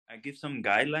I give some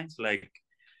guidelines like,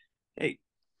 hey,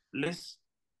 let's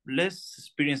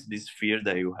experience this fear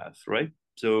that you have, right?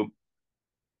 So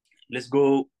let's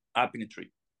go up in a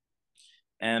tree.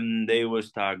 And they will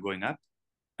start going up.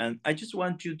 And I just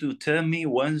want you to tell me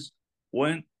once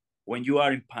when you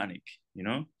are in panic,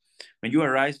 when you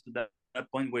arrive to that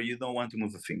point where you don't want to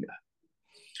move a finger.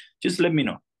 Just let me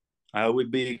know. I will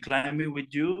be climbing with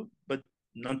you, but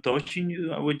not touching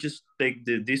you. I will just take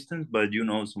the distance, but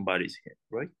somebody's here,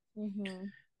 right? Mm-hmm.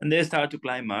 And they start to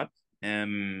climb up.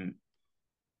 And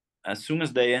as soon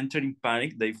as they enter in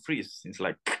panic, they freeze. It's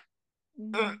like,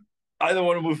 Mm-hmm. I don't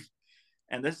want to move.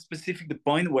 And that's specific the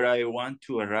point where I want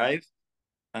to arrive.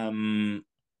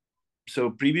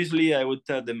 So previously I would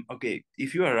tell them, okay,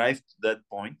 if you arrive to that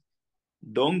point,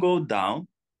 don't go down,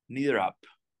 neither up.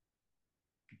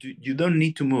 You don't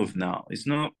need to move now. It's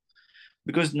not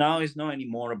because now it's not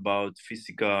anymore about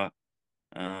physical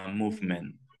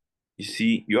movement. You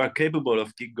see, you are capable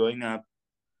of keep going up,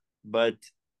 but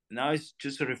now it's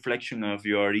just a reflection of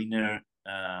your inner.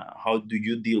 How do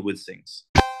you deal with things?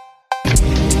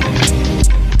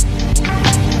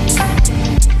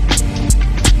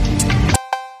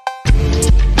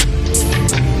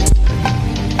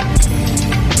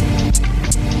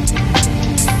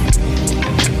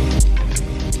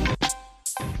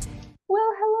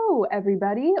 Well, hello,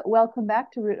 everybody. Welcome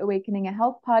back to Root Awakening, a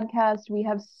health podcast. We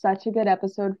have such a good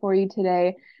episode for you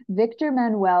today. Victor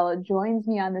Manuel joins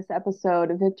me on this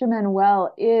episode. Victor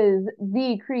Manuel is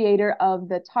the creator of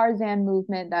the Tarzan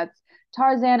movement. That's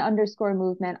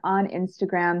Tarzan_movement on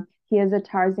Instagram. He is a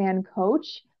Tarzan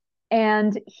coach,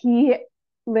 and he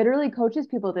literally coaches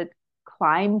people to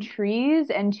climb trees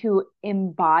and to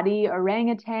embody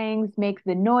orangutans, make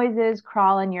the noises,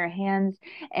 crawl on your hands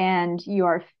and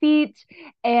your feet,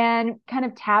 and kind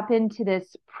of tap into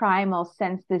this primal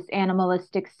sense, this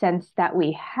animalistic sense that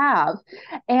we have.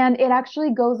 And it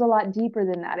actually goes a lot deeper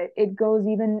than that. It goes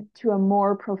even to a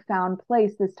more profound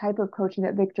place, this type of coaching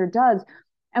that Victor does.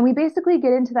 And we basically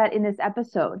get into that in this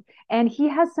episode. And he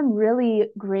has some really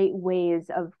great ways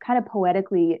of kind of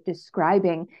poetically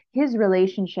describing his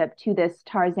relationship to this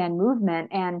Tarzan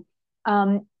movement. And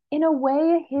in a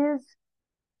way,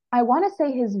 I want to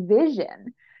say his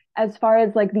vision as far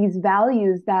as like these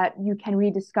values that you can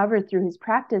rediscover through his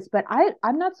practice, but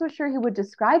I'm not so sure he would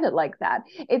describe it like that.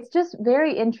 It's just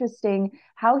very interesting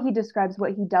how he describes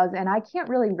what he does, and I can't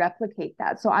really replicate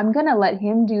that. So I'm going to let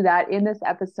him do that in this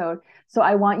episode. So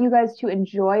I want you guys to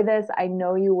enjoy this. I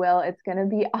know you will. It's going to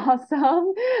be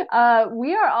awesome.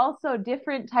 We are also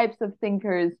different types of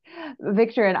thinkers,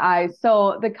 Victor and I.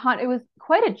 So it was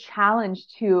quite a challenge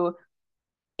to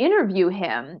interview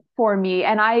him for me,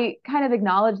 and I kind of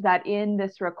acknowledged that in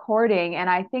this recording. And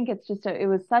I think it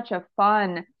was such a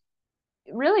fun,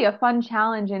 really a fun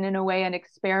challenge, and in a way an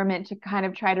experiment to kind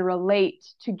of try to relate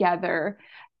together.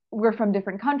 We're from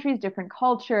different countries, different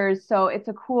cultures, so it's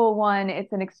a cool one.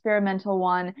 It's an experimental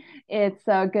one. It's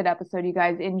a good episode. You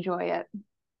guys enjoy it.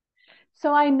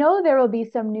 So I know there will be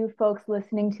some new folks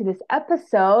listening to this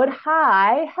episode.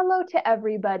 Hi, hello to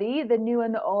everybody, the new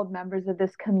and the old members of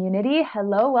this community.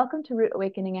 Hello, welcome to Root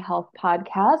Awakening, a health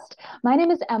podcast. My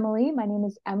name is Emily. My name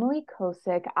is Emily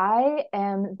Kosick. I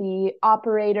am the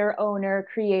operator, owner,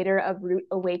 creator of Root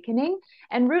Awakening.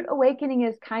 And Root Awakening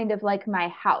is kind of like my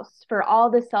house for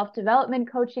all the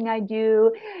self-development coaching I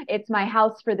do. It's my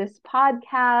house for this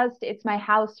podcast. It's my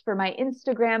house for my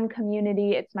Instagram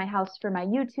community. It's my house for my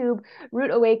YouTube.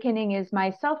 Root Awakening is my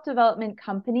self-development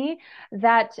company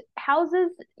that houses,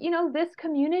 this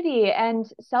community and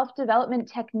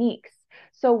self-development techniques.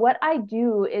 So what I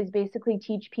do is basically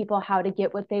teach people how to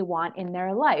get what they want in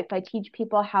their life. I teach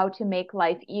people how to make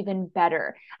life even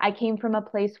better. I came from a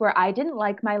place where I didn't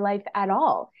like my life at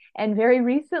all. And very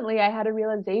recently, I had a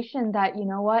realization that, you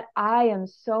know what, I am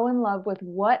so in love with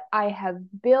what I have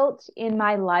built in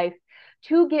my life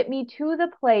to get me to the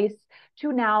place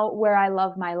to now where I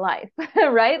love my life,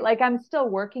 right? Like I'm still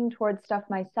working towards stuff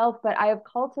myself, but I have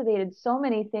cultivated so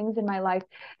many things in my life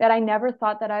that I never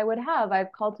thought that I would have.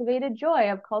 I've cultivated joy.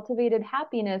 I've cultivated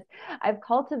happiness. I've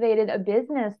cultivated a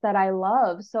business that I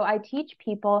love. So I teach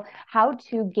people how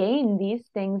to gain these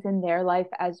things in their life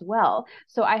as well.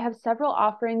 So I have several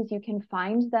offerings. You can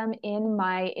find them in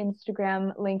my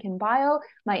Instagram link in bio.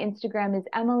 My Instagram is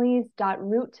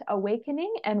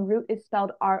emily's.rootawakening, and root is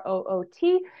spelled ROOT.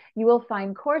 You will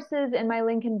find courses in my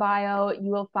link in bio.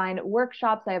 You will find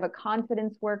workshops. I have a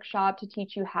confidence workshop to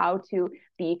teach you how to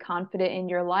be confident in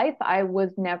your life. I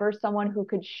was never someone who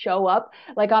could show up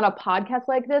like on a podcast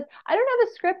like this. I don't have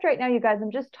a script right now, you guys.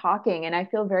 I'm just talking, and I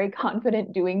feel very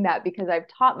confident doing that because I've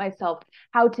taught myself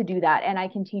how to do that, and I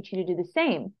can teach you to do the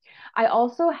same. I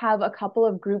also have a couple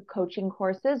of group coaching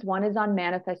courses. One is on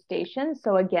manifestation.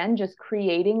 So again, just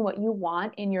creating what you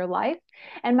want in your life.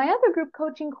 And my other group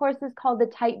coaching course is called the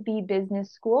Type B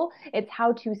Business School. It's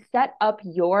how to set up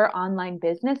your online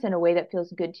business in a way that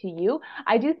feels good to you.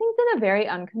 I do things in a very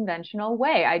unconventional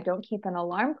way. I don't keep an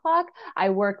alarm clock. I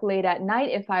work late at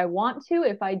night if I want to.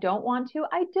 If I don't want to,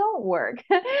 I don't work.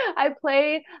 I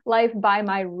play life by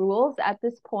my rules at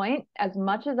this point as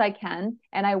much as I can.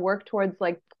 And I work towards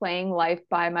like playing life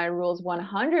by my rules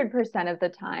 100% of the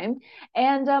time.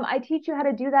 And I teach you how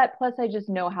to do that. Plus, I just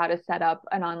know how to set up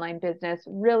an online business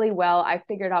really well. I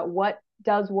figured out what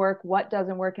does work, what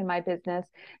doesn't work in my business.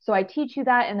 So I teach you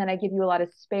that, and then I give you a lot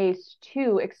of space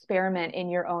to experiment in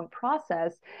your own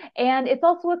process. And it's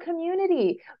also a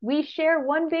community. We share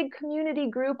one big community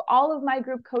group. All of my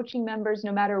group coaching members,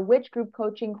 no matter which group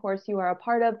coaching course you are a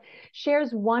part of,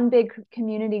 shares one big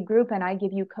community group, and I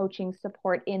give you coaching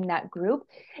support in that group.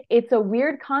 It's a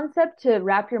weird concept to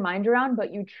wrap your mind around,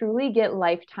 but you truly get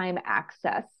lifetime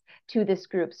access to this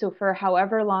group. So for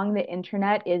however long the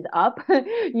internet is up,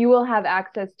 you will have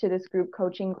access to this group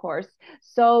coaching course.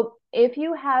 So if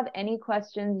you have any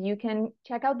questions, you can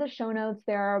check out the show notes.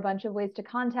 There are a bunch of ways to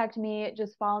contact me.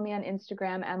 Just follow me on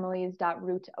Instagram,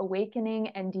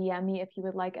 emily's.rootawakening, and DM me if you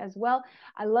would like as well.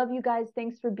 I love you guys.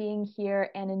 Thanks for being here,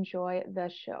 and enjoy the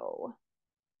show.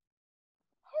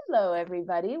 Hello,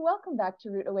 everybody. Welcome back to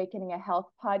Root Awakening a Health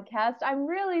podcast. I'm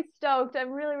really stoked.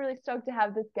 I'm really stoked to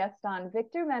have this guest on.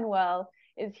 Victor Manuel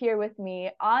is here with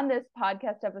me on this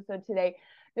podcast episode today.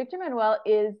 Victor Manuel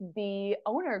is the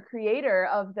owner, creator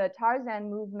of the Tarzan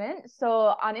movement.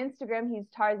 So on Instagram, he's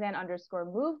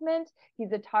Tarzan_movement.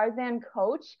 He's a Tarzan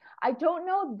coach. I don't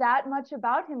know that much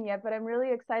about him yet, but I'm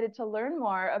really excited to learn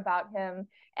more about him.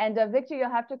 And Victor, you'll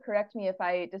have to correct me if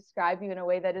I describe you in a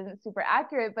way that isn't super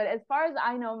accurate. But as far as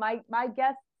I know, my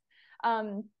guests,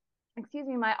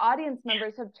 my audience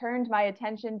members have turned my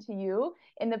attention to you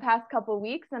in the past couple of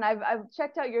weeks, and I've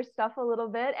checked out your stuff a little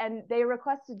bit, and they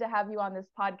requested to have you on this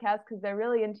podcast because they're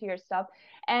really into your stuff.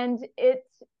 And it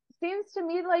seems to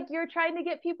me like you're trying to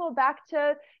get people back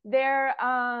to their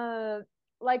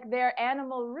their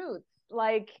animal roots.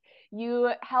 Like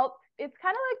you help. It's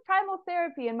kind of like primal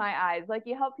therapy in my eyes. Like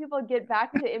you help people get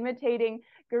back to imitating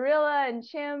gorilla and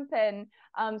chimp. And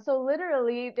so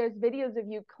literally there's videos of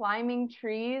you climbing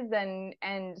trees and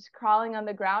crawling on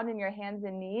the ground in your hands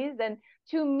and knees. And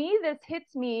to me, this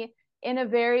hits me in a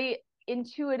very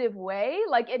intuitive way.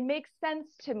 Like it makes sense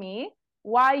to me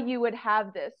why you would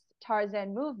have this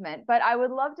Tarzan movement, but I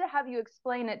would love to have you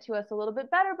explain it to us a little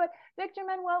bit better. But Victor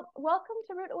Manuel, welcome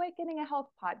to Root Awakening a Health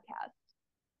podcast.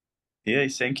 Yeah,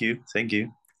 thank you.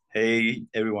 Hey,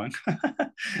 everyone.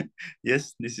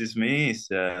 Yes, this is me.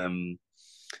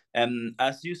 And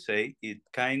as you say, it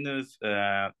kind of,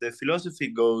 the philosophy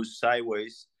goes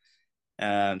sideways.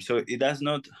 So it does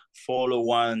not follow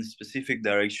one specific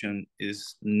direction.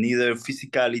 It's neither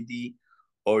physicality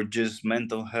or just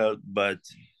mental health, but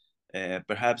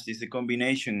perhaps it's a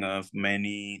combination of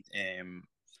many,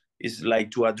 it's like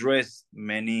to address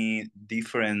many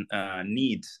different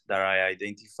needs that I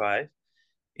identify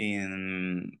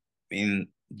in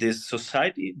this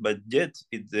society, but yet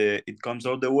it comes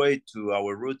all the way to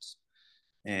our roots,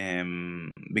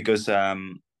 because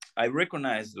I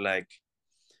recognize like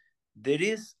there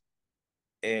is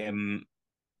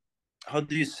how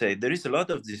do you say, there is a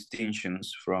lot of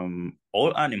distinctions from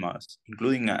all animals,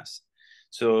 including us.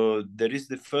 So there is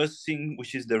the first thing,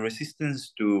 which is the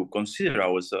resistance to consider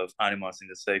ourselves animals in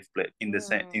the safe place, in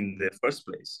the first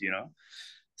place, you know.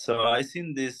 So I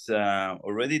think this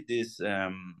already this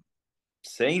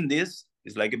saying this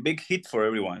is like a big hit for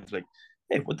everyone. It's like,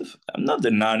 hey, what the? I'm not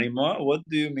an animal. What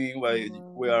do you mean by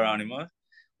we are animals?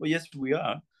 Well, yes, we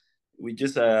are. We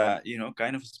just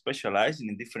kind of specialize in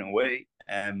a different way.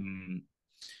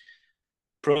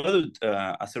 Product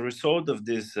as a result of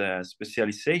this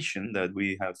specialization that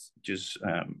we have just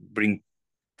bring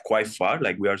quite far.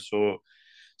 Like we are so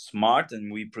smart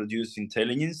and we produce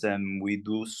intelligence and we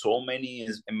do so many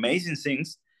amazing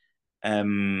things.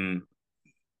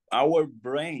 Our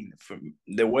brain, from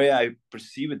the way I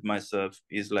perceive it myself,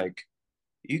 is like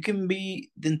you can be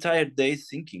the entire day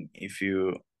thinking if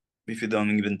you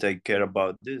don't even take care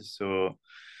about this. So,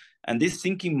 and this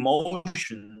thinking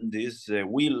motion, this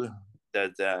will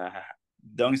that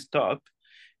don't stop,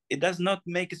 it does not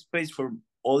make a space for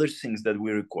other things that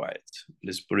we require.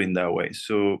 Let's put it that way.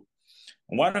 So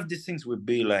one of these things would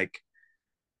be like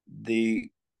the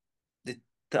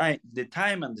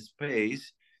time and the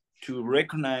space to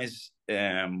recognize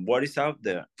what is out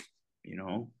there, you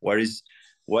know,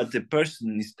 what the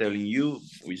person is telling you,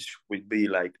 which would be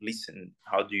like, listen,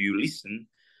 how do you listen,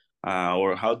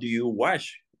 or how do you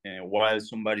watch while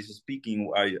somebody's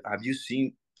speaking?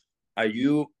 Are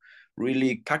you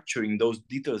really capturing those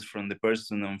details from the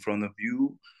person in front of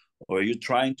you, or are you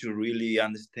trying to really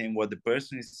understand what the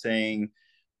person is saying?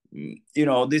 You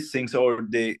know, these things, or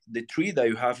the tree that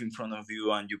you have in front of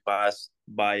you and you pass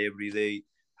by every day,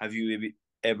 have you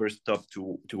ever stopped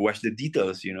to watch the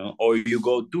details, you know? Or you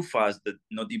go too fast that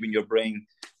not even your brain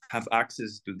have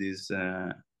access to this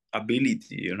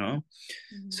ability, you know?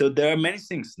 So there are many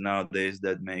things nowadays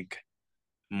that make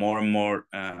more and more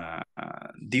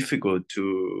difficult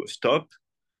to stop.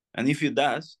 And if you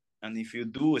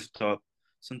do stop,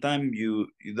 sometimes you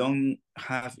don't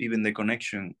have even the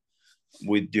connection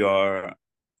with your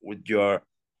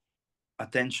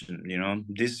attention, you know,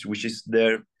 this which is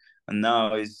there and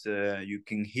now is you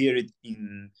can hear it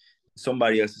in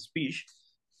somebody else's speech,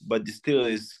 but it still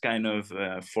is kind of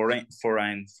foreign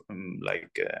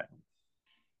like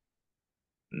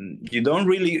you don't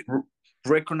really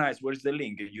recognize where's the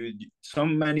link. So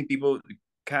many people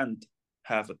can't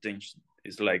have attention.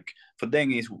 It's like for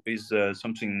them is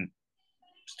something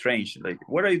strange, like,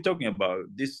 what are you talking about,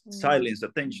 this silence,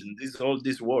 attention, all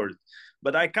these words,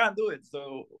 but I can't do it,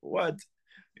 so what,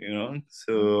 you know?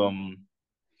 So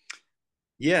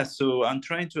yeah, so I'm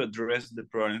trying to address the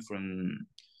problem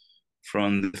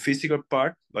from the physical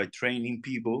part by training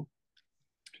people,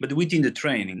 but within the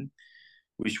training,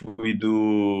 which we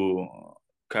do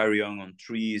carry on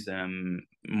trees and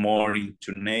more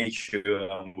into nature,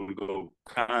 and we go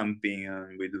camping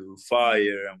and we do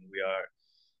fire and we are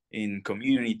in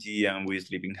community and we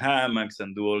sleep in hammocks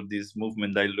and do all this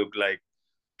movement that look like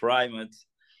primates,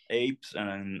 apes,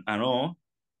 and all.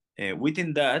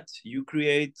 Within that, you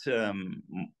create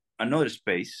another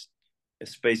space, a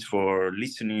space for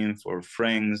listening, for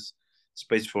friends,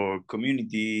 space for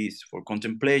communities, for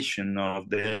contemplation of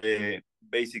the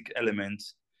basic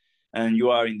elements. And you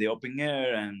are in the open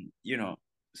air, and you know,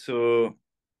 so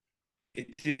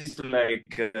it is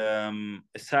like a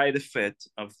side effect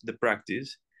of the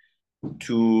practice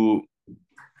to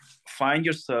find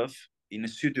yourself in a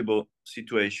suitable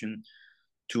situation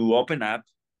to open up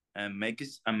and make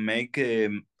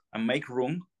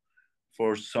room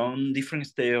for some different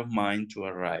state of mind to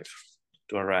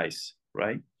arise,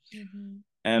 right?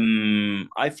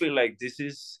 I feel like this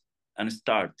is a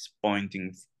start point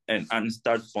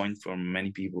for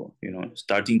many people, you know,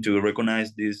 starting to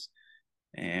recognize this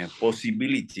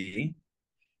possibility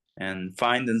and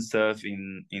find themselves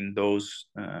in those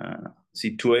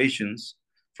situations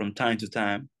from time to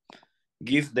time.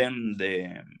 Give them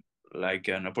like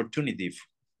an opportunity,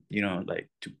 you know, like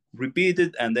to repeat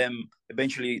it, and then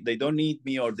eventually they don't need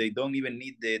me, or they don't even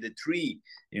need the tree,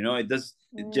 you know. It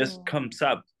just comes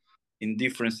up in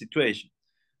different situations.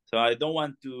 So I don't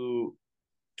want to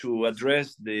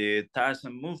address the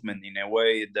Tarzan movement in a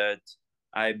way that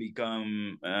I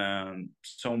become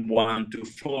someone to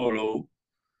follow,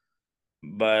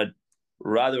 but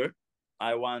rather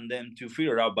I want them to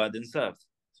figure out by themselves,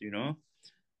 you know,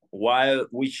 while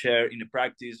we share in the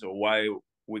practice, or while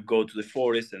we go to the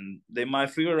forest, and they might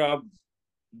figure out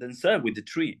themselves with the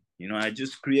tree. You know, I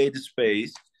just create a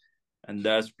space, and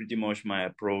that's pretty much my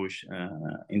approach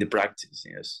in the practice.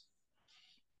 Yes.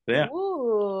 Yeah.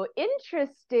 Ooh,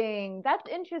 interesting. That's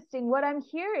interesting. What I'm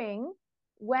hearing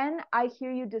when I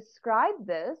hear you describe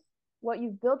this, what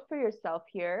you've built for yourself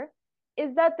here,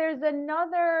 is that there's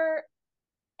another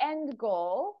end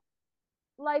goal.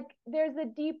 Like there's a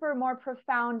deeper, more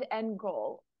profound end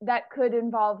goal that could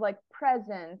involve like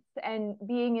presence and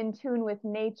being in tune with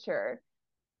nature.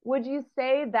 Would you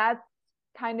say that's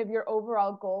kind of your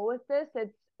overall goal with this?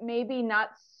 It's maybe not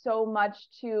so much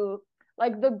to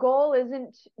like the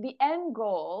end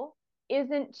goal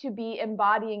isn't to be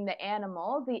embodying the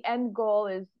animal. The end goal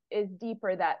is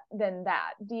deeper than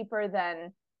that, deeper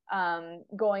than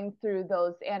going through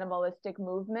those animalistic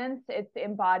movements. It's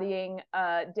embodying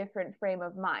a different frame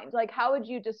of mind. Like, how would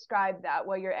you describe that?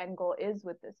 What your end goal is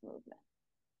with this movement?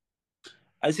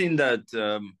 I think that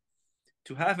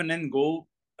to have an end goal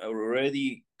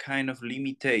already kind of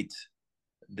limitate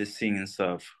the thing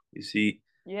itself. You see,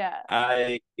 Yeah.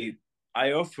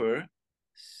 I offer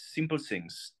simple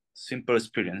things, simple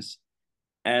experience,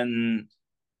 and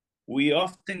we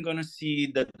often gonna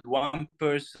see that one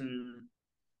person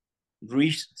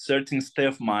reach certain state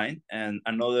of mind and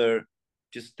another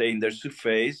just stay in their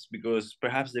surface because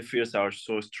perhaps the fears are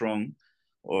so strong,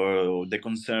 or the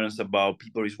concerns about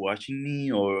people is watching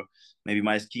me, or maybe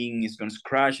my skin is going to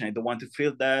scratch and I don't want to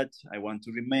feel that. I want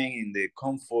to remain in the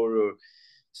comfort.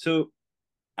 So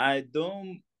I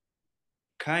don't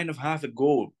kind of have a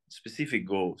goal, specific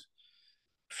goals.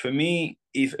 For me,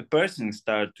 if a person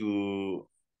start to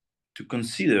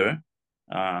consider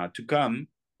to come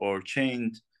or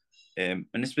change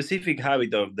a specific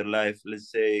habit of their life, let's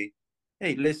say,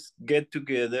 hey, let's get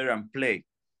together and play.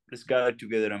 Let's gather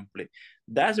together and play.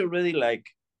 That's already like,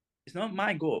 it's not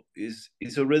my goal.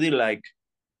 It's already like,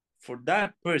 for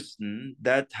that person,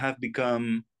 that have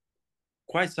become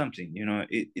quite something.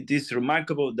 It is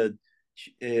remarkable that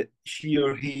she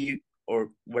or he or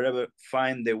whatever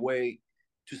find the way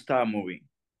to start moving,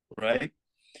 right?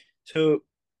 So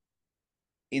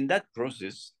in that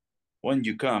process, when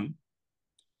you come,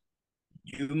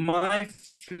 you might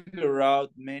figure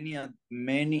out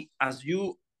many as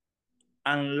you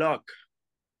unlock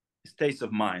states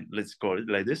of mind, let's call it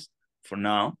like this for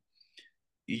now.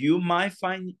 You might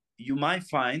find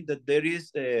that there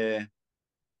is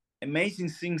amazing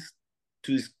things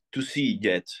to see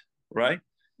yet, right?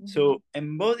 Mm-hmm. So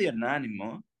embody an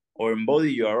animal, or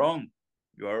embody your own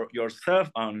yourself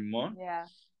animal. Yeah,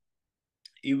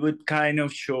 it would kind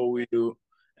of show you,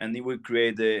 and it would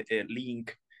create a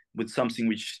link with something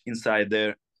which inside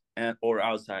there, and or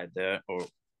outside there, or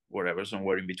whatever,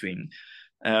 somewhere in between.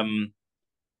 um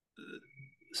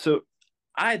so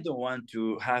I don't want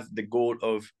to have the goal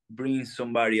of bringing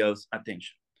somebody else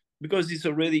attention, because it's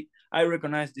already, I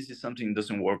recognize this is something that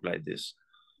doesn't work like this.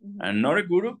 Mm-hmm. I'm not a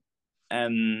guru,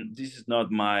 and this is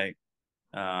not my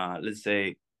let's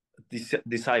say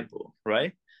disciple,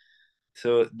 right?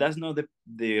 So that's not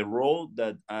the role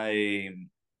that I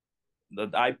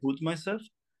put myself.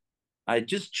 I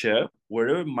just share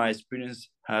wherever my experience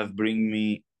have bring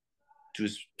me to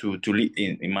live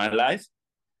in my life,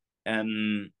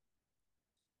 and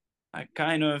I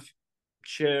kind of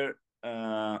share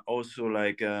also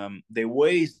like the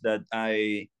ways that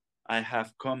I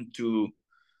have come to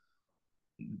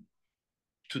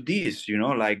this,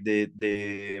 like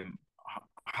the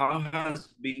how has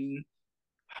been,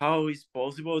 how is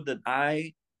possible that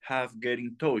I have get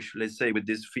in touch, let's say, with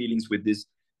these feelings, with these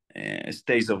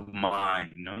states of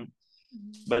mind. Mm-hmm.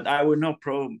 But I would not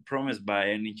promise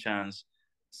by any chance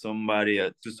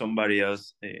to somebody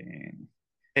else,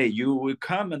 hey, you will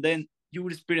come and then you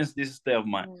will experience this state of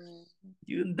mind. Mm-hmm.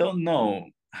 You don't know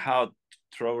how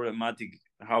problematic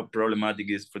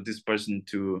is for this person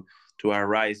to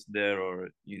arise there, or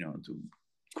to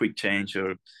quick change,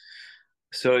 or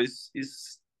so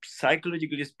it's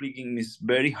psychologically speaking, it's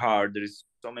very hard. There is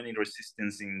so many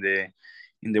resistance in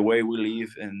the way we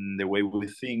live and the way we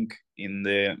think, in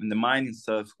the mind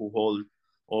itself, who hold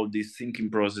all this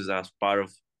thinking process as part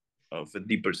of a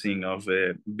deeper thing, of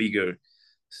a bigger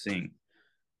thing.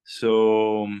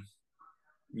 So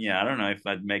yeah, I don't know if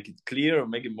I'd make it clear or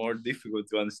make it more difficult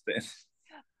to understand.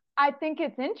 I think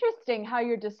it's interesting how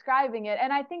you're describing it,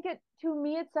 and I think to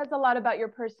me it says a lot about your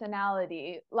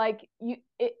personality. Like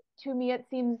to me it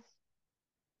seems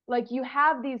like you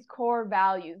have these core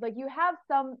values, like you have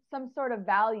some sort of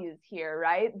values here,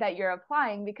 right, that you're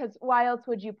applying, because why else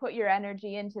would you put your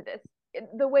energy into this?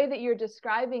 The way that you're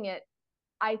describing it,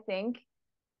 I think,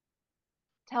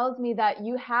 tells me that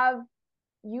you have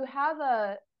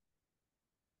a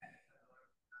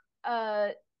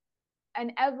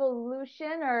an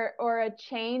evolution or a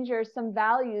change or some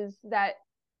values that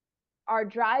are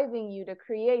driving you to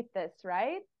create this,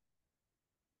 right?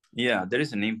 Yeah, there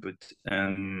is an input.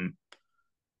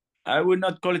 I would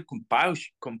not call it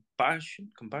compassion.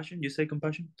 You say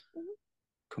compassion? Mm-hmm.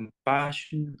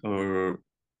 Compassion,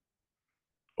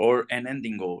 or an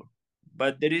ending goal,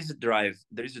 but there is a drive.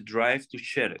 There is a drive to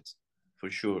share it, for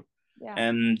sure. Yeah.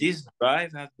 And this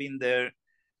drive have been there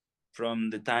from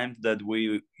the time that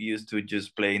we used to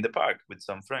just play in the park with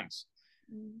some friends.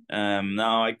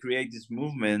 Now I create this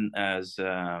movement as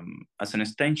an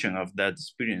extension of that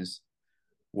experience,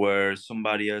 where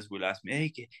somebody else will ask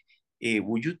me, hey,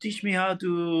 would you teach me how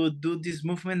to do this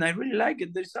movement? I really like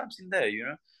it. There's something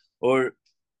there, or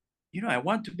I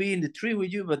want to be in the tree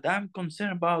with you, but I'm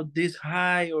concerned about this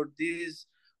high or this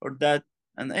or that.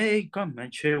 And hey, come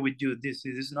and share with you this.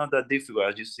 It is not that difficult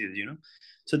as you see it.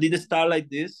 So did it start like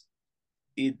this?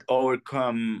 It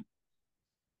overcome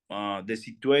the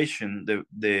situation,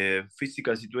 the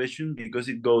physical situation, because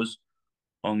it goes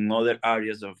on other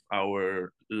areas of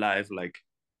our life, like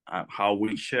how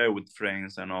we share with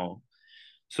friends and all.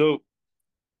 So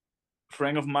a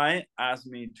friend of mine asked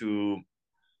me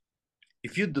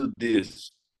if you do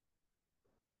this,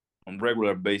 on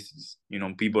regular basis. You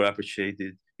know, people appreciate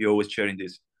it. You're always sharing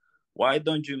this. Why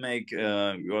don't you make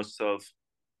yourself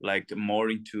like more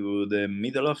into the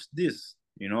middle of this?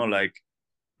 You know, like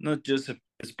not just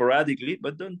sporadically,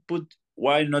 but don't put.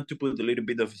 Why not to put a little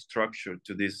bit of structure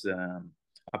to this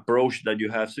approach that you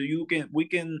have, so we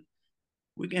can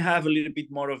have a little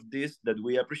bit more of this that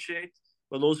we appreciate,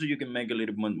 but also you can make a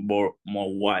little bit more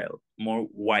wild, more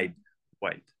wide,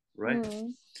 right?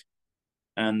 Mm.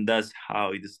 And that's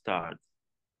how it starts.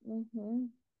 Mm-hmm.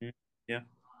 Yeah,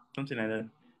 something like that.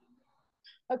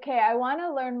 Okay, I want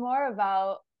to learn more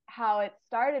about how it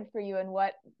started for you and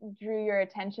what drew your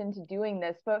attention to doing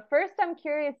this. But first, I'm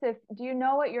curious if do you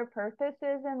know what your purpose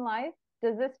is in life?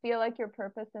 Does this feel like your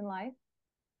purpose in life?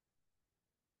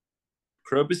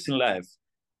 Purpose in life.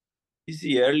 You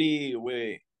see, early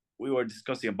we were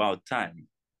discussing about time,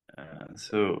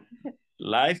 so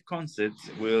life concepts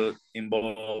will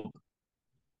involve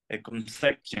a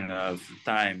conception of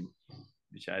time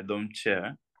which I don't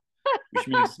share, which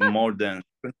means more than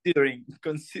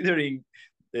considering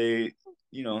the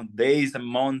days and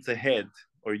months ahead,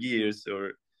 or years,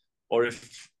 or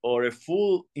a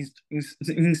full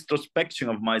introspection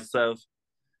of myself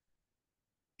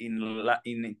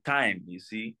in time. You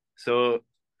see, so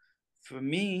for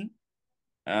me,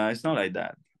 it's not like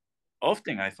that.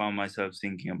 Often I found myself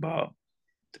thinking about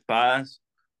the past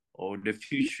or the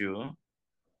future,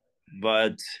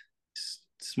 but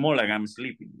it's more like I'm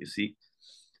sleeping. You see,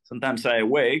 sometimes I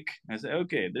awake, I say,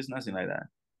 okay, there's nothing like that.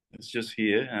 It's just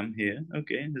here. I'm here.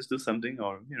 Okay, let's do something,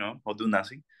 or do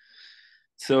nothing.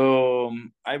 So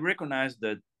I recognize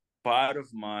that part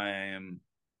of my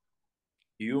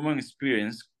human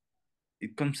experience,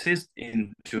 it consists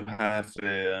in to have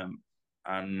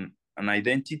an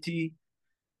identity,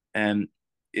 and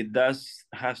it does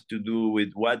has to do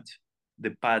with what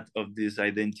the path of this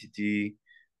identity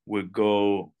will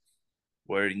go,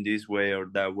 where in this way or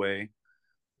that way.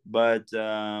 But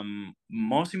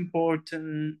most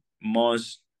important,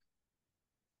 most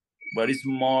what is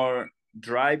more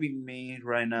driving me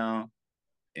right now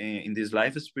in this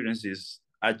life experience is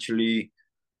actually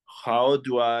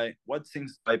what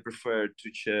things I prefer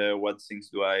to share, what things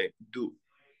do I do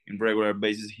in regular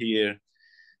basis here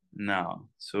now.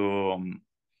 So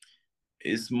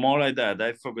it's more like that.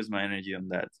 I focus my energy on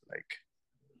that. Like,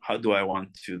 what do I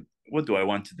want to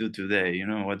do today?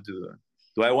 What do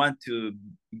I want to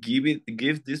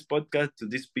give this podcast to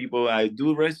these people? I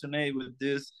do resonate with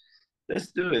this.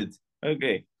 Let's do it.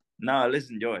 Okay, now let's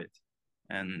enjoy it.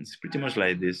 And it's pretty much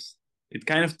like this. It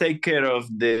kind of take care of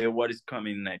the what is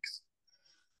coming next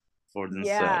for themselves.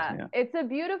 Yeah, Yeah. it's a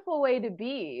beautiful way to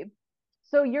be.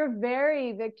 So you're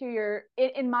very, Victor,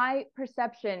 in my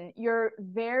perception, you're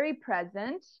very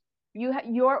present.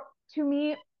 You're, to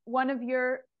me, one of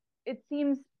your, it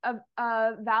seems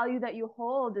a value that you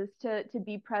hold is to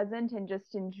be present and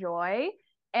just enjoy.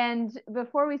 And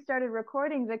before we started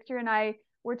recording, Victor and I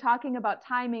were talking about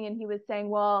timing, and he was saying,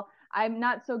 well, I'm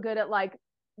not so good at like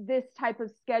this type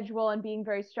of schedule and being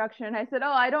very structured. And I said,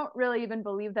 oh, I don't really even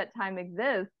believe that time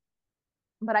exists,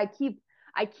 but I keep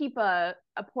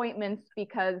appointments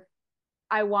because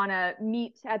I want to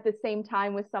meet at the same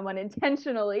time with someone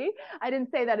intentionally. I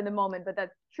didn't say that in the moment, but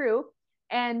that's true.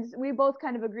 And we both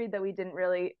kind of agreed that we didn't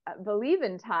really believe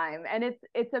in time. And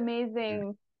it's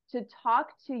amazing to talk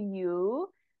to you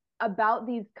about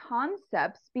these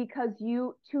concepts because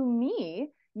to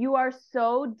me, you are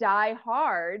so die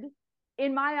hard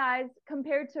in my eyes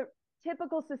compared to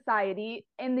typical society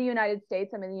in the United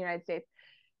States. I'm in the United States.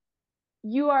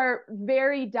 You are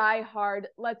very die hard.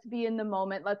 Let's be in the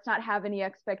moment. Let's not have any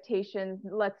expectations.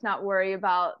 Let's not worry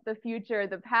about the future,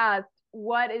 the past.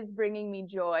 What is bringing me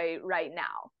joy right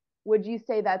now? Would you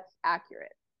say that's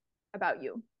accurate about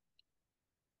you?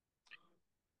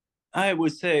 I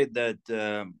would say that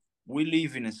we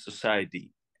live in a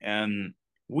society, and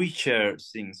we share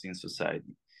things in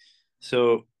society.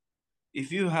 So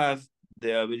if you have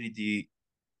the ability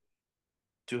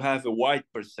to have a wide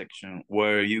perception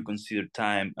where you consider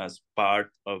time as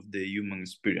part of the human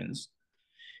experience,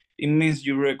 it means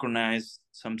you recognize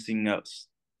something else,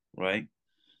 right?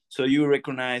 So you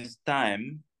recognize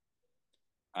time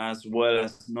as well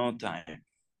as no time,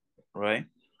 right?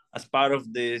 As part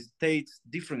of the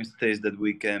different states that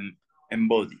we can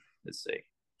embody, let's say.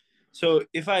 So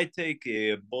if I take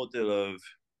a bottle of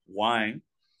wine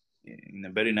in a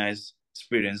very nice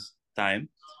experience time,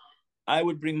 I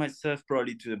would bring myself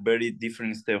probably to a very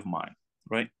different state of mind,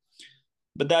 right?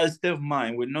 But that state of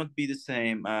mind will not be the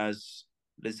same as,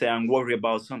 let's say, I'm worried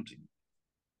about something.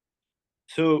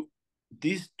 So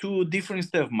these two different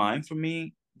states of mind for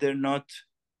me, they're not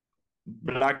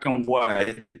black and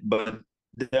white, but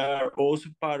they are also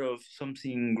part of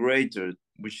something greater,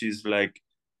 which is like,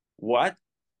 what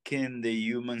can the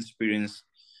human experience,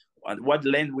 what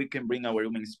lens we can bring our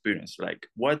human experience, like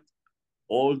what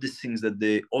all the things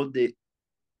that all the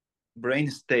brain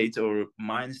states or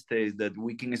mind states that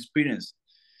we can experience.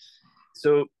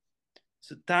 So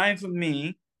time for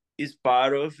me is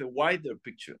part of a wider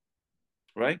picture,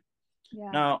 right?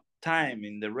 Yeah. Now, time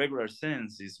in the regular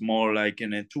sense is more like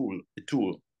a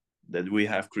tool that we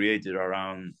have created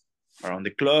around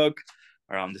the clock,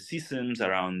 around the systems,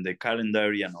 around the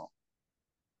calendar,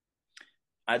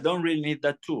 I don't really need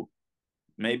that tool.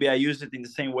 Maybe I use it in the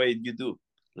same way you do.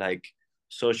 Like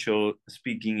social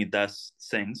speaking, it does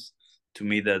sense to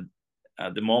me that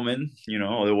at the moment,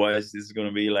 otherwise it's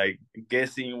gonna be like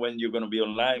guessing when you're gonna be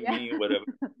online, Yeah. me, whatever.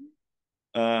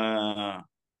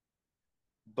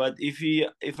 But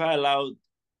if I allow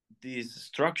this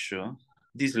structure,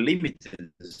 this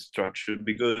limited structure,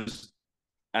 because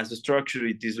as a structure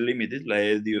it is limited,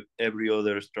 like every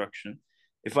other structure.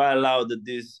 If I allow that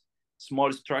this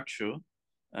small structure,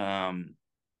 um,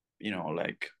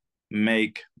 like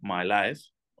make my life,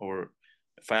 or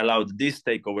if I allow this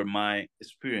take over my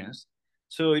experience,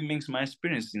 so it means my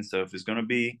experience itself is gonna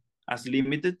be as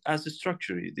limited as the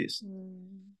structure it is.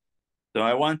 So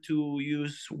I want to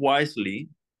use wisely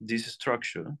this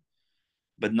structure,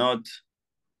 but not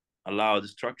allow the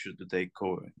structure to take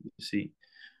over, you see,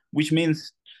 which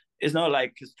means it's not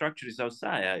like structure is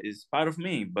outside, it's part of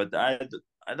me, but I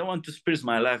don't want to experience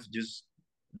my life just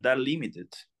that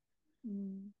limited.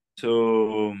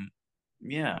 So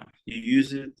yeah, you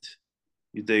use it,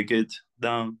 you take it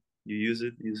down, you use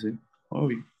it, oh,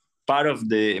 part of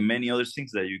the many other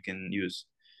things that you can use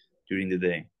during the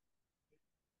day,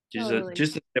 Totally.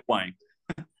 just the wine.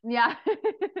 Yeah.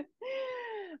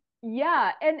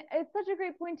 Yeah, and it's such a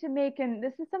great point to make. And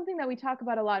this is something that we talk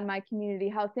about a lot in my community,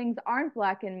 how things aren't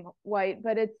black and white,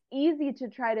 but it's easy to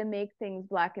try to make things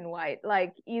black and white.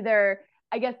 Like either,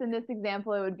 I guess in this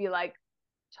example, it would be like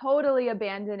totally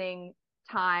abandoning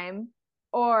time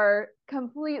or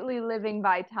completely living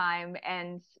by time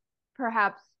and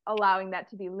perhaps allowing that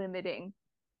to be limiting.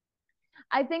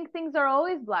 I think things are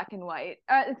always black and white.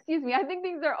 Excuse me. I think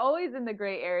things are always in the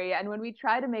gray area. And when we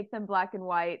try to make them black and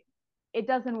white, it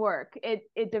doesn't work.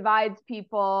 It divides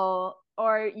people,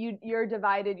 or you're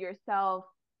divided yourself.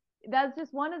 That's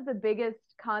just one of the biggest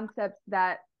concepts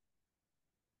that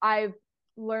I've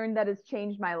learned that has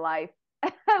changed my life.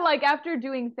 Like after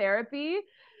doing therapy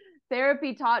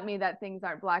taught me that things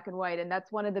aren't black and white, and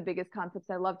that's one of the biggest concepts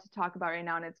I love to talk about right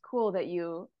now. And it's cool that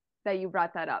you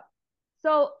brought that up.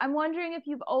 So I'm wondering if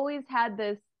you've always had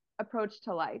this approach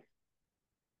to life.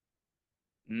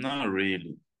 Not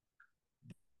really,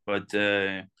 but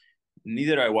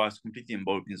neither I was completely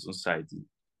involved in society,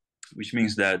 which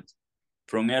means that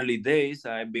from early days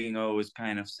I've been always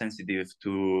kind of sensitive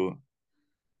to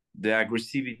the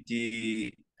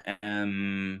aggressivity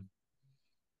and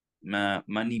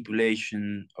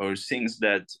manipulation, or things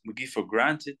that we give for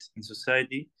granted in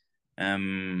society.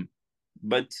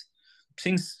 But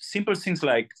simple things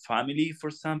like family, for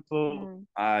example,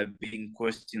 I've been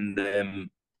questioning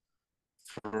them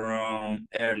from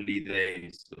early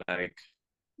days. Like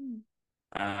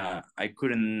I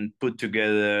couldn't put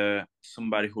together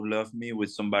somebody who loved me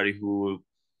with somebody who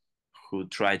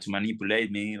tried to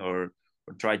manipulate me, or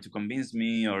tried to convince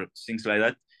me, or things like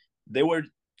that. They were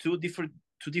two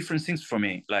different things for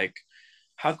me. Like,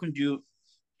 how could you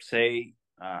say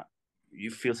you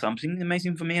feel something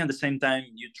amazing for me, at the same time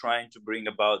you trying to bring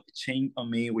about a change on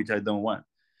me which I don't want?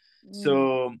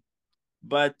 So,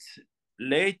 but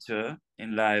later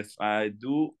in life, I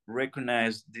do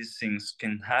recognize these things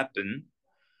can happen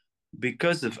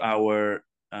because of our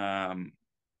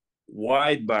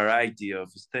wide variety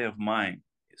of state of mind.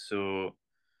 So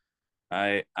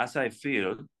as I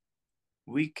feel,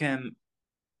 we can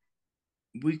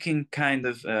kind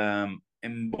of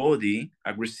embody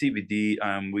aggressivity,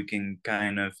 and we can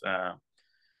kind of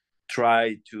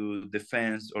try to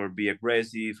defend or be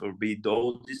aggressive or be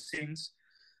all these things.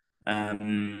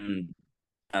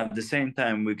 At the same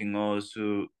time, we can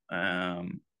also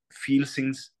feel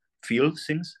things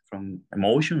from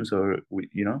emotions, or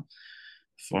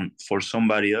from for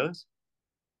somebody else,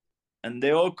 and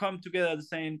they all come together at the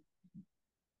same.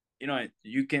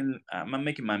 You can. I'm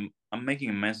making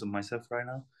a mess of myself right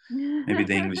now. Maybe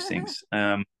the English things.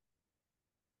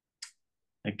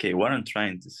 Okay, what I'm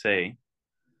trying to say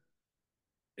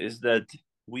is that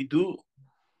we do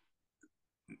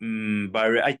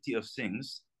variety of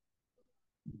things,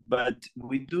 but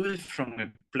we do it from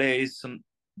a place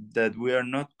that we are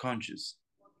not conscious.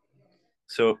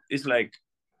 So it's like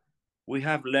we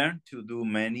have learned to do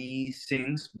many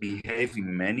things, behave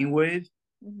in many ways,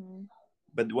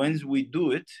 but once we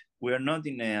do it, we are not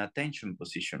in an attention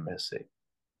position, let's say,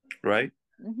 right?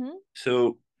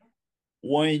 So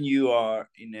when you are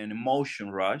in an emotion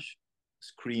rush,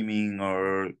 screaming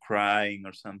or crying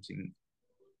or something,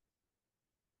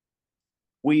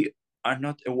 we are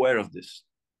not aware of this,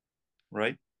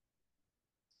 right?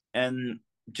 And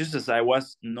just as I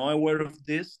was not aware of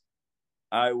this,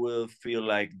 I will feel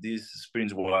like this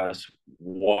experience was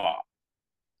wow.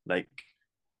 Like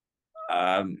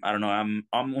I don't know, I'm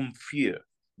on fear,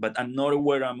 but I'm not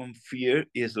aware I'm on fear.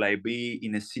 Is like be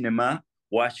in a cinema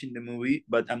watching the movie,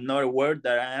 but I'm not aware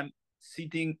that I am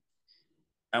sitting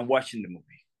and watching the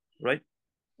movie, right?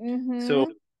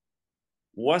 So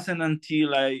wasn't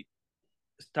until I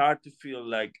start to feel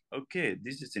like, okay,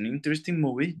 this is an interesting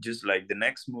movie, just like the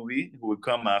next movie will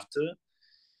come after.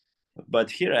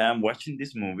 But here I am watching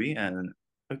this movie, and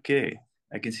okay,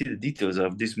 I can see the details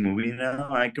of this movie now.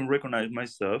 I can recognize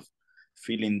myself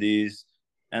feeling this,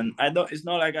 and I don't. It's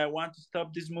not like I want to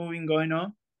stop this movie going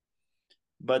on,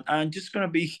 but I'm just gonna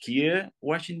be here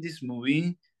watching this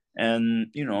movie, and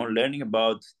learning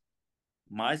about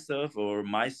myself or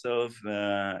myself,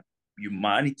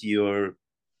 humanity, or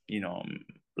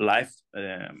life,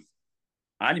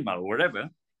 animal, whatever,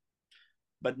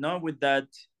 but not with that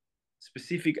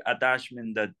specific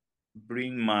attachment that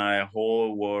bring my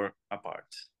whole world apart.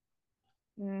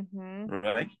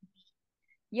 Right?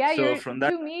 Yeah, so from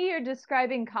that, to me, you're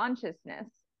describing consciousness.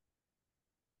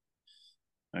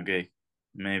 Okay,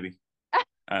 maybe.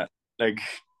 Like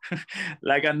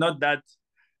like I'm not that,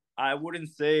 I wouldn't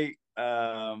say,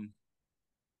 I'm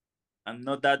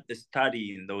not that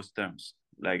study in those terms.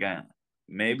 Like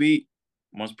maybe,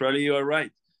 most probably you are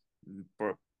right.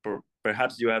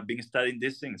 Perhaps you have been studying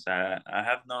these things. I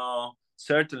have no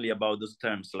certainty about those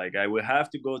terms. Like I will have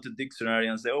to go to dictionary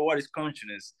and say, oh, what is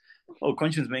consciousness? Oh,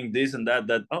 conscience means this and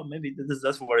that. Oh, maybe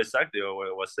that's what exactly what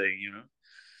I was saying.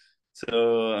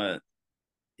 So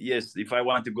yes, if I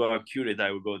want to go accurate,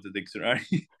 I will go to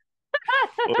dictionary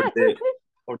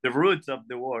or the roots of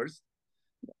the words.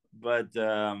 But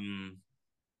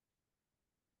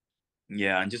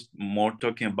yeah, I'm just more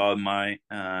talking about my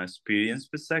experience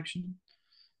perception.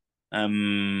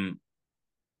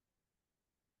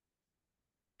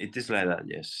 It is like that,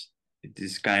 yes. It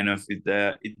is kind of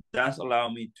it does allow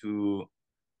me to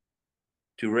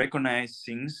recognize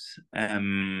things.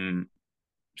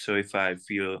 So if I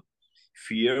feel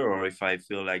fear, or if I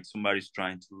feel like somebody's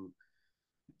trying to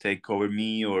take over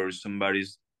me, or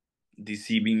somebody's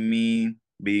deceiving me,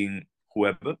 being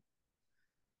whoever,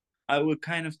 I will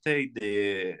kind of take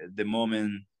the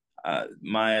moment.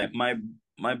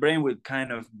 My brain will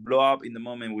kind of blow up in the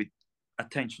moment with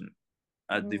attention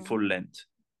at the full length,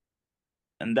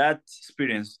 and that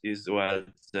experience is what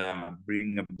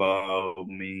bring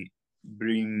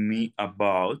me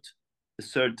about a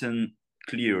certain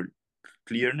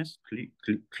clearness,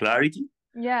 clarity,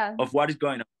 yeah, of what is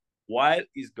going on while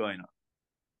it's going on,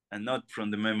 and not from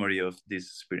the memory of this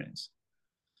experience.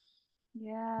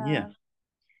 Yeah.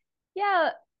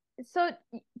 Yeah. So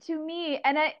to me,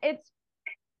 and it's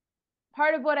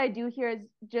part of what I do here is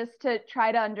just to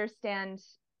try to understand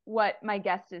what my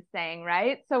guest is saying,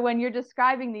 right? So when you're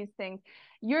describing these things,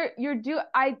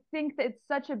 I think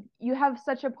that you have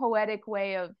such a poetic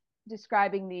way of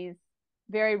describing these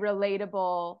very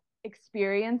relatable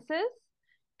experiences.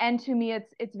 And to me,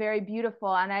 it's very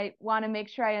beautiful. And I want to make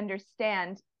sure I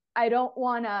understand. I don't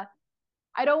want to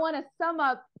sum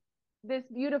up this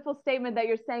beautiful statement that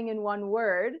you're saying in one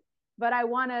word, but I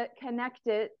want to connect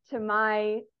it to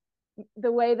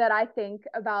the way that I think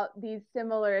about these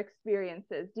similar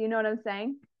experiences. Do you know what I'm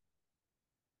saying?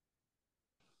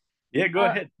 Yeah, go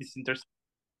ahead. It's interesting.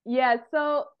 Yeah,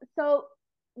 so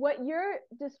what you're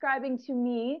describing to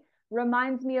me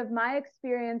reminds me of my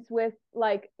experience with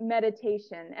like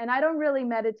meditation. And I don't really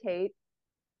meditate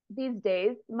these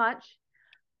days much,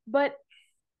 but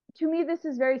to me this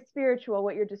is very spiritual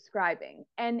what you're describing.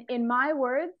 And in my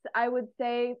words, I would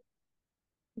say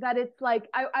that it's like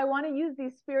I want to use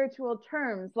these spiritual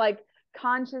terms like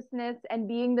consciousness and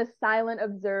being the silent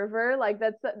observer. Like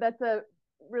that's a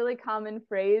really common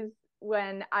phrase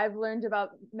when I've learned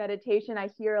about meditation. I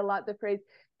hear a lot the phrase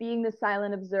being the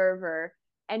silent observer,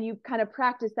 and you kind of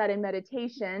practice that in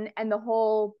meditation, and the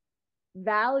whole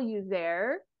value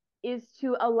there is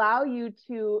to allow you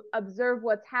to observe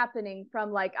what's happening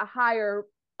from like a higher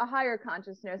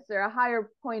consciousness or a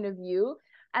higher point of view,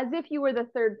 as if you were the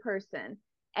third person.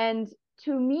 And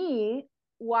to me,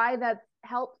 why that's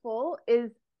helpful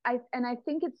is I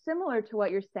think it's similar to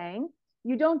what you're saying.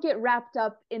 You don't get wrapped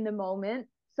up in the moment.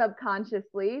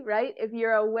 subconsciously, right? If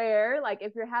you're aware, like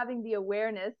if you're having the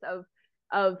awareness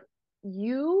of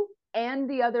you and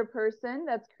the other person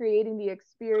that's creating the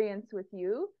experience with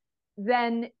you,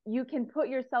 then you can put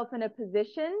yourself in a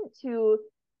position to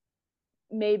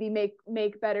maybe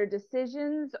make better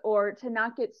decisions, or to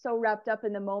not get so wrapped up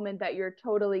in the moment that you're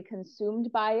totally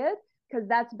consumed by it, because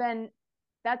that's been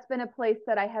a place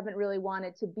that I haven't really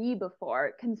wanted to be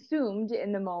before, consumed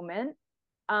in the moment.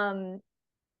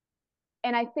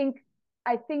 And I think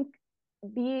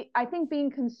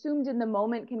being consumed in the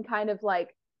moment can kind of like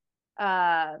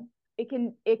uh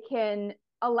it can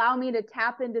allow me to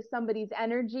tap into somebody's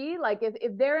energy. Like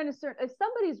if they're in a certain, if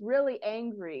somebody's really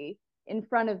angry in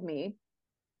front of me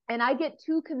and I get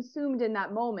too consumed in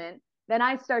that moment, then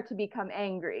I start to become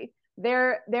angry.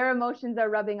 Their emotions are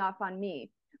rubbing off on me.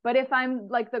 But if I'm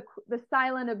like the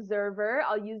silent observer,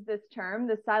 I'll use this term,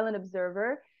 the silent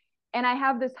observer, and I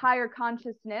have this higher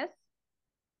consciousness,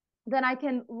 then I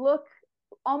can look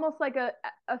almost like a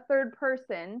third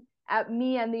person at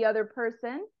me and the other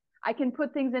person. I can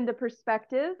put things into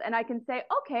perspective and I can say,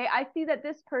 okay, I see that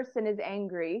this person is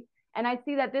angry and I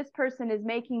see that this person is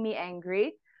making me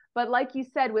angry. But like you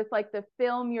said, with like the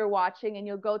film you're watching and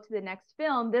you'll go to the next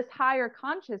film, this higher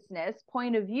consciousness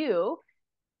point of view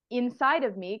inside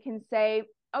of me can say,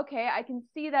 okay, I can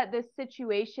see that this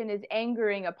situation is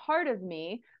angering a part of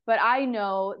me, but I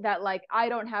know that like I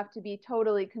don't have to be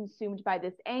totally consumed by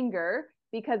this anger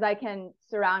because I can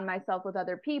surround myself with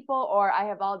other people, or I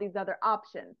have all these other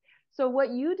options. So what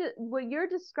you're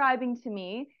describing to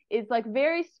me is like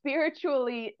very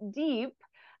spiritually deep,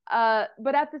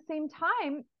 but at the same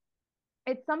time,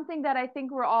 it's something that I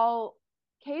think we're all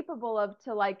capable of,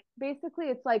 to like basically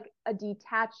it's like a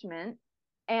detachment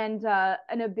and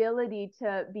an ability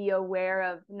to be aware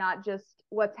of not just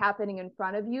what's happening in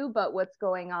front of you, but what's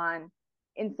going on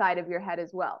inside of your head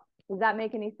as well. Does that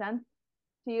make any sense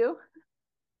to you?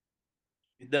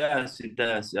 It does. It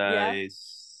does. Yeah.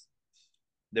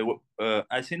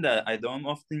 I think that I don't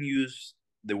often use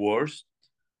the words,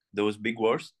 those big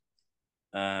words,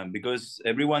 because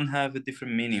everyone have a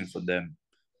different meaning for them.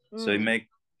 So it Mm. make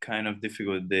kind of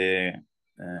difficult the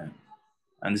uh,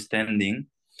 understanding.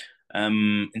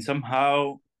 And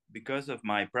somehow, because of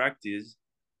my practice,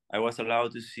 I was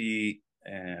allowed to see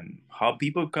how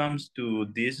people comes to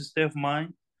this state of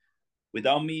mind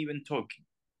without me even talking,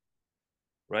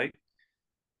 right?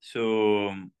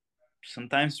 So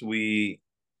sometimes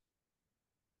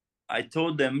I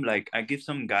told them, like, I give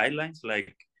some guidelines,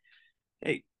 like,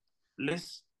 hey,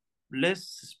 let's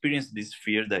let's experience this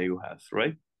fear that you have,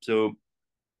 right? So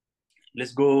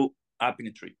let's go up in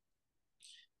a tree,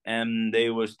 and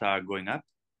they will start going up.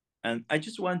 And I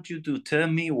just want you to tell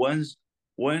me once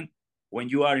when when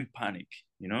you are in panic,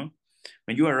 you know,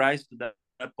 when you arrive to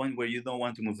that point where you don't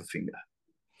want to move a finger,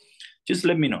 just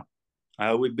let me know.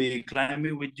 I will be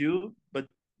climbing with you, but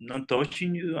not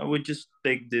touching you. I will just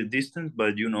take the distance,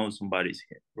 but you know somebody's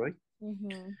here, right?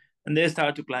 Mm-hmm. And they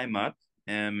start to climb up.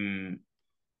 And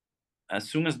as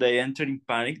soon as they enter in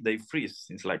panic, they freeze.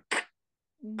 It's like,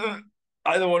 Mm-hmm.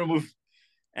 I don't want to move.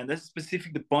 And that's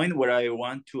specific the point where I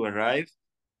want to arrive.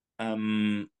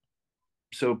 Um,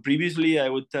 so previously, I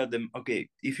would tell them, okay,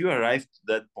 if you arrive to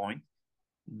that point,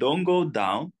 don't go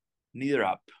down, neither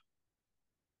up.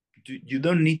 You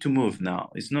don't need to move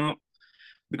now. It's not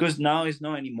because now it's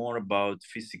not anymore about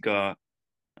physical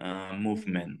Mm-hmm.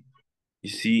 movement.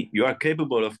 You see, you are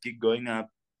capable of keep going up,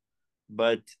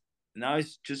 but now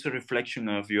it's just a reflection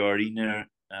of your inner.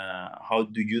 How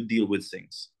do you deal with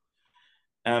things?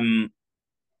 Um,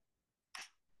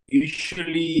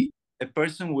 Usually, a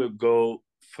person will go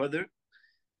further,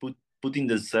 putting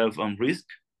themselves on risk,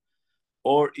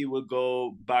 or it will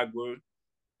go backward,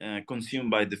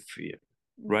 consumed by the fear,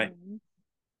 right? Mm-hmm.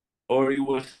 Or it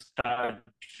will start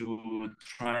to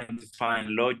trying to find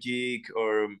logic,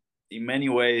 or in many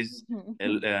ways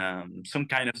Mm-hmm. some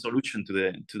kind of solution to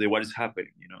the what is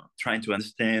happening, you know, trying to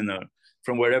understand, or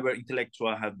from wherever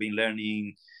intellectual have been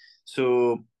learning.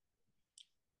 So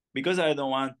because I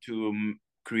don't want to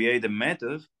create a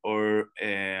method, or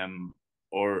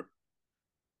or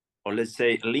let's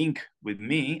say link with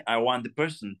me, I want the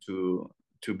person to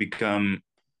become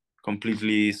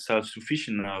completely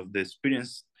self-sufficient of the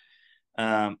experience.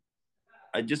 um,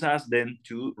 I just ask them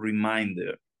to remind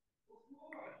her.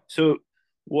 So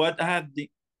what I have the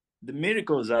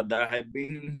miracles that have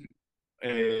been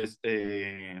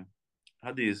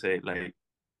how do you say, like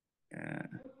uh,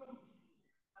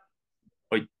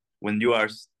 when you are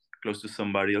close to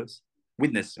somebody else,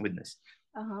 witness,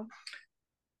 Uh-huh.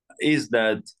 is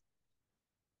that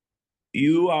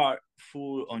you are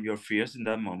full on your fears in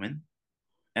that moment,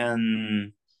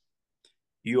 and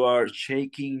you are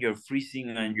shaking, you're freezing,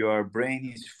 and your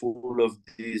brain is full of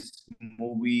this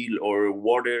movie or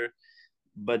water,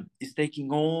 but it's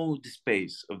taking all the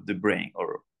space of the brain,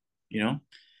 or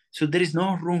so there is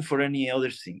no room for any other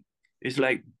thing. It's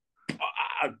like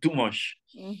too much.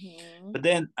 Mm-hmm. But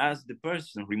then as the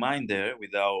person reminder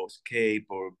without escape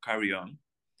or carry on,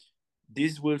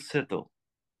 this will settle.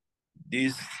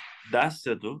 This does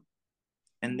settle,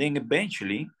 and then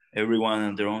eventually everyone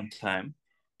at their own time,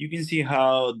 you can see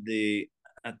how the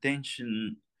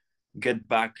attention get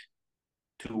back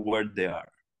to where they are,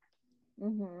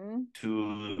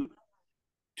 Mm-hmm.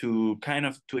 to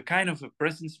a kind of a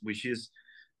presence which is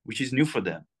new for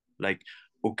them. Like,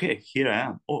 okay, here I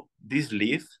am. Oh, this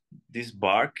leaf, this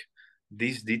bark,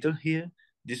 this detail here,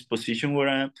 this position where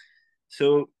I am.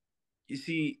 So you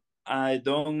see, I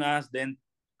don't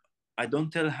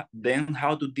tell them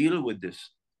how to deal with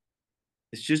this.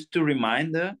 It's just to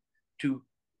remind them to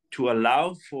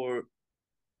allow for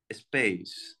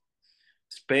space,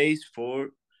 space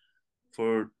for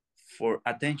for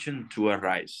attention to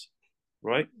arise,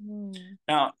 right? Mm-hmm.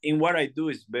 Now, in what I do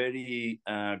is very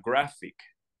graphic.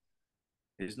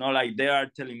 It's not like they are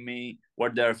telling me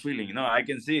what they are feeling. No, I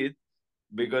can see it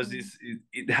because Mm-hmm.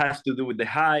 it has to do with the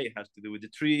high, it has to do with the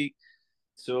tree.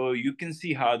 So you can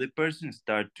see how the person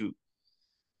start to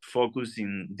focus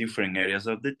in different areas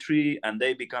of the tree, and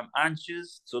they become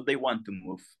anxious, so they want to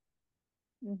move.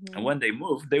 And Mm-hmm. when they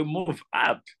move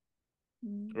up,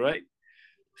 right?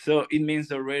 So it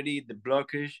means already the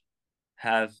blockage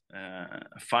have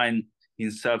find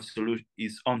himself solution,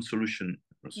 his own solution.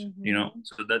 Mm-hmm.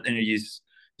 So that energy is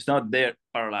it's not there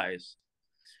paralyzed.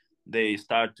 They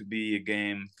start to be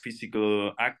again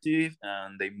physical active,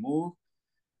 and they move,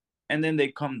 and then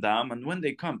they come down, and when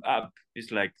they come up,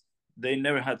 it's like they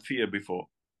never had fear before.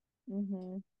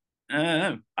 Mm-hmm.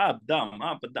 Up, down,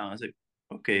 up, down. I say,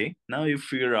 okay, now you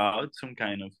figure out some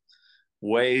kind of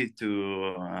way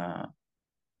to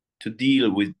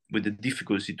deal with a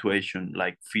difficult situation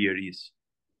like fear is,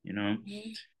 you know.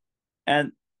 Mm-hmm.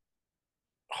 And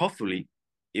hopefully,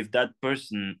 if that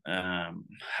person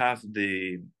have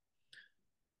the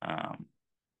um,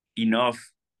 enough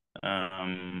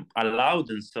allow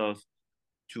themselves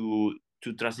to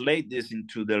translate this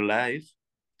into their life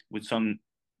with some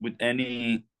with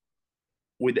any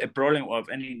with a problem of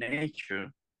any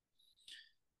nature,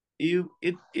 it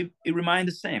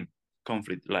reminds the same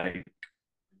conflict. Like,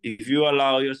 if you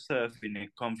allow yourself in a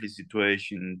conflict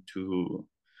situation to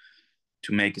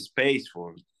make a space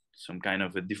for some kind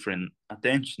of a different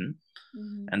attention,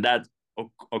 Mm-hmm. and that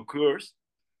occurs,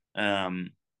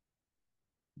 um,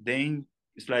 then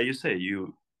it's like you say,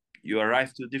 you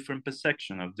arrive to a different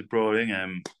perception of the problem,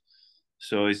 and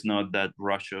so it's not that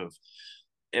rush of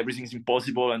everything's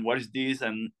impossible and what is this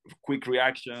and quick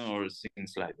reaction or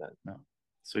things like that. No,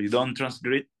 so you don't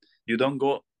transgress, you don't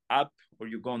go up, or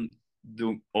you go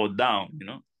do or down,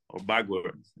 or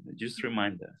backwards. Just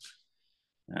remind that.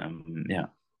 Yeah,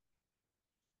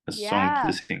 that's some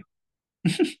Yeah. thing.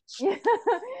 Yeah.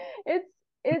 It's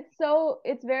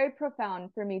it's very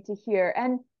profound for me to hear.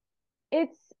 And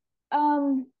it's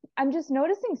I'm just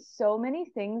noticing so many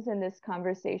things in this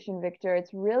conversation, Victor.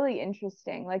 It's really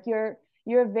interesting. Like you're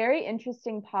a very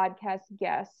interesting podcast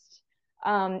guest.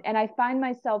 And I find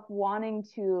myself wanting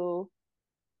to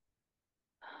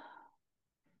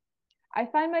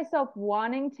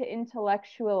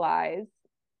intellectualize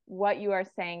what you are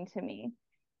saying to me.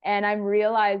 And I'm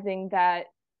realizing that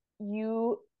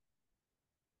you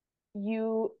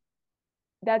you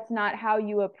that's not how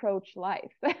you approach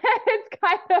life.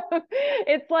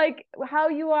 It's like how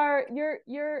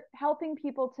you're helping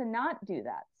people to not do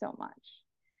that so much.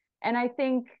 And I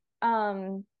think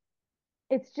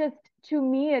it's just, to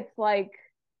me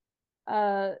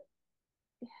uh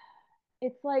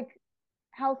it's like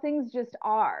how things just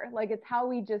are. Like it's how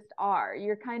we just are.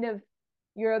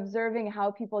 You're observing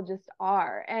how people just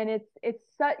are. And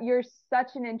you're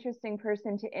such an interesting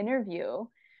person to interview,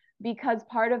 because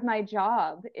part of my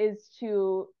job is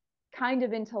to kind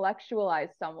of intellectualize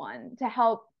someone to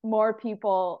help more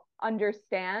people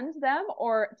understand them,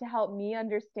 or to help me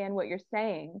understand what you're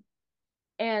saying.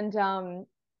 And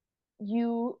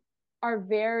you are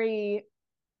very,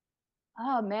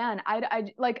 oh man,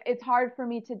 I like, it's hard for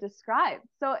me to describe.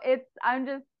 So I'm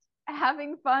just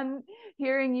having fun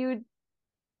hearing you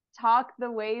talk the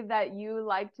way that you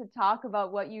like to talk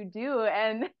about what you do.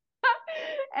 And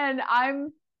and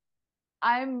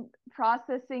I'm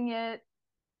processing it,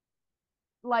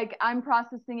 like I'm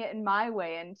processing it in my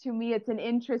way. And to me, it's an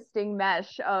interesting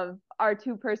mesh of our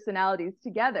two personalities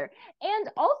together. And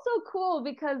also cool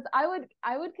because I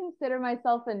would consider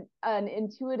myself an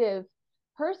intuitive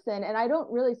person, and I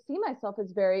don't really see myself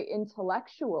as very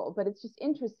intellectual, but it's just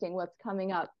interesting what's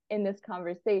coming up in this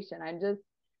conversation.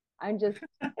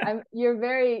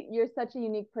 You're such a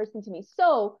unique person to me.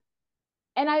 So,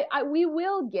 and we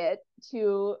will get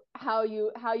to how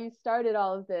you started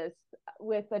all of this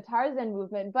with the Tarzan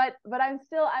movement, but I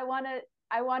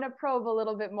want to probe a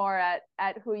little bit more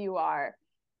at who you are.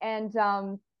 And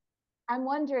I'm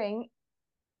wondering,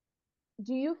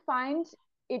 do you find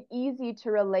it easy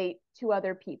to relate to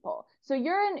other people? So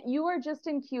you are just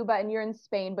in Cuba and you're in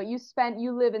Spain, but you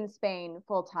live in Spain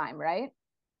full time, right?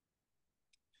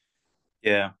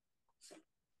 Yeah,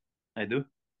 I do.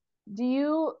 Do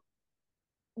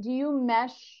you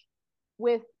mesh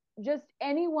with just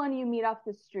anyone you meet off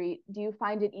the street? Do you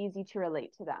find it easy to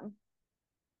relate to them?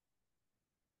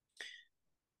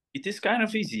 It is kind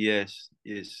of easy, yes,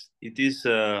 yes. It is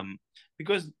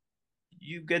because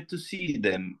you get to see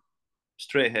them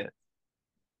straight ahead,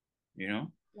 you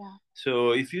know. Yeah.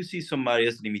 So if you see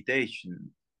somebody's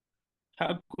limitation,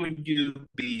 how could you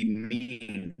be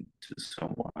mean to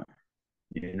someone?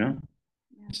 You know,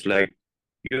 Yeah. it's like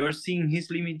you're seeing his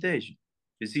limitation.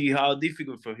 You see how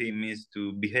difficult for him is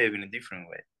to behave in a different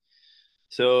way.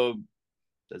 So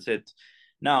that's it.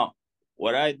 Now,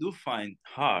 what I do find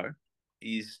hard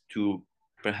is to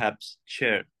perhaps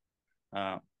share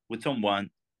uh, with someone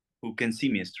who can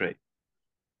see me straight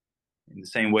in the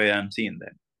same way I'm seeing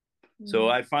them. So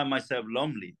I find myself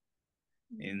lonely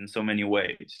in so many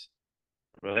ways,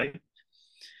 right?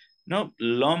 Not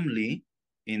lonely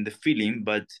in the feeling,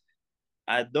 but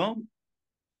I don't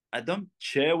I don't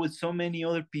share with so many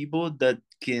other people that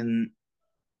can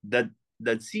that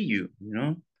that see you, you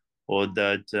know, or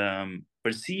that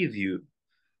perceive you.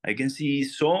 I can see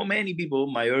so many people,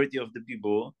 majority of the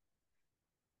people,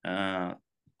 uh,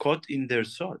 caught in their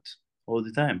thoughts all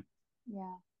the time.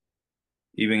 Yeah.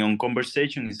 Even on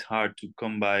conversation, it's hard to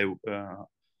come by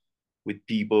with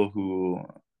people who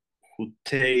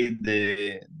take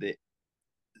the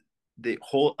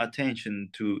whole attention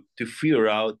to figure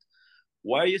out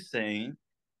what you're saying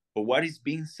or what is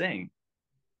being said.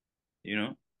 You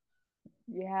know,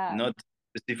 Yeah. not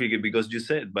specifically because you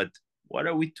said, but what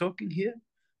are we talking here?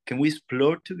 Can we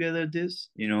explore together this?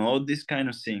 You know, all these kind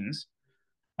of things.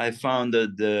 I found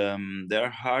that they are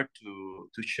hard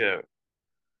to share.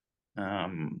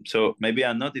 So maybe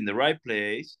I'm not in the right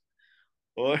place,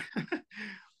 or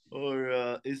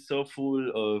or it's so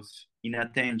full of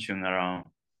inattention around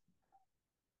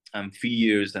and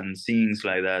fears and things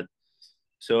like that.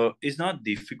 So it's not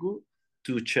difficult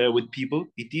to share with people.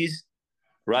 It is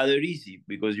rather easy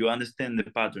because you understand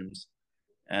the patterns,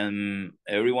 and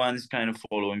everyone is kind of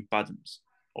following patterns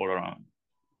all around.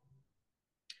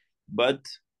 But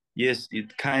yes,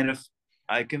 it kind of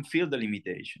I can feel the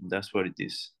limitation. That's what it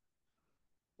is.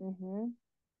 Mm-hmm.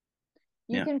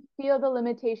 You Yeah. can feel the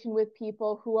limitation with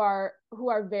people who are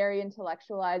very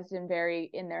intellectualized and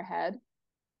very in their head.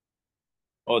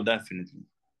 Oh, definitely.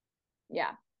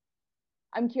 Yeah.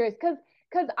 I'm curious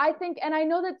because I think, and I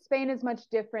know that Spain is much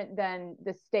different than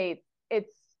the States.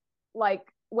 It's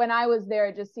like when I was there,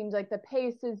 it just seems like the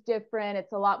pace is different.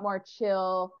 It's a lot more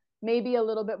chill, maybe a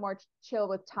little bit more chill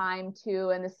with time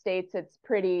too. In the States, it's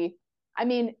pretty, I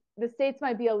mean, the States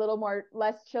might be a little more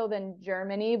less chill than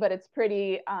Germany, but it's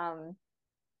pretty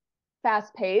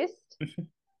fast paced.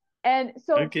 And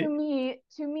so Okay. to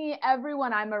me,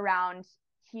 everyone I'm around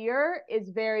here is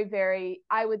very, very,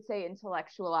 I would say,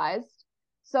 intellectualized.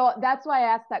 So that's why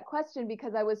I asked that question,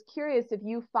 because I was curious if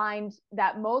you find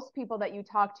that most people that you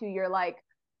talk to, you're like,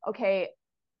 okay,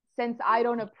 since I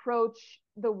don't approach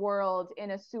the world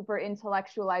in a super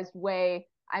intellectualized way,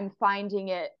 I'm finding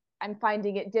it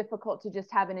difficult to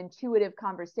just have an intuitive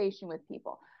conversation with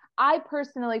people. I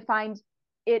personally find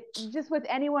it just with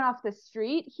anyone off the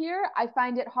street here, I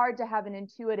find it hard to have an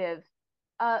intuitive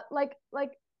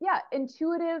yeah,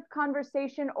 intuitive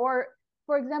conversation, or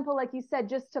for example, like you said,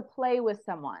 just to play with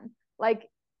someone. Like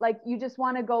you just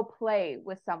want to go play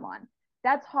with someone.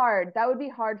 That's hard. That would be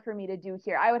hard for me to do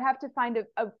here. I would have to find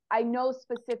I know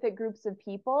specific groups of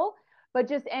people, but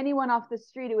just anyone off the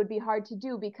street, it would be hard to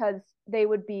do because they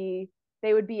would be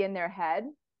in their head,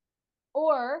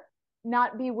 or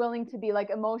not be willing to be like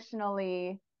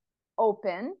emotionally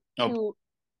open Oh, to,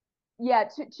 yeah,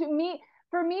 to me.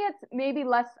 For me, it's maybe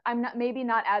less, I'm not, maybe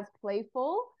not as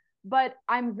playful, but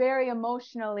I'm very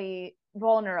emotionally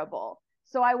vulnerable.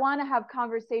 So I want to have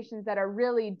conversations that are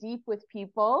really deep with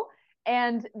people,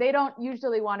 and they don't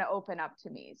usually want to open up to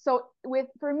me. So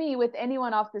for me, with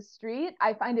anyone off the street,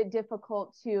 I find it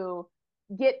difficult to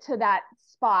get to that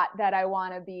spot that I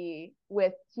want to be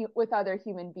with other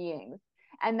human beings.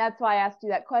 And that's why I asked you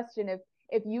that question,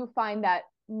 if you find that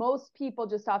most people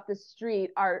just off the street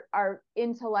are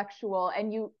intellectual,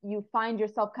 and you find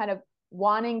yourself kind of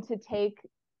wanting to take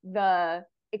the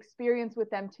experience with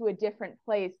them to a different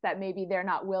place that maybe they're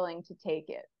not willing to take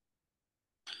it.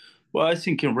 Well, I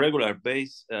think in regular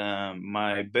base,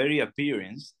 my very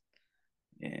appearance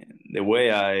and the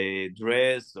way I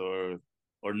dress or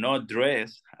not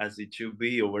dress as it should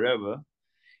be or whatever,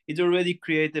 it already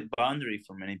created boundary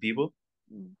for many people,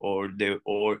 or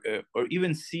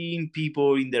even seeing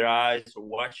people in their eyes or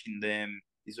watching them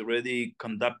is already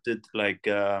conducted like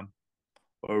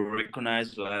or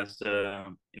recognized as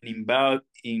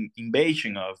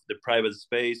invasion of the private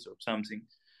space or something.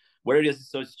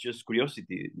 Whereas it's just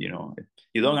curiosity,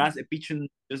 You don't ask a pigeon,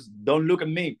 just don't look at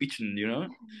me, pigeon,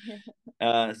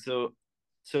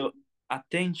 So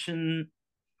attention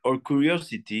or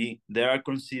curiosity, they are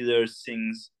considered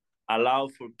things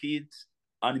allowed for kids,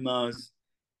 animals,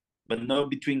 but not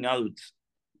between adults.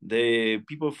 The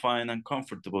people find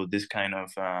uncomfortable this kind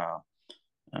of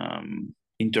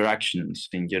interactions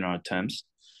in general terms,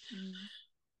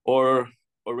 or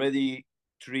already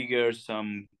trigger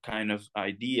some kind of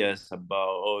ideas about,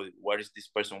 oh, what is this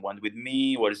person want with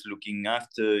me, what is looking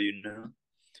after,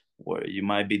 where you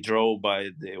might be drawn by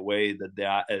the way that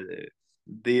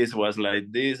this was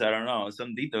like this, I don't know,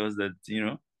 some details that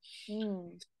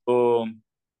so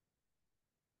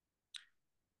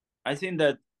I think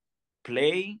that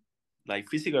play, like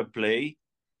physical play,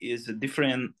 is a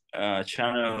different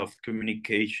channel of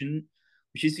communication,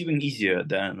 which is even easier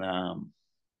than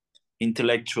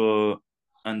intellectual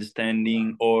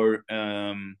understanding or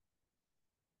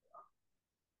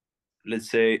let's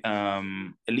say a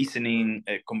listening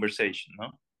conversation,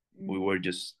 no? We were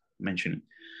just mentioning.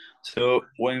 So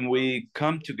when we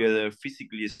come together,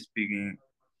 physically speaking,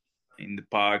 in the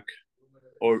park,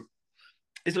 or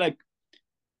it's like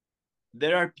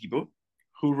there are people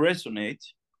who resonate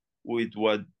with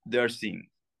what they're seeing.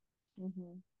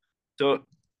 So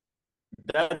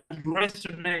that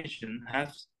resonation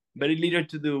has very little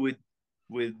to do with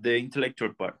the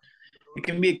intellectual part. It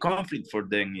can be a conflict for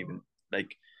them even.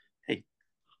 Like, hey,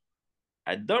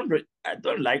 I don't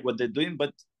like what they're doing,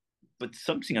 but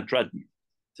something attracts me.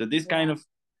 So these kind of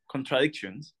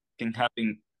contradictions can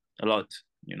happen a lot.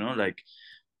 Like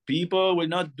people will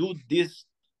not do this,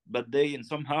 but they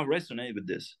somehow resonate with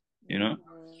this.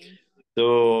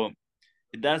 So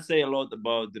it does say a lot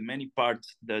about the many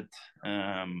parts that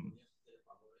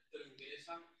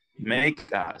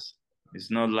make us. It's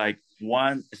not like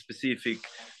one specific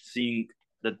thing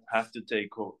that has to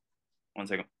take hold. 1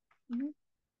 second.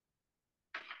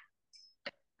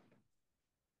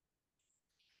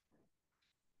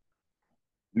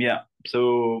 Yeah.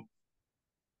 So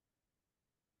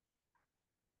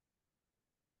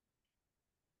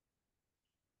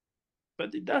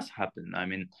but it does happen. I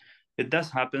mean, it does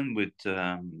happen with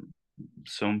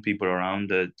some people around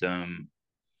that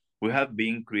we have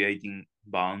been creating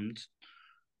bonds.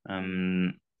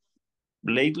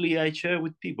 Lately, I share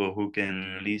with people who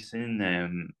can listen,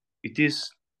 and it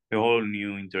is a whole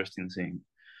new interesting thing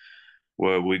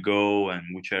where we go and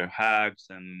we share hacks,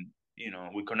 and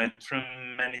we connect from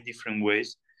many different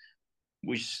ways,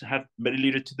 which have very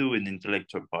little to do with the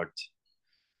intellectual part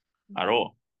at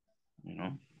all.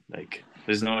 Like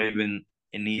there's not even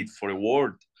a need for a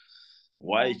word.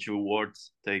 Why should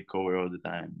words take over all the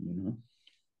time?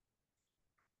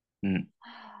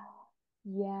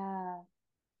 Yeah.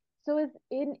 So is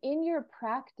in your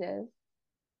practice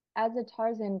as a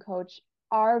Tarzan coach,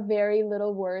 are very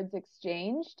little words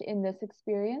exchanged in this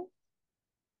experience?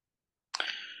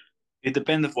 It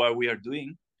depends of what we are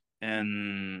doing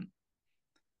and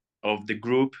of the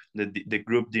group, the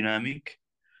group dynamic.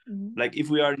 Like if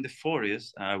we are in the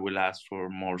forest, I will ask for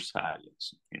more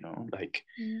silence. Like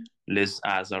let's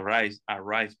ask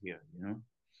arrive here.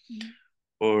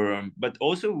 Or but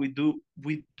also we do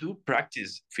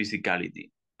practice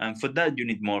physicality, and for that you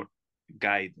need more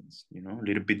guidance. A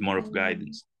little bit more of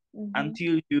guidance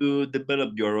until you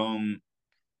develop your own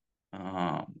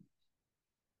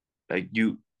like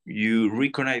you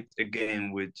reconnect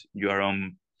again with your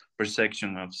own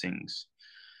perception of things.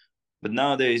 But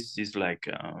nowadays it's like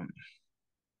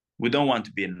we don't want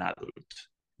to be an adult,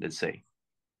 let's say,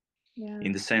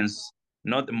 in the sense,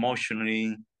 not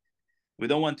emotionally. We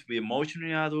don't want to be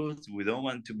emotionally adults. We don't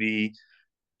want to be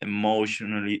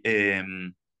emotionally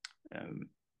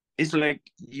it's like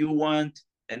you want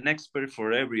an expert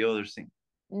for every other thing,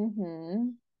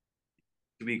 to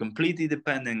be completely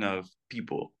dependent of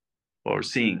people or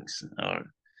things,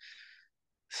 or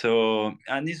so.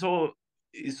 And it's all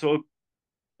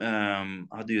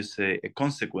how do you say, a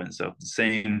consequence of the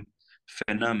same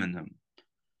phenomenon,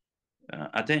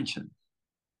 attention.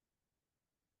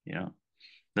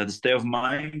 that state of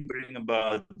mind bring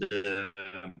about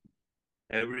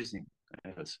everything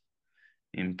else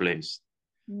in place.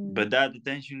 But that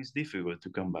attention is difficult to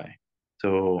come by.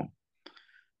 So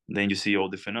then you see all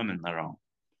the phenomena around.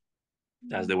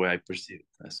 That's the way I perceive it.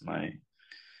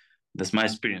 That's my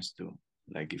experience too.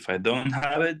 Like if I don't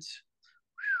have it,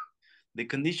 the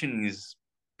conditioning is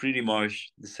pretty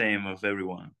much the same of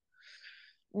everyone.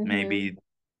 Maybe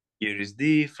here is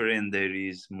different, there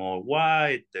is more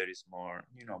white, there is more,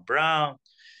 brown,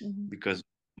 because of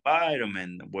the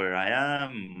environment, where I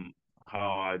am,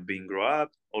 how I've been grown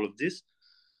up, all of this.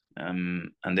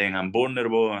 And then I'm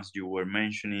vulnerable, as you were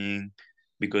mentioning,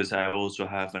 because I also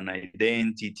have an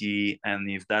identity, and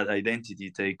if that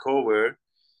identity take over,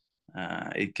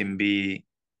 it can be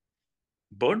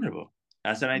vulnerable.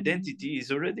 As an identity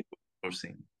is already a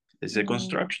thing. It's a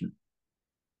construction.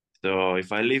 So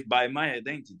if I live by my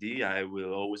identity, I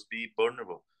will always be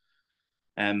vulnerable.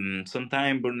 And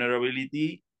sometimes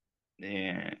vulnerability,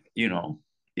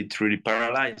 it's really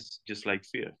paralyzed, just like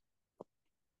fear.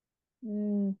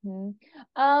 You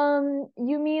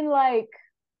mean like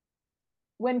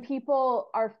when people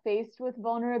are faced with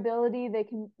vulnerability, they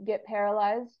can get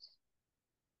paralyzed?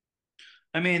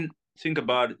 I mean, think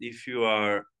about it. If you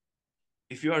are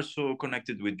so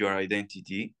connected with your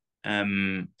identity,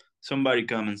 somebody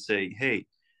come and say, "Hey,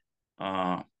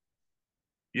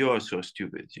 you are so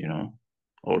stupid,"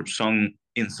 or some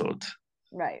insult,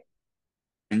 right?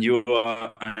 And you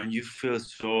feel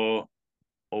so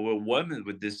overwhelmed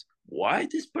with this. Why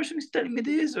this person is telling me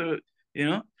this? Or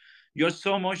you're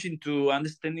so much into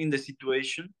understanding the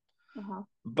situation.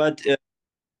 But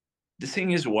the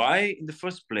thing is, why in the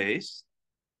first place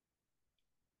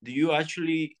do you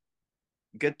actually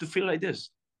get to feel like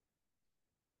this?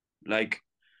 Like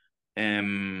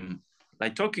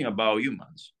talking about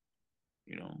humans,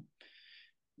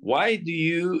 why do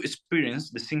you experience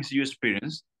the things you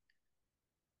experience,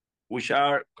 which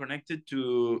are connected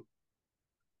to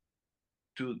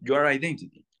your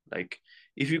identity? Like,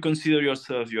 if you consider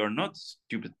yourself you're not a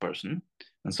stupid person,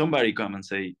 and somebody come and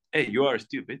say, "Hey, you are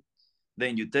stupid,"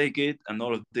 then you take it and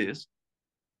all of this,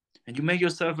 and you make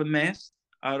yourself a mess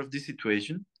out of this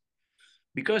situation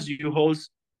because you hold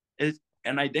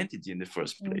an identity in the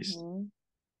first place.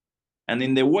 And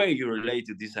in the way you relate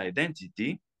to this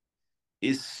identity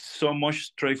is so much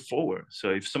straightforward. So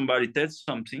if somebody tells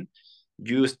something,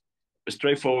 you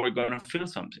straightforward gonna feel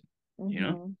something,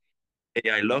 Hey,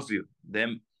 I love you.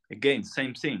 Then again,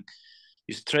 same thing.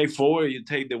 You straightforward, you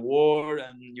take the word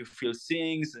and you feel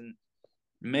things, and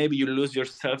maybe you lose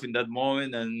yourself in that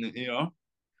moment, and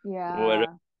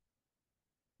whatever.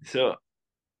 So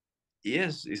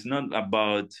yes, it's not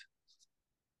about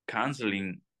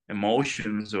canceling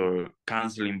emotions or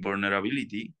canceling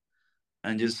vulnerability.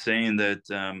 I'm just saying that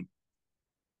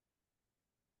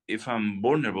if I'm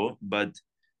vulnerable, but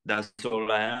that's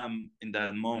all I am in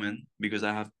that moment because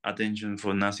I have attention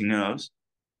for nothing else,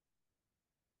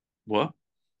 well,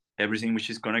 everything which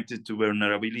is connected to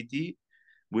vulnerability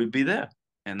will be there,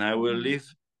 and I will live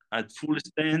at full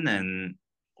extent, and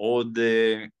all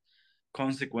the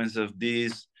consequence of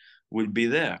this will be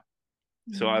there.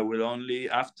 So I will only,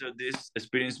 after this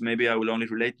experience, maybe I will only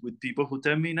relate with people who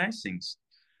tell me nice things,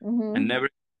 and never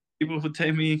people who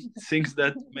tell me things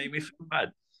that make me feel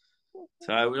bad.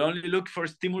 So I will only look for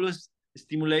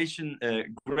stimulation,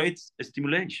 great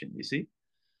stimulation, you see?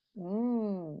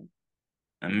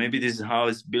 And maybe this is how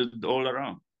it's built all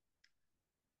around.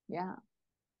 Yeah.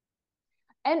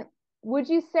 And would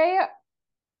you say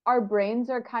our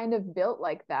brains are kind of built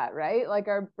like that, right? Like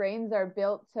our brains are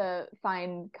built to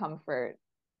find comfort.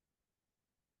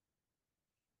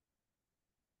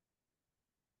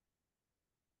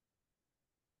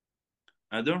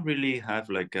 I don't really have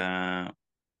like a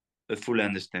full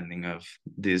understanding of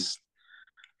this.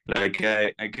 Like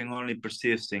I can only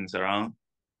perceive things around.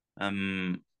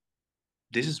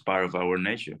 This is part of our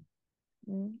nature.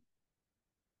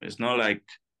 It's not like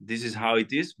this is how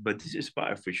it is, but this is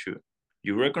part for sure.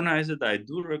 You recognize it. I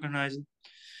do recognize it.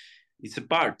 It's a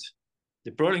part.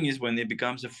 The problem is when it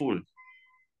becomes a full.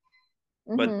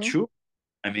 But true.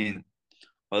 I mean,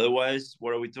 otherwise,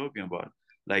 what are we talking about?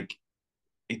 Like,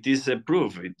 it is a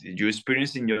proof. You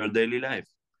experience in your daily life.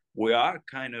 We are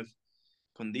kind of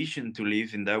conditioned to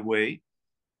live in that way,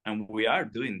 and we are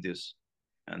doing this.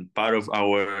 And part of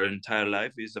our entire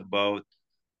life is about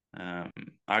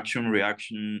action,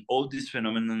 reaction, all these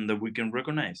phenomena that we can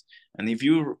recognize. And if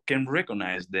you can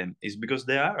recognize them, it's because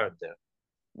they are out there,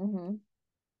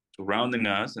 surrounding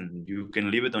us, and you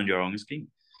can live it on your own skin.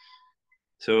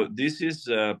 So this is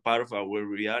part of our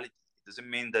reality. It doesn't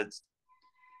mean that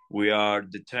we are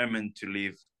determined to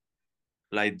live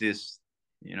like this,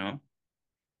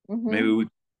 Mm-hmm. maybe we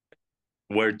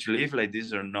were to live like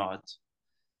this or not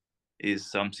is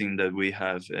something that we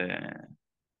have a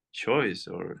choice,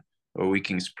 or we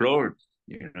can explore.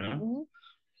 Mm-hmm.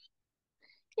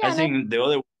 I Yeah, think the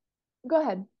other. go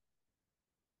ahead.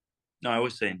 No, I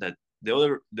was saying that the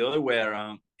other way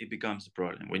around, it becomes a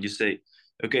problem when you say,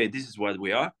 okay, this is what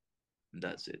we are, and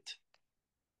that's it.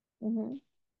 Mm-hmm.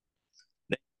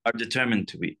 They are determined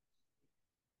to be.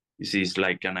 You see, it's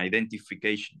like an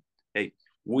identification. Hey,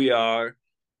 we are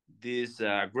this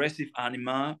aggressive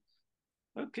animal.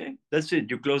 Okay, that's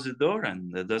it. You close the door,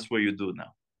 and that's what you do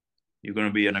now. You're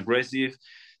gonna be an aggressive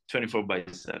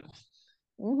 24/7.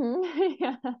 Mm-hmm.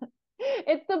 Yeah.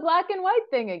 It's the black and white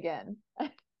thing again.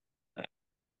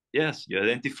 Yes, you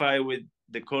identify with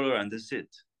the color, and that's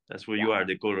it. That's what you Yeah. are,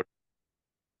 the color.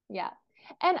 Yeah.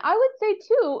 And I would say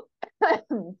too,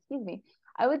 excuse me.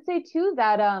 I would say too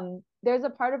that there's a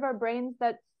part of our brains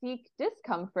that seek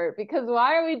discomfort, because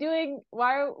why are we doing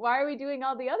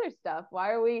all the other stuff?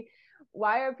 Why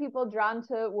are people drawn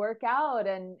to work out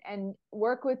and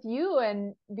work with you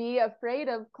and be afraid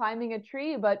of climbing a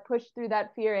tree but push through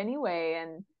that fear anyway?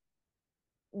 And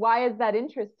why is that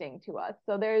interesting to us?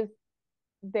 So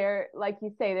like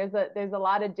you say, there's a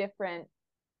lot of different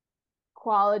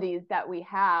qualities that we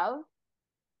have.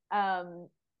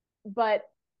 But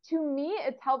to me,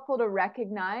 it's helpful to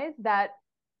recognize that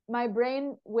my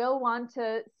brain will want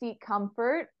to seek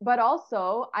comfort, but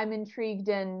also I'm intrigued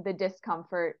in the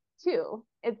discomfort too.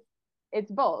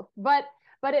 It's both. But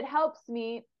it helps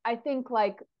me, I think,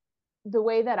 like the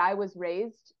way that I was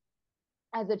raised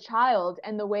as a child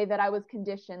and the way that I was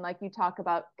conditioned, like you talk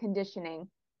about conditioning,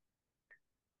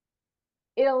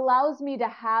 it allows me to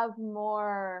have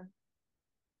more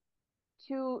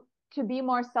to be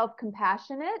more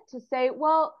self-compassionate, to say,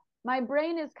 well, my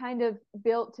brain is kind of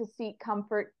built to seek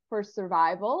comfort for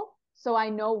survival, so I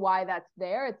know why that's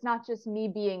there. It's not just me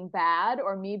being bad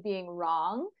or me being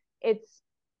wrong. It's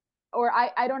or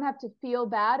I don't have to feel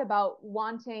bad about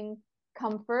wanting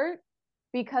comfort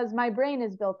because my brain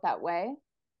is built that way.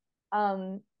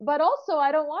 But also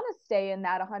I don't want to stay in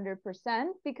that 100%,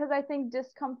 because I think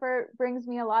discomfort brings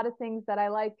me a lot of things that I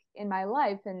like in my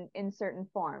life and in certain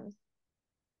forms.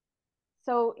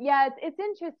 So yeah, it's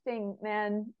interesting,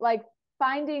 man. Like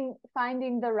finding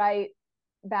the right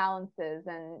balances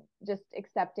and just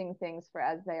accepting things for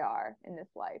as they are in this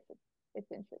life.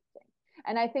 It's interesting.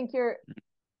 And I think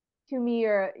to me,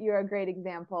 you're a great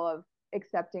example of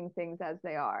accepting things as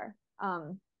they are.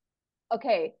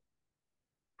 Okay.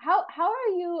 How are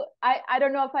you? I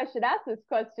don't know if I should ask this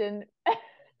question,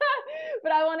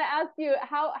 but I want to ask you,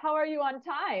 how are you on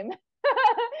time?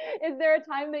 Is there a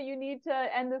time that you need to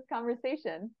end this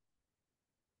conversation?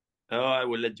 Oh, I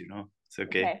will let you know. It's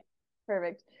okay. Okay,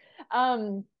 perfect.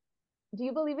 Um, do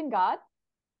you believe in God?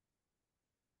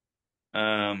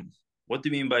 What do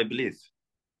you mean by belief?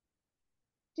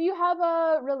 Do you have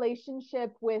a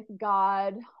relationship with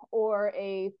God or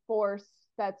a force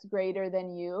that's greater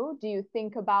than you? Do you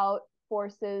think about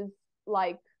forces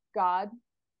like God?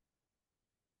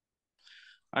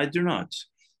 I do not.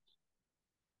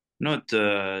 Not.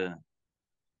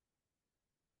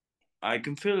 I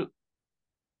can feel.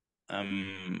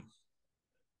 Um,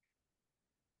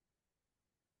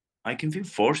 I can feel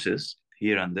forces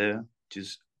here and there,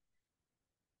 just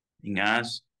in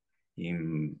us,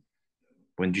 in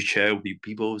when you share with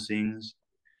people things,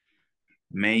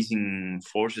 amazing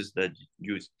forces that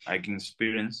I can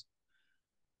experience,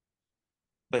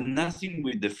 but nothing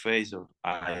with the face of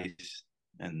eyes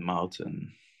and mouth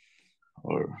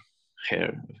or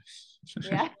hair.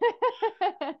 Yeah.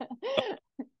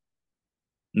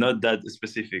 Not that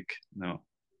specific, no.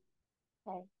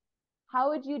 Okay. How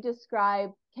would you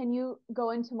describe, can you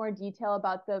go into more detail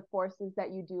about the forces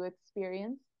that you do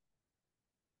experience?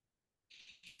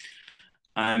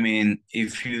 I mean,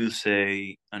 if you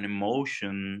say an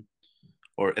emotion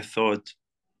or a thought,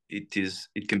 it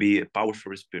can be a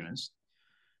powerful experience.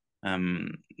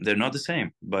 They're not the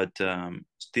same, but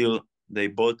still they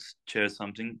both share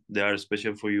something. They are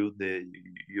special for you.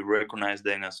 You recognize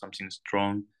them as something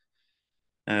strong.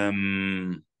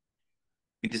 In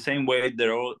the same way,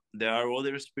 there are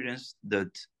other experiences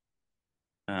that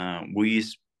we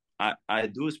I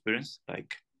do experience.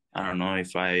 Like, I don't know,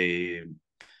 if I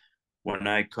when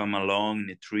I come along in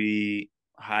a tree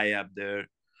high up there,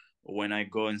 when I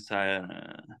go inside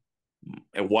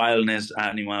a wildness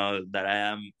animal that I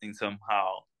am in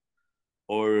somehow,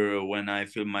 or when I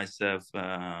feel myself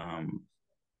in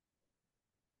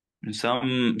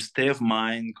some state of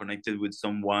mind connected with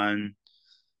someone,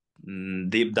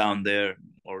 deep down there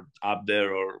or up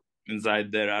there or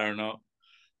inside there, I don't know.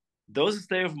 those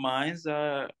state of minds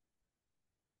are,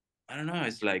 I don't know,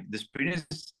 it's like the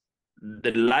experience,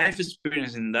 the life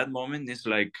experience in that moment is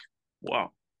like,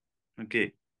 wow,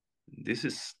 okay, this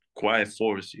is quite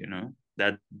force, you know,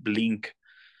 that blink,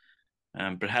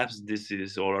 and perhaps this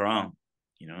is all around,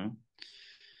 you know,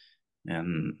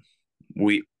 and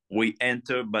we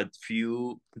enter but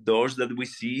few doors that we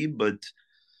see, but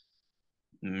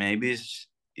maybe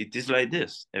it is like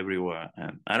this everywhere,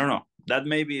 and I don't know, that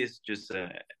maybe is just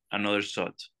another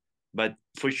thought, but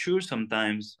for sure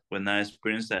sometimes when I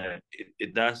experience that,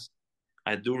 it does,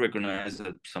 I do recognize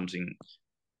that something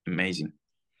amazing.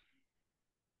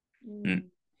 Mm.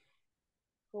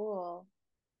 Cool.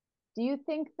 Do you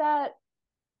think that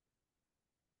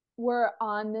we're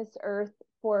on this earth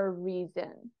for a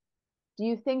reason? Do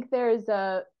you think there's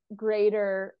a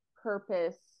greater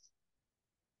purpose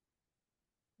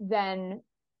than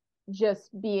just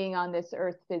being on this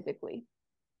earth physically?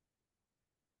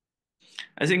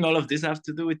 I think all of this have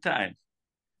to do with time.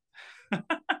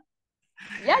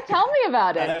 Yeah, tell me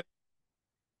about it.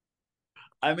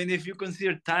 I mean, if you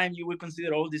consider time, you will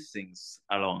consider all these things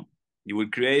alone. You will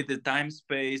create the time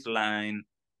space line,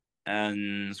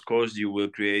 and of course, you will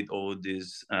create all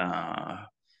these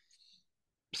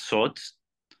thoughts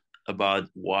about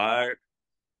why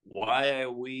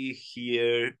are we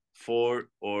here for,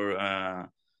 or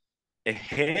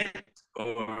ahead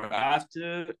or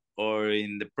after or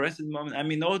in the present moment. I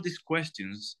mean, all these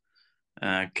questions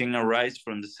can arise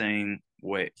from the same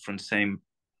way, from the same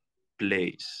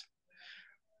place.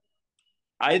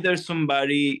 Either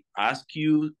somebody asks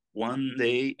you one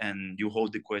day and you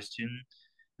hold the question,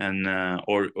 and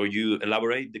or you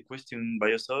elaborate the question by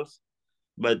yourself.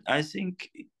 But I think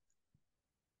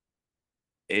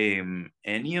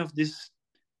any of these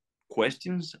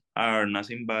questions are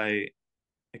nothing by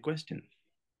a question.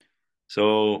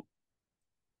 So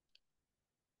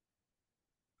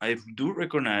I do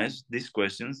recognize these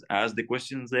questions as the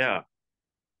questions they are.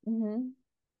 Mm-hmm.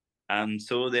 And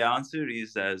so the answer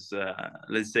is as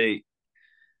let's say,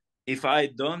 if I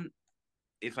don't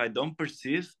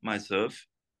perceive myself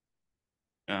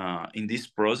in this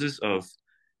process of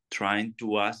trying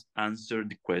to answer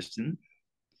the question,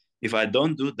 if I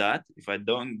don't do that, if I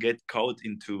don't get caught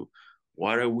into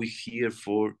what are we here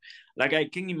for, like I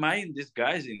can imagine these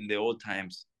guys in the old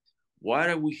times, what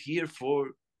are we here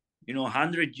for,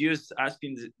 100 years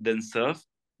asking themselves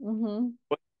Mm-hmm.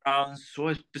 around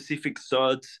so specific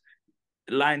thoughts,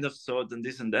 line of thought, and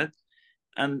this and that,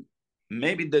 and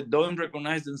maybe they don't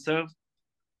recognize themselves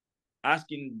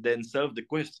asking themselves the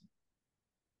question.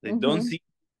 They don't Mm-hmm. see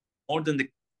more than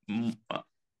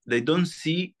they don't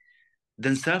see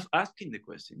themselves asking the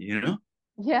question.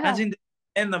 Yeah. That's in the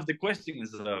end of the question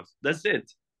itself. That's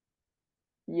it.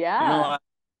 Yeah.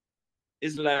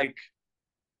 It's like,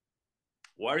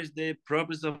 what is the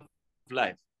purpose of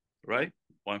life, right?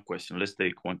 One question. Let's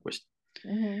take one question.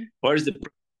 Mm-hmm. What is the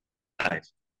purpose of life?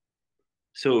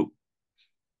 So,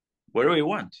 whatever you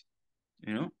want,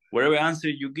 whatever answer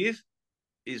you give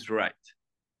is right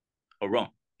or wrong,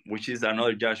 which is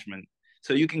another judgment.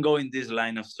 So you can go in this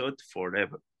line of thought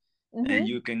forever, Mm-hmm. and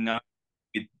you can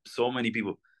with so many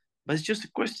people, but it's just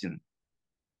a question,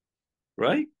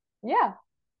 right? Yeah.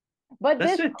 But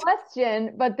That's this it.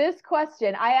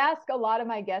 question, I ask a lot of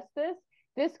my guests this.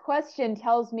 This question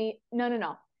tells me, no, no,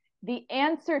 no. The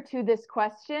answer to this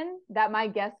question that my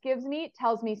guest gives me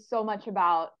tells me so much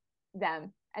about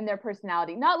them and their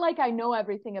personality. Not like I know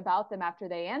everything about them after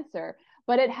they answer,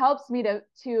 but it helps me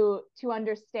to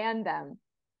understand them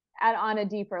on a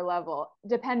deeper level,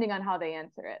 depending on how they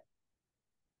answer it.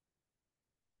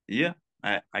 Yeah,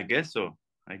 I guess so.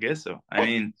 I guess so. I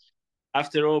mean,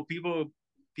 after all, people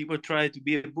try to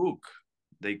be a book.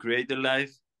 They create a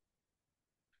life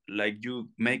like you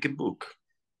make a book.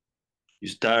 You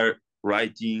start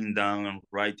writing down,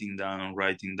 writing down,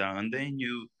 and then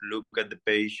you look at the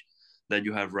page that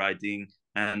you have writing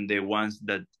and the ones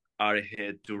that are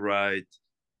ahead to write.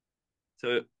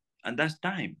 So, and that's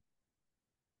time.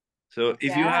 So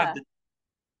if you have Yeah.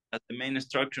 as the main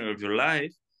structure of your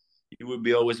life, you will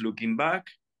be always looking back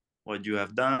what you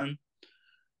have done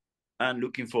and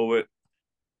looking forward,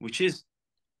 which is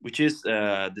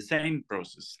the same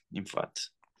process, in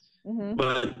fact. Mm-hmm.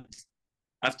 But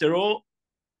after all,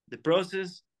 the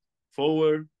process,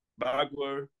 forward,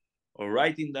 backward, or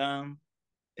writing down,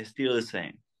 is still the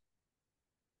same.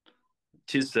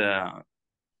 Just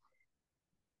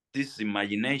this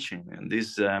imagination and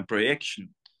this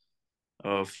projection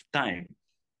of time,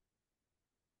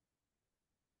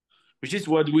 which is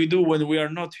what we do when we are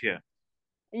not here.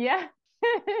 Yeah.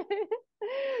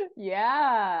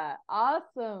 Yeah.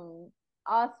 Awesome.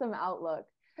 Awesome outlook.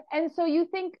 And so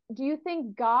do you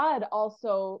think God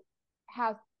also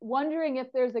has, wondering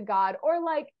if there's a God, or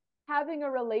like having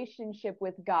a relationship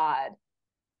with God,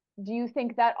 do you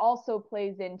think that also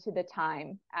plays into the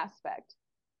time aspect?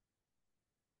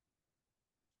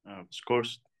 Of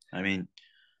course. I mean,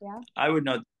 Yeah. I would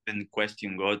not even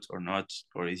question God or not,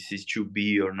 or is it should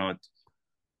be or not.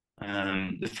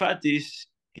 The fact is,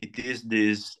 it is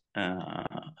this.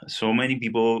 So many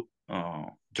people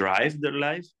drive their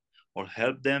life or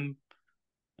help them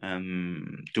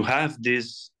to have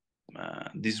this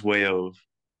way of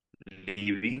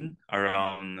living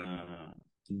around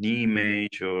an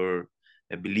image or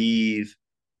a belief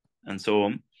and so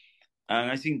on.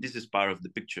 And I think this is part of the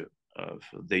picture of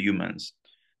the humans.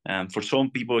 And for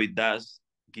some people, it does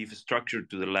give structure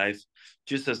to the life,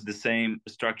 just as the same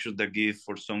structure that give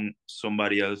for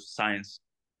somebody else science.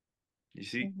 You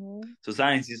see, Mm-hmm. so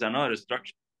science is another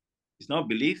structure. It's not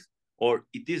belief, or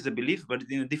it is a belief, but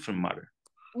in a different matter.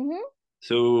 Mm-hmm.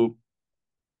 So,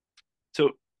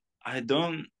 so I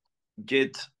don't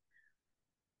get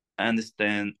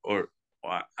understand, or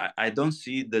I don't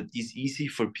see that it's easy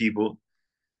for people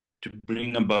to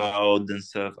bring about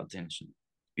themselves attention.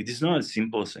 It is not a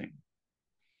simple thing.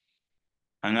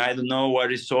 And I don't know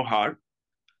what is so hard,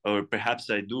 or perhaps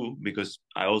I do, because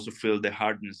I also feel the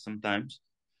hardness sometimes.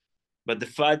 But the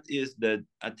fact is that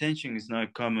attention is not a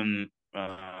common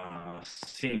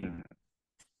thing.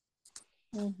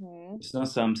 Mm-hmm. It's not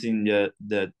something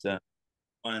that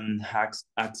one has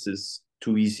access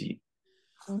too easy.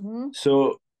 Mm-hmm.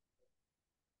 So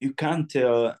you can't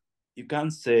tell, you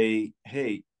can't say,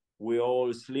 hey, we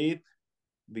all sleep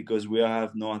because we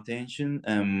have no attention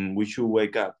and we should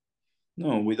wake up.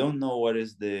 No, we don't know what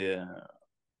is the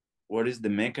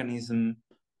mechanism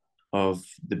of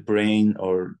the brain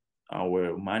or our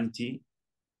humanity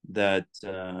that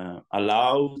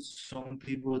allows some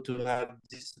people to have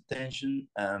this attention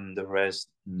and the rest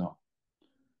no,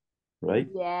 right?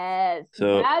 Yes,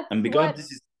 So, that's and what.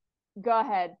 Go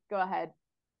ahead. Go ahead.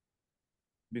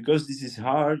 because this is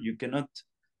hard, you cannot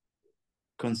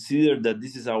consider that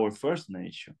this is our first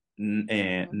nature.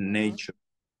 Mm-hmm. Nature.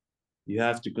 You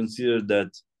have to consider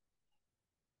that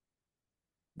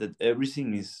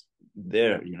everything is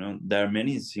there. You know, there are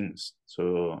many things.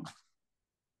 So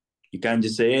you can't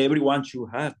just say everyone should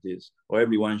have this or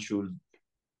everyone should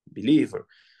believe. Or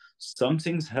some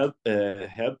things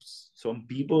helps some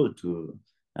people to,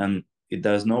 and it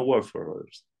does not work for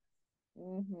others.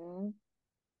 Mm-hmm.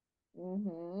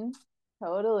 Mm-hmm.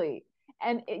 Totally.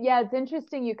 And yeah, it's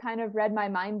interesting you kind of read my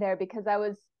mind there, because I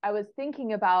was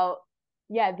thinking about,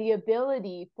 yeah, the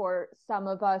ability for some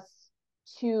of us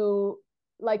to,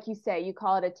 like you say, you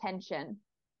call it attention.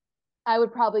 I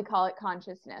would probably call it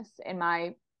consciousness in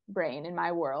my brain, in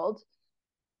my world.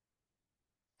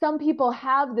 Some people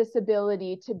have this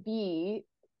ability to be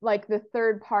like the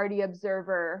third party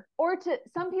observer, or to,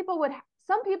 some people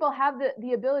have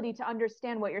the ability to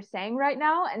understand what you're saying right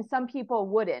now, and some people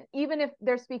wouldn't. Even if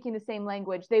they're speaking the same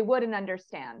language, they wouldn't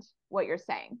understand what you're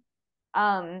saying.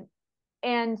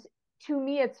 And to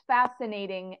me, it's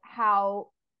fascinating how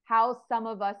some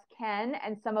of us can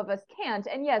and some of us can't.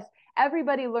 And yes,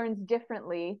 everybody learns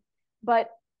differently, but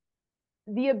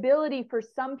the ability for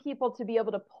some people to be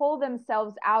able to pull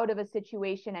themselves out of a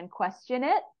situation and question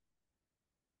it,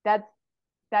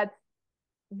 that's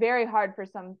very hard for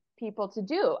some people to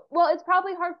do. Well, it's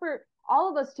probably hard for all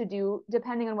of us to do,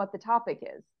 depending on what the topic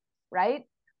is, right?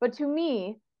 But to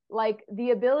me, like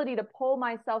the ability to pull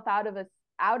myself out of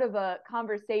a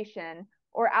conversation,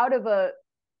 or out of a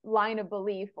line of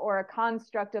belief or a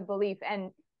construct of belief,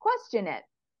 and question it,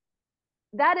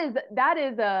 that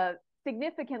is a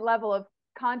significant level of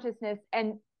consciousness.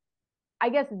 And I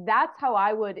guess that's how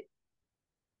I would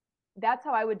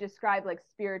describe like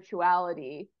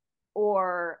spirituality,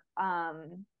 or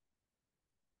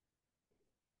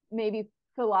maybe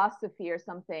philosophy or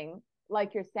something,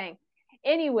 like you're saying.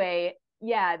 Anyway,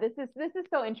 yeah, this is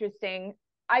so interesting.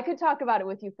 I could talk about it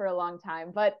with you for a long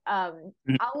time, but I'll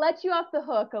let you off the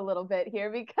hook a little bit here,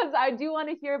 because I do want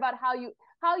to hear about how you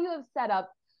have set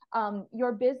up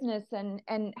your business,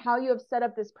 and how you have set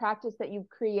up this practice that you've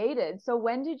created. So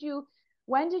when did you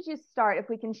start? If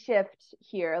we can shift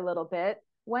here a little bit,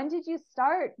 when did you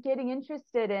start getting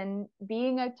interested in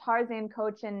being a Tarzan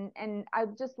coach? And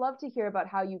I'd just love to hear about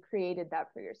how you created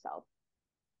that for yourself.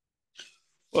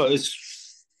 Well,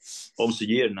 it's almost a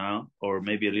year now, or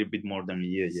maybe a little bit more than a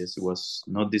year. Yes, it was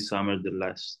not this summer,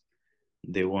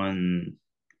 the one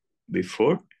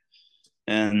before.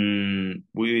 And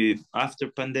we, after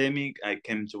pandemic, I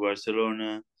came to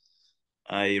Barcelona.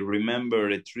 I remember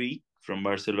a tree from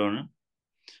Barcelona,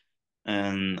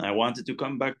 and I wanted to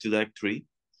come back to that tree.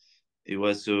 it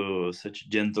was such a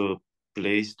gentle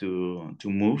place to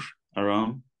move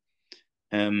around.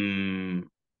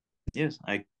 Yes,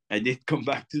 I did come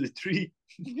back to the tree,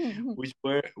 which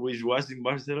was in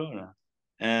Barcelona,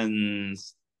 and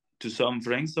to some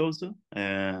friends also.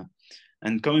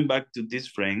 And coming back to these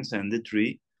friends and the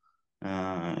tree,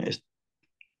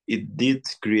 it did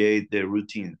create the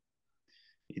routine.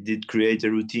 It did create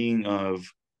a routine of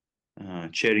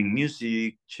sharing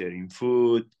music, sharing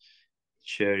food,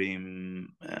 sharing,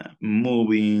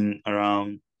 moving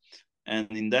around,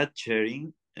 and in that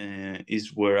sharing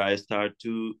is where I start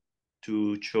to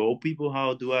show people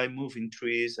how do I move in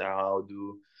trees, how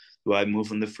do I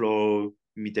move on the floor,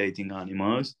 imitating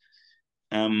animals.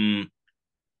 Um,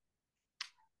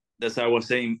 as I was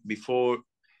saying before,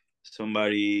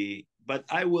 but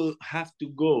I will have to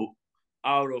go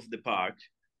out of the park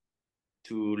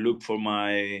to look for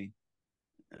my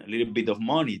a little bit of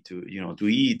money to to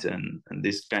eat and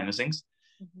this kind of things.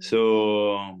 Mm-hmm.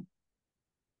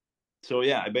 So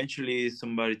yeah, eventually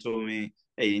somebody told me,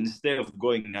 hey, instead of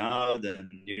going out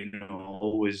and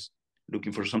always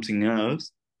looking for something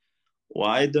else,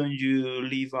 why don't you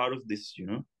leave out of this,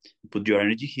 put your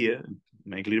energy here,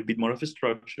 make a little bit more of a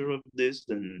structure of this,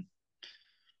 and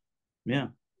yeah,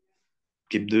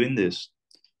 keep doing this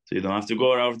so you don't have to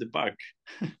go out of the park.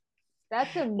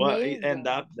 That's Well, it end amazing.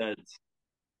 up that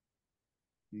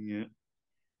yeah,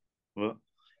 well,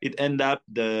 it end up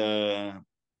the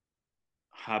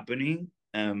happening.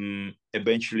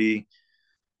 Eventually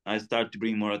I start to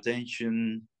bring more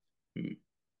attention,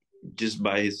 just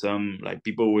by some, like,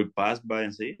 people will pass by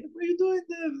and say, hey, what are you doing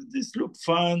there? This look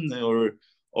fun, or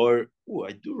oh,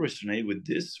 I do resonate with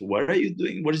this. What are you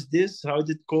doing? What is this? How is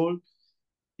it called?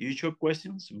 Usual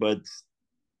questions, but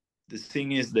the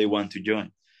thing is they want to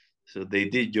join. So they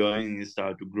did join and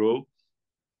start to grow.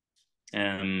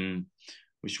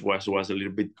 Which was a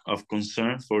little bit of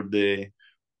concern for the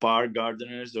park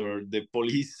gardeners or the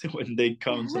police when they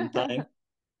come sometime.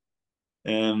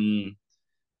 um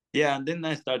yeah, and then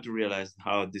I start to realize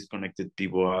how disconnected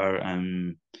people are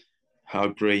and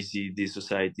how crazy this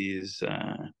society is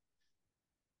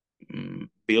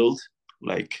built.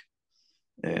 Like,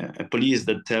 a police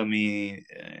that tell me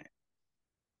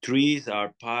trees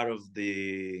are part of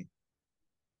the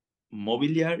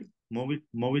mobiliary,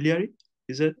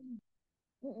 is it?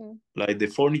 Mm-mm. Like the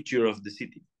furniture of the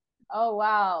city. Oh,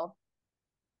 wow.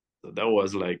 So that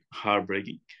was like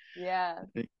heartbreaking. Yeah.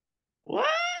 Like, what?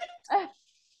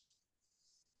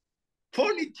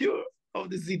 Furniture of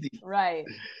the city. Right.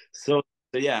 So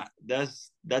yeah,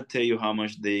 that tell you how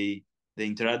much they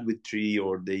interact with tree,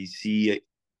 or they see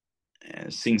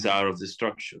things out of the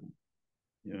structure.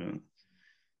 You know.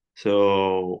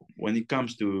 So when it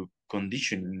comes to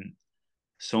conditioning,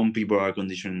 some people are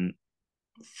conditioned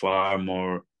far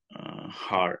more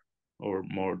hard, or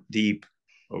more deep,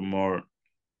 or more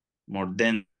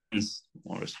dense,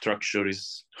 more structure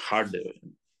is harder,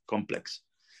 complex.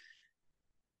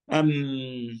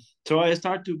 So I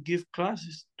start to give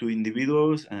classes to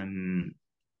individuals, and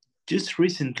just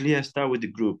recently I started with the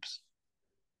groups,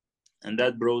 and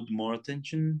that brought more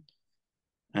attention.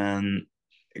 And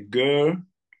a girl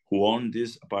who owned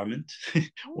this apartment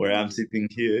where I'm sitting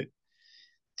here,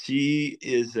 she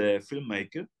is a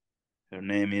filmmaker. Her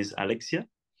name is Alexia.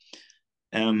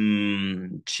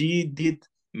 She did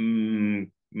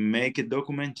make a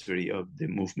documentary of the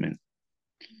movement.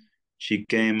 She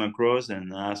came across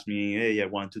and asked me, "Hey, I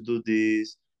want to do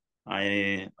this.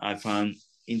 I found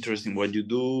interesting what you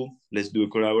do. Let's do a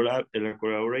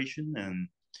collaboration." And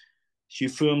she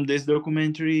filmed this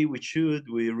documentary.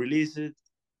 We release it,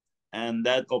 and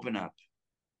that opened up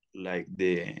like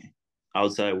the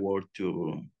outside world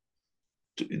to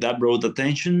that brought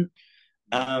attention.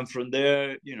 And from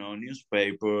there,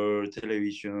 newspaper,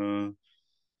 television,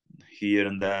 here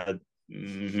and that,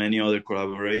 many other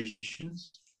collaborations.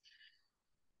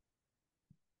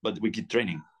 But we keep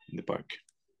training in the park.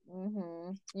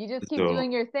 Mm-hmm. You just keep So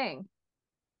doing your thing.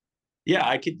 yeah,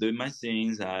 I keep doing my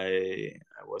things. I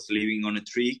was living on a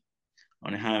tree,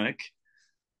 on a hammock.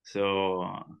 So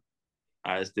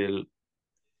I still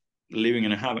living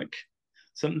in a hammock.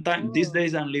 Sometimes these Ooh.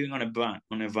 days I'm living on a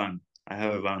van. I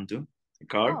have a van too, a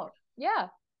car. Oh, yeah.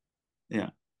 Yeah.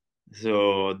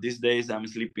 So these days I'm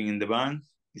sleeping in the van.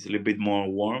 It's a little bit more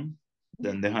warm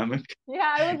than the hammock.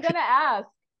 Yeah, I was gonna ask.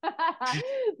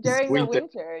 It's During the winter.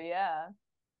 winter, yeah.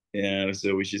 Yeah,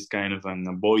 so which is kind of an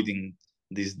avoiding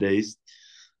these days.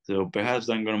 So perhaps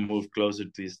I'm gonna move closer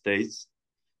to the States,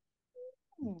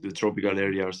 to Mm. tropical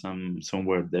area, or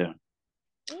somewhere there.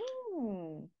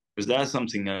 Mm. Because that's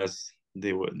something else.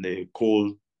 They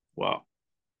cold. Wow.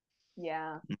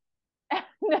 Yeah.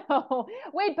 No.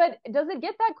 Wait, but does it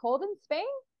get that cold in Spain?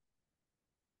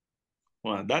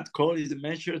 Well, that cold is a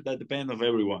measure that depends of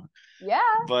everyone. Yeah.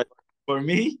 But for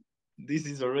me, this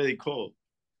is already cold.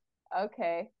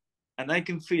 Okay. And I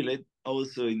can feel it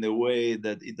also in the way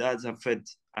that it does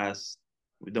affect us.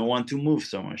 We don't want to move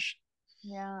so much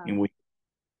Yeah. in winter,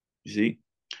 you see?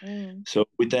 Mm. So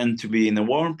we tend to be in the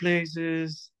warm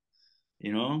places,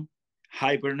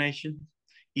 hibernation,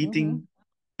 eating,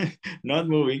 not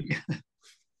moving.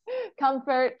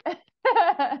 Comfort.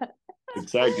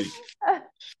 Exactly.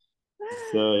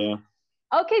 So yeah.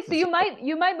 Okay, so you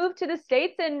might move to the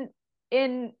States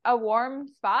in a warm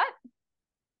spot?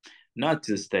 Not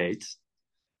to the States.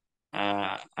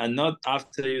 And not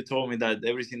after you told me that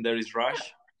everything there is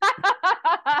rush.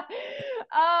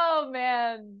 Oh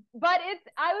man. But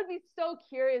I would be so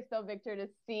curious though, Victor, to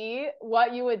see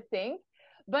what you would think.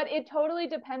 But it totally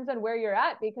depends on where you're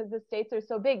at because the states are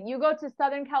so big. You go to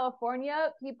Southern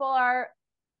California,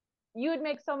 you would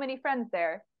make so many friends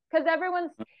there. Because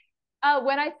everyone's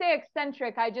when I say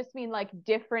eccentric, I just mean like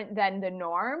different than the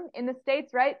norm in the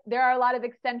States, right? There are a lot of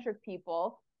eccentric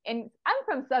people. And I'm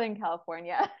from Southern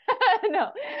California.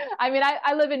 No, I mean,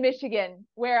 I live in Michigan,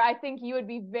 where I think you would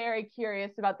be very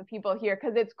curious about the people here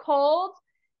because it's cold.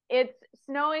 It's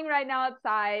snowing right now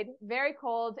outside, very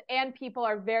cold, and people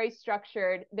are very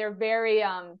structured. They're very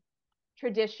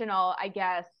traditional, I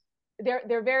guess.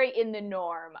 They're very in the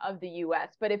norm of the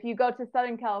US. But if you go to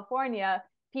Southern California,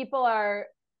 people are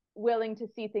willing to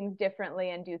see things differently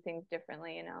and do things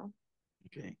differently, you know.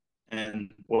 Okay.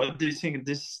 And what do you think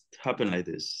this happened like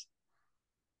this?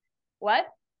 What?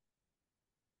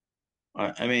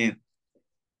 I mean,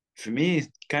 for me, it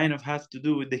kind of has to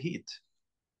do with the heat.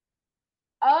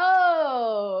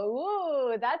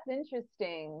 Oh, ooh, that's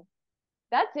interesting.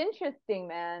 That's interesting,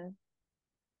 man.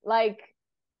 Like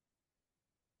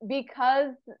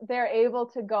because they're able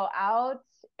to go out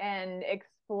and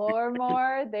explore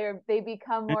more, they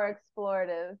become more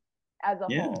explorative as a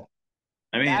Yeah. whole.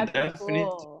 I mean, That's definitely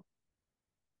cool.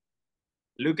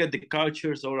 look at the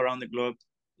cultures all around the globe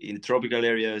in tropical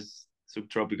areas,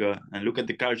 subtropical, and look at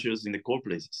the cultures in the cold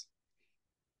places.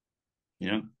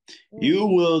 You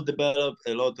Mm, will develop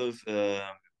a lot of,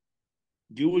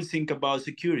 you will think about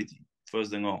security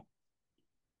first and all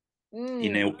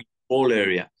in a mm. whole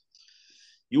area.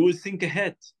 You will think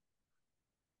ahead,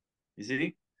 you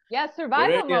see? Yeah, Where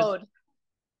survival areas, mode.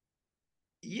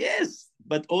 yes,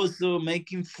 but also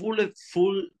making full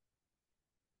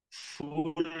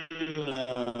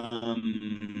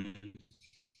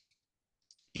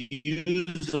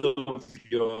use of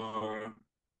your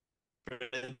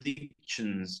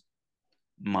predictions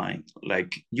mind.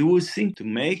 Like you will think to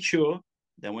make sure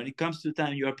that when it comes to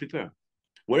time, you are prepared.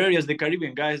 Whereas the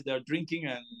Caribbean guys, they are drinking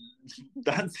and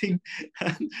dancing,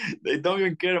 and they don't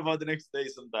even care about the next day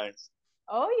sometimes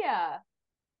Oh yeah.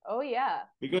 Oh yeah.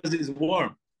 because it's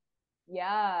warm.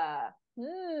 Yeah.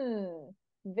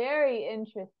 Very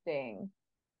interesting.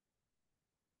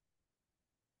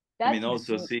 I That's mean,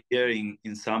 also see here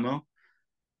in summer,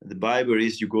 the Bible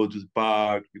is you go to the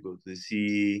park, you go to the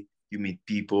sea, you meet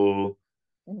people,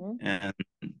 Mhm. and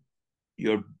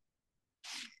you're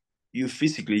you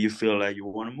physically you feel like you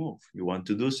want to move, you want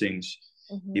to do things,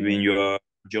 even Mhm. your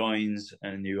joints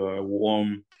and your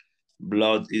warm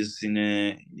blood is in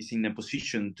a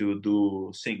position to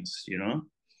do things.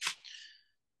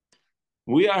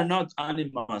 We are not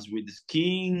animals with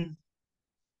skin,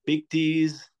 big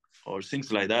teeth, or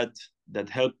things like that that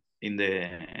help in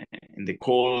the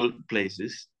cold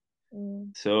places.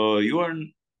 Mm. So you are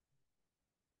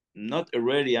not a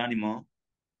ready animal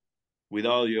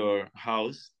without your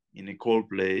house in a cold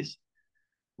place,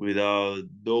 without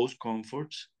those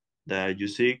comforts that you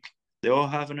seek. They all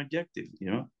have an objective.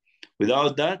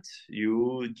 Without that,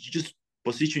 you just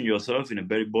position yourself in a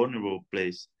very vulnerable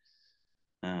place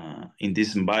in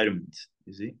this environment,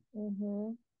 you see.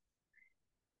 Mhm.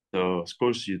 So of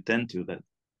course you tend to that,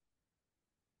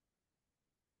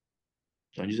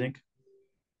 don't you think?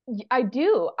 I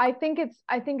do. I think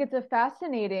it's a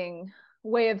fascinating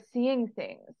way of seeing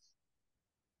things.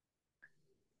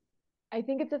 I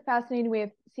think it's a fascinating way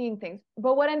of seeing things.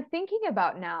 But what I'm thinking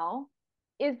about now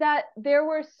is that there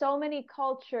were so many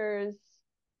cultures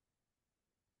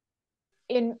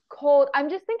in cold. I'm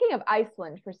just thinking of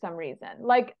Iceland for some reason.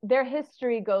 Like their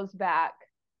history goes back.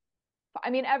 I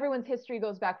mean, everyone's history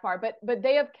goes back far, but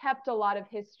they have kept a lot of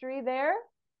history there.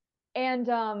 And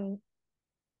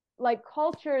like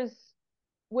cultures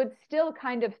would still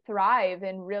kind of thrive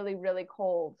in really, really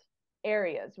cold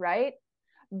areas, right?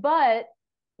 But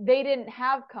they didn't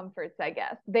have comforts, I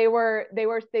guess. They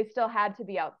still had to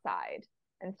be outside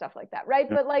and stuff like that, right?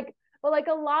 Yeah. But like But like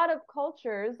a lot of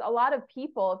cultures, a lot of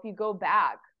people, if you go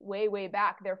back, way, way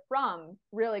back, they're from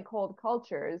really cold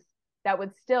cultures that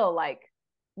would still like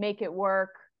make it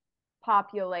work,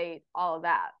 populate, all of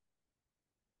that.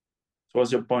 So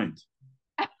what's your point?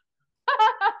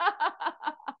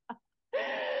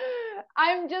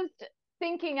 I'm just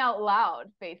thinking out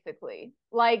loud, basically.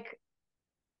 Like,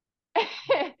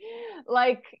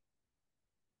 like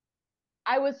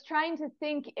I was trying to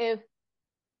think if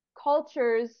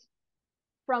cultures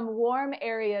from warm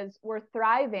areas were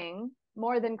thriving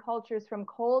more than cultures from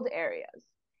cold areas.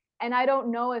 And I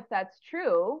don't know if that's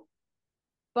true,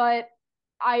 but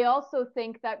I also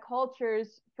think that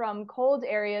cultures from cold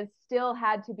areas still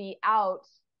had to be out,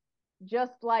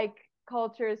 just like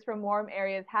cultures from warm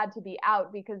areas had to be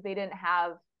out because they didn't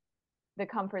have the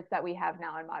comforts that we have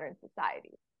now in modern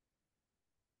society.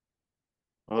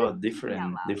 Oh, Just thinking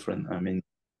out different. I mean,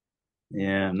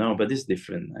 yeah, no, but it's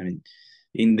different. I mean,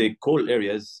 in the cold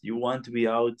areas, you want to be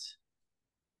out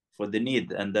for the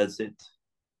need, and that's it.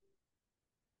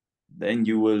 Then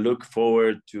you will look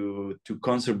forward to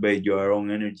conserve your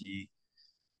own energy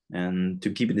and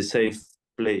to keep in the safe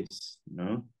place, you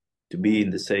know, to be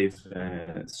in the safe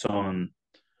zone.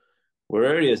 Where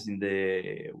areas in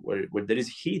the where there is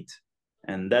heat,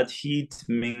 and that heat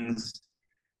means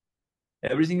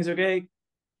everything is okay.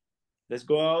 Let's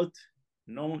go out.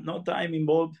 No time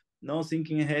involved. No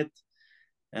thinking ahead.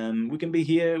 We can be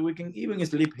here. We can even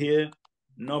sleep here.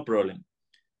 No problem.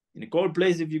 In a cold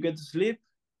place, if you get to sleep,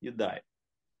 you die.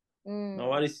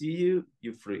 Nobody see you.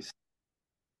 You freeze.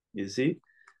 You see.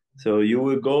 So you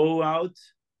will go out,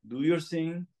 do your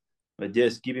thing, but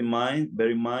just keep in mind,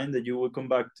 bear in mind that you will come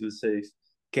back to say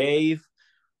cave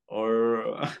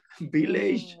or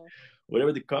village,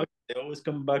 whatever the culture. They always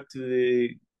come back to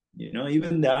the, you know,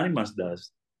 even the animals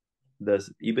does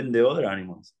even the other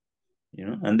animals, you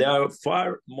know, and they are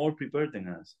far more prepared than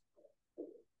us,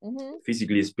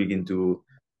 physically speaking, to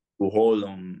hold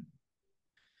on.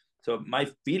 So my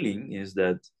feeling is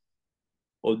that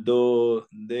although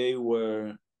they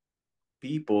were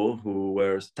people who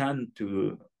were stand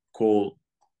to call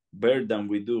better than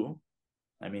we do,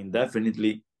 I mean,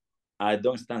 definitely I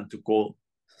don't stand to call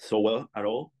so well at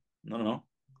all. No.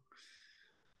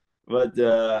 But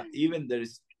even there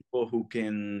is people who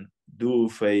can do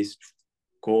face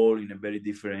call in a very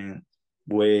different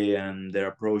way, and their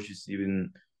approach is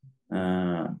even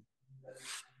uh,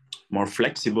 more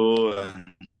flexible, and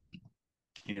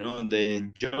you know they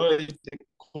enjoy the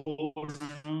call.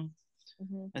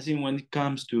 I think when it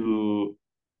comes to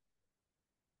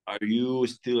are you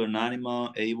still an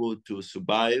animal able to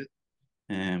survive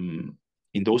in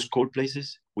those cold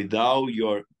places without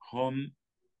your home,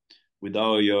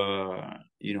 without your,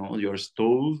 you know, your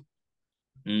stove?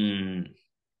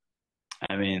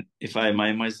 I mean, if I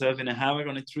find myself in a hammock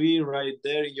on a tree right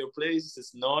there in your place,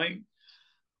 snowing,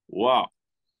 wow,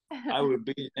 I would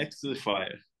be next to the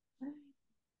fire.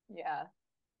 Yeah.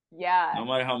 Yeah. No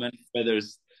matter how many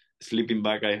feathers sleeping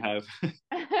bag I have.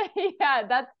 Yeah,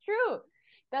 that's true.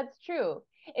 That's true.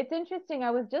 It's interesting.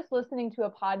 I was just listening to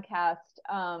a podcast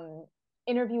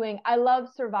interviewing, I love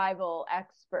survival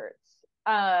experts.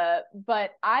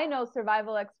 But I know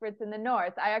survival experts in the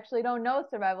north. I actually don't know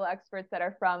survival experts that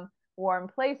are from warm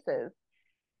places.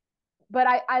 But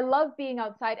I love being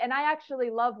outside and I actually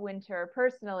love winter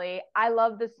personally. I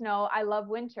love the snow. I love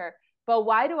winter. But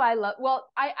why do I love, well,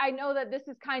 I know that this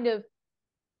is kind of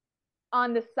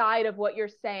on the side of what you're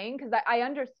saying because I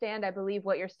understand, I believe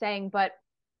what you're saying, but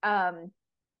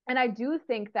and I do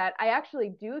think that I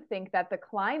actually do think that the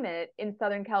climate in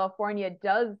Southern California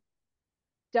does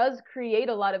create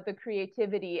a lot of the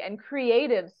creativity and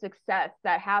creative success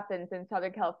that happens in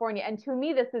Southern California. And to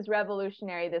me, this is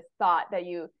revolutionary, this thought that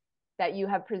you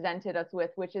have presented us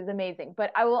with, which is amazing.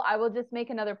 But I will just make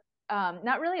another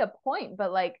not really a point,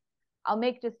 but like I'll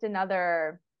make just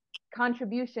another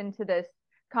contribution to this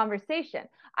conversation.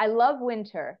 I love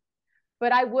winter,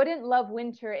 but I wouldn't love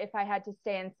winter if I had to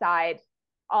stay inside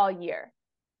all year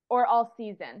or all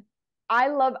season. I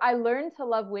learned to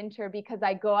love winter because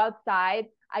I go outside,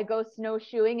 I go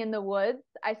snowshoeing in the woods,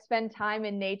 I spend time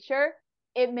in nature.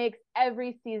 It makes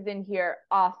every season here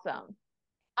awesome.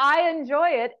 I enjoy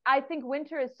it. I think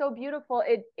winter is so beautiful.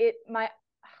 It's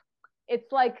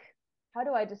like, how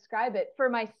do I describe it? For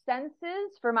my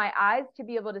senses, for my eyes to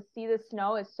be able to see the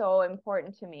snow is so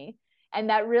important to me. And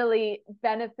that really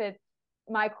benefits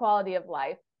my quality of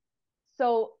life.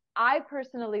 So I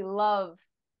personally love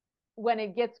when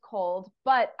it gets cold,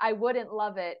 but I wouldn't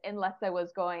love it unless I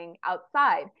was going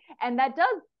outside. And that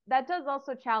does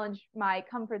also challenge my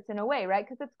comforts in a way, right?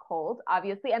 Because it's cold,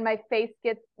 obviously, and my face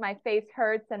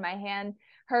hurts and my hand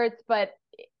hurts, but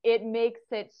it makes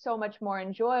it so much more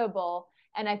enjoyable.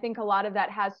 And I think a lot of that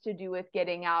has to do with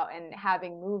getting out and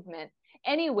having movement.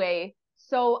 Anyway,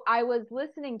 so I was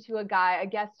listening to a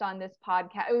guest on this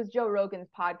podcast. It was Joe Rogan's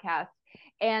podcast,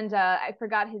 and I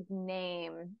forgot his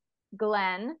name,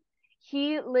 Glenn.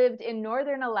 He lived in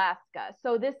northern Alaska.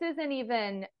 So this isn't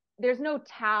even, there's no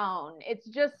town. It's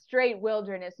just straight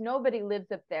wilderness. Nobody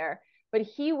lives up there. But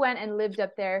he went and lived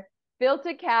up there, built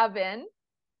a cabin,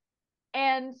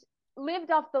 and lived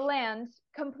off the land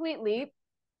completely.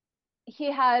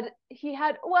 He had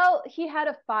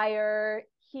a fire.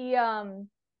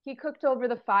 He cooked over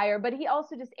the fire, but he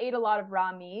also just ate a lot of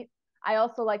raw meat. I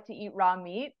also like to eat raw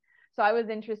meat, so I was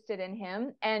interested in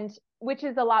him, and which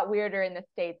is a lot weirder in the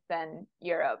States than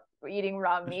Europe, eating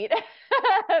raw meat.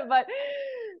 But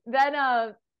then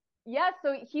yeah,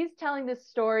 so he's telling this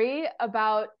story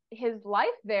about his life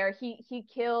there. He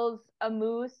kills a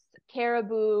moose,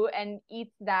 caribou, and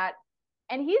eats that.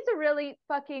 And he's a really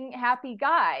fucking happy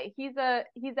guy. He's a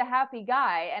happy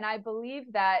guy, and I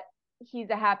believe that he's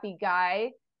a happy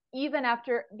guy even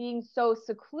after being so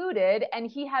secluded. And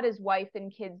he had his wife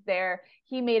and kids there.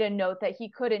 He made a note that he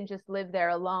couldn't just live there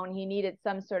alone. He needed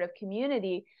some sort of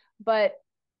community. But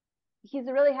he's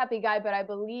a really happy guy. But I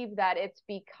believe that it's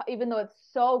because, even though it's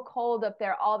so cold up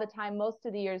there all the time, most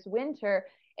of the year's winter,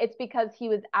 it's because he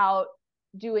was out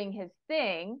doing his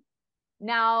thing.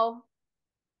 Now,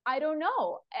 I don't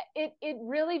know. It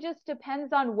really just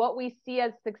depends on what we see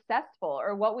as successful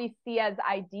or what we see as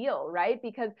ideal, right?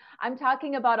 Because I'm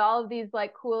talking about all of these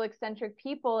like cool eccentric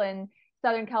people in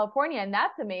Southern California, and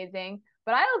that's amazing.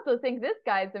 But I also think this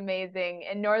guy's amazing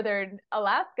in Northern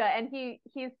Alaska, and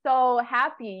he's so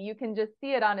happy. You can just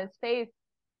see it on his face.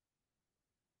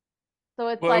 So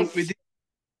it's Well, like,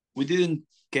 we didn't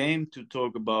came to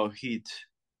talk about heat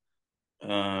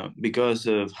because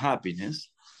of happiness.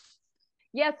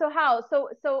 yeah. So how? So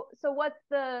what's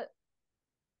the?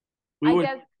 We I were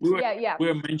guess we were yeah. we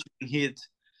were mentioning heat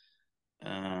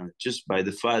just by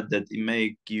the fact that it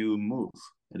make you move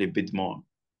a little bit more.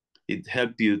 It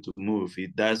help you to move.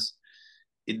 It does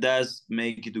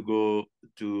make you to go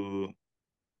to.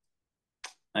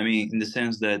 I mean, in the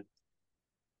sense that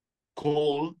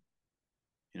cold,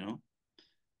 you know,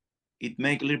 it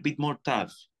make a little bit more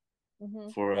tough Mm-hmm.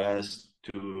 for us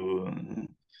to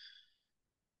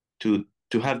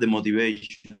have the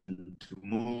motivation to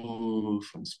move,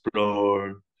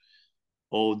 explore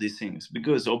all these things,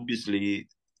 because obviously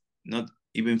not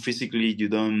even physically you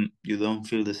don't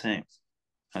feel the same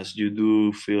as you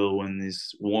do feel when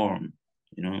it's warm,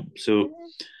 you know. Mm-hmm.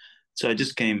 So I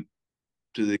just came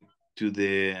to the to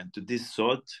this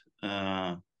thought,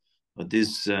 or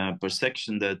this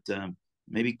perception that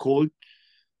maybe cold,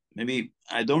 maybe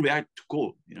I don't react to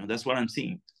cold, you know. That's what I'm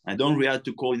seeing. I don't react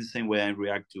to cold in the same way I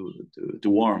react to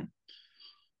warm,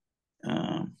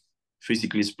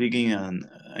 physically speaking, and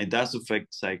it does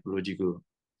affect psychological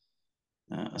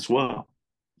as well.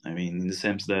 I mean, in the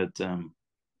sense that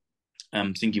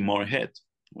I'm thinking more ahead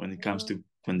when it comes Mm-hmm. to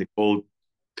when the cold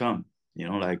come. You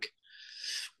know, like,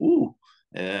 ooh,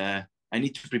 I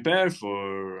need to prepare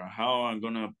for how I'm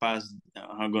gonna pass,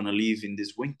 how I'm gonna live in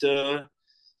this winter.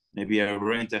 Maybe I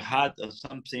rent a hut or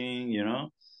something. You know,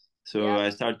 so Yep. I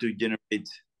start to generate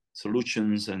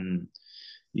solutions and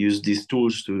use these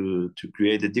tools to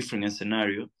create a different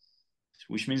scenario,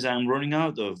 which means I'm running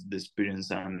out of the experience.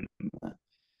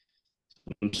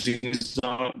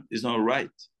 It's not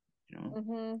right, you know.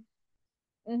 Mm-hmm.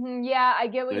 Mm-hmm. Yeah, I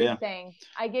get what So you're yeah, saying.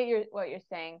 I get what you're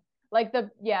saying. Like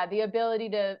the ability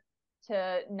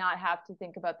to not have to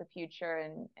think about the future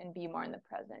and be more in the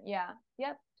present. Yeah.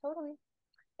 Yep, totally.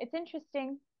 It's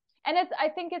interesting. And I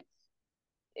think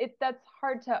that's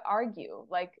hard to argue.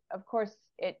 Like, of course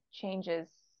it changes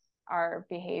our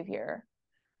behavior.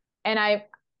 And I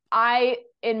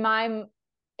in my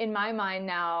mind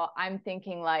now, I'm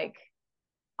thinking like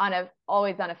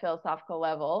always on a philosophical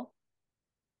level.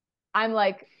 I'm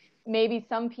like, maybe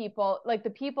some people, like the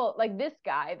people, like this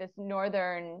guy, this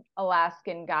northern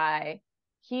Alaskan guy,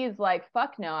 he's like,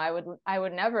 fuck no, I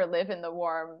would never live in the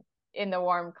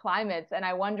warm climates. And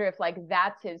I wonder if like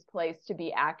that's his place to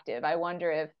be active. I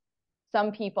wonder if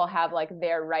some people have like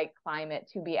their right climate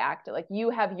to be active. Like you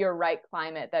have your right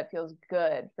climate that feels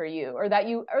good for you, or that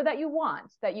you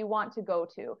want to go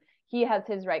to. He has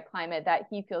his right climate that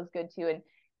he feels good to,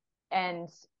 and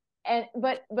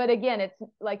but again, it's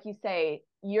like you say,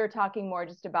 you're talking more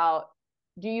just about,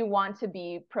 do you want to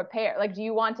be prepared, like do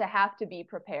you want to have to be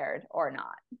prepared or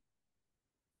not?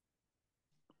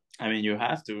 I mean, you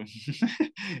have to.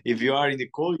 If you are in the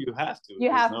cold, you have to. You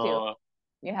There's have to. no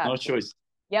You no have to. choice.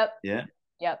 Yep. Yeah,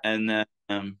 Yep. and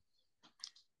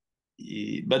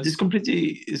but it's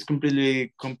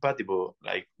completely compatible.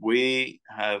 Like we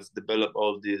have developed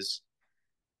all this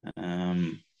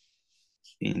um,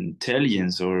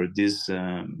 intelligence, or this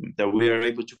that we are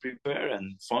able to prepare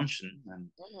and function, and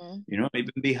Mhm.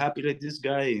 even be happy like this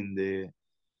guy in the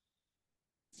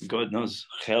God knows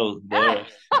hell there.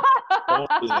 Oh,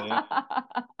 yeah.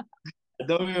 I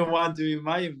don't even want to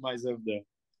imagine myself there.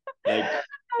 Like, I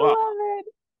wow. love it.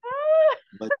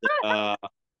 But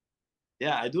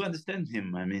yeah, I do understand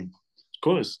him. I mean, of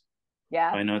course,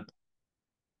 Yeah. why not?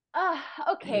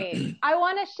 Okay. I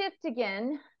want to shift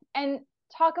again and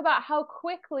talk about how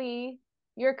quickly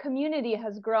your community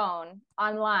has grown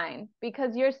online,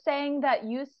 because you're saying that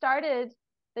you started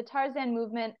the Tarzan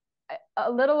movement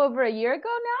a little over a year ago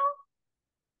now.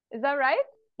 Is that right?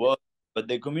 Well, but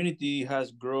the community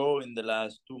has grown in the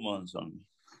last 2 months only.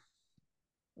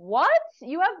 What?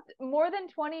 You have more than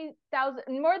 20,000,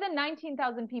 more than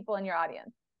 19,000 people in your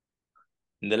audience.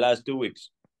 In the last 2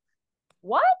 weeks.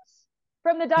 What?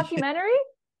 From the documentary?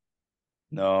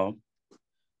 No,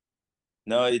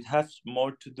 no, it has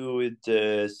more to do with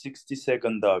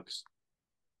 60-second dogs.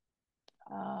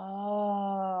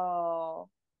 Oh,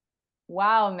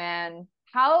 wow, man.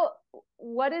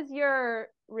 What is your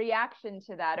reaction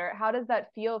to that? Or how does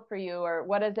that feel for you? Or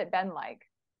what has it been like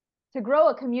to grow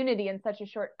a community in such a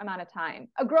short amount of time?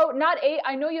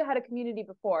 I know you had a community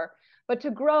before, but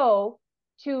to grow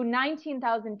to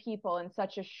 19,000 people in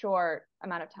such a short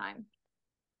amount of time.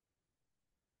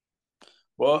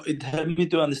 Well, it helped me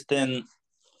to understand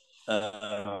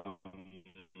um,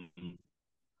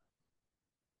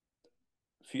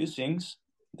 few things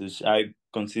that I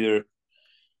consider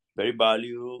very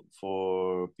valuable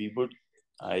for people.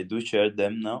 I do share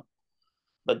them now,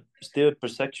 but still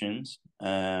perceptions,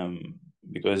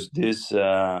 because this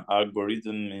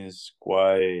algorithm is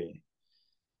quite.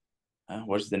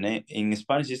 What's the name in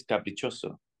Spanish? Is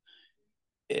caprichoso.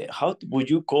 How would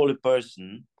you call a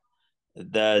person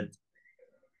that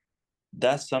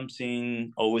does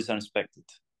something always unexpected?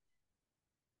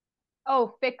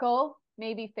 Oh, fickle,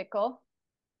 maybe fickle.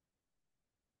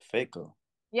 Fake,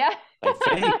 Yeah. like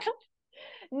fake.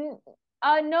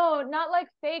 No, not like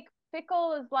fake.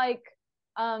 Fickle is like,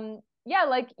 yeah,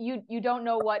 like you don't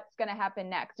know what's gonna happen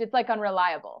next. It's like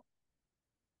unreliable.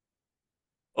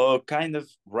 Or kind of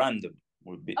random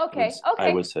would be, Okay, I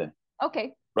okay, would say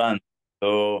okay. random.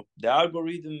 So the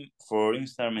algorithm for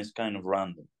Instagram is kind of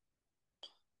random,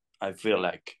 I feel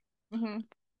like. Hmm.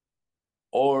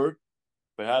 Or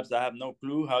perhaps I have no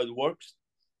clue how it works,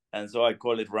 and so I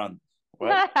call it random,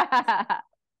 right?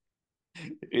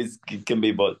 It can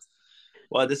be both.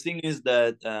 Well, the thing is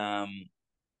that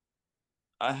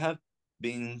I have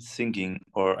been thinking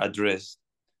or addressed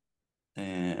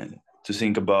uh, to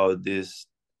think about this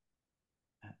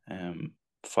um,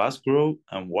 fast growth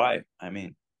and why. I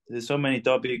mean, there's so many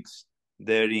topics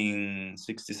there in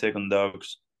 60-second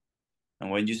docs, and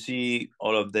when you see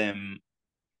all of them,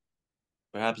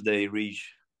 perhaps they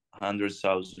reach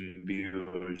 100,000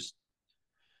 viewers,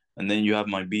 and then you have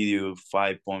my video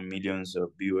 5 millions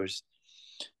of viewers,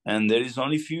 and there is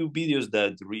only few videos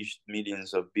that reached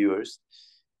millions of viewers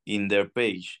in their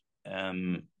page.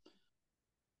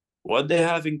 What they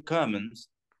have in common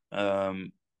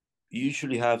um,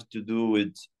 usually have to do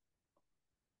with,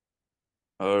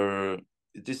 or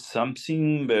it is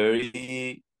something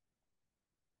very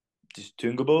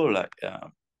distinguishable, like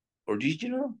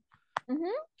original. Hmm.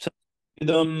 So you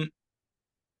don't,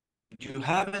 you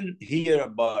haven't heard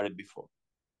about it before,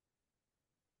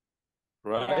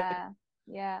 right? Yeah,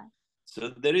 yeah. So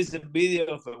there is a video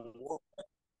of a woman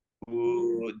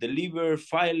who delivered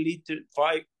 5 liter,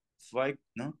 five,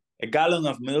 no, a gallon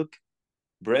of milk,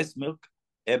 breast milk,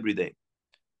 every day,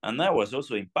 and I was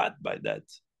also impacted by that.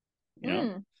 You know,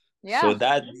 Mm, so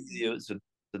yeah.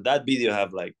 that video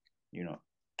have like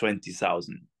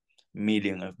 20,000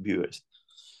 million of viewers.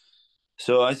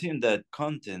 So I think that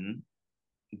content,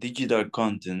 digital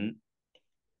content,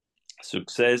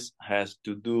 success has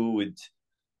to do with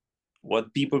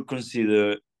what people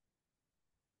consider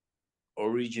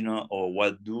original or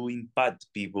what do impact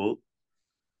people.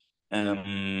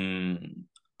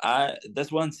 I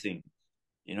That's one thing,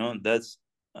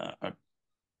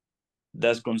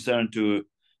 that's concerned to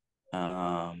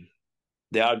um,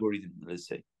 the algorithm, let's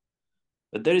say.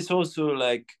 But there is also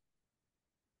like,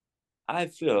 I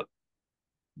feel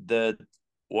that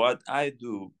what I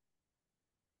do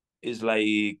is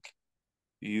like,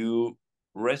 you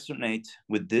resonate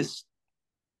with this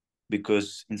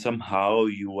because in somehow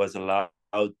you was allowed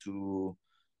to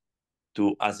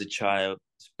as a child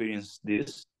experience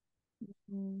this.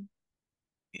 Mm.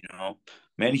 you know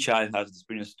Many child has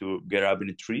experience to get up in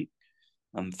a tree,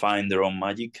 and find their own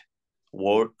magic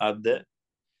world out there,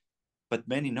 but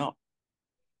many not,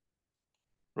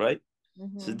 right?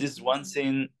 So this is one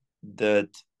thing that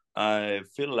I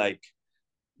feel like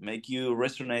make you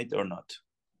resonate or not,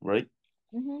 right?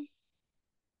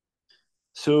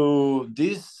 So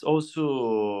this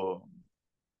also,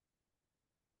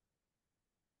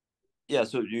 yeah,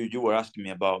 so you were asking me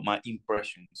about my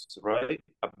impressions, right?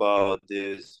 About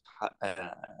this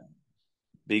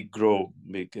big grow,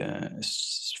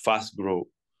 fast grow.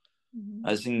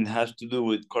 I think it has to do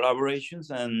with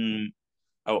collaborations, and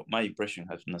my impression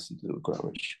has nothing to do with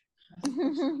collaboration.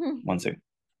 One second.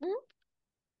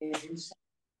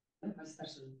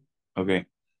 Okay.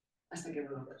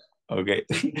 Okay.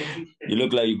 You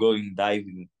look like you're going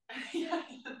diving. Yeah,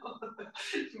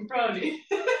 probably.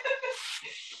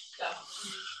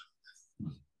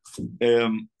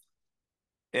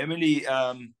 Emily,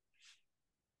 can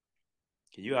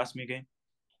you ask me again?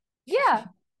 Yeah.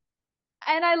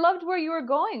 And I loved where you were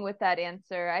going with that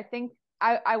answer. I think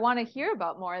I want to hear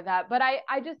about more of that. But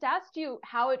I just asked you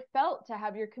how it felt to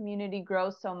have your community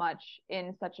grow so much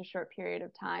in such a short period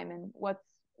of time, and what's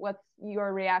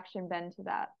your reaction been to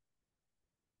that?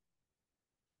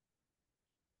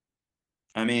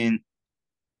 I mean,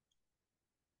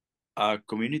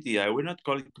 community, I would not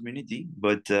call it community,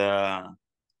 but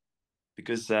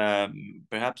because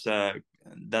perhaps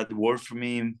that word for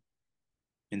me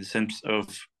in the sense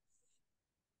of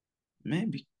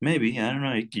maybe I don't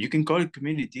know, you can call it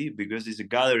community because it's a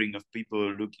gathering of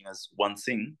people looking as one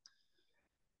thing.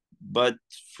 But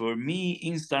for me,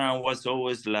 Instagram was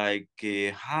always like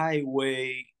a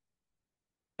highway,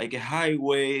 how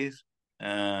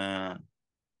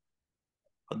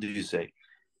do you say,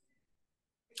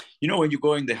 you know, when you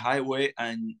go in the highway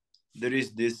and there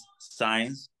is this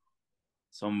signs,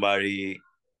 somebody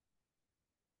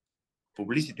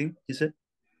publicity, you said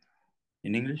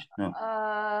in English? No.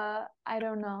 I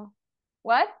don't know.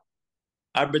 What?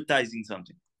 Advertising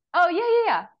something. Oh,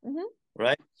 yeah.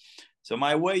 Right? So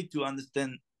my way to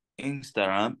understand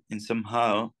Instagram in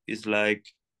somehow is like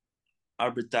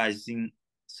advertising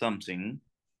something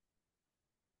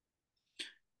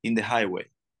in the highway.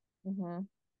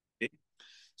 Okay?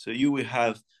 So you will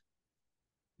have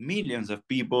millions of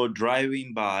people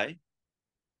driving by.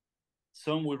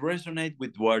 Some will resonate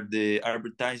with what the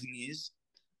advertising is,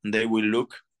 and they will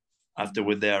look after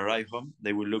when they arrive home.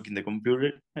 They will look in the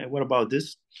computer. Hey, what about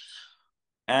this?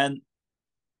 And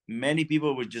many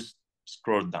people will just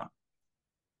scroll down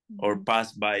or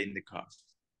pass by in the car.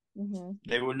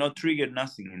 They will not trigger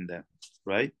nothing in them,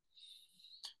 right?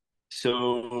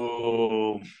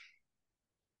 So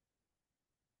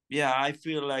yeah, I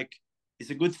feel like it's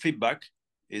a good feedback.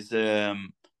 It's a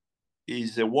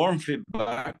warm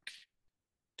feedback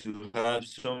to have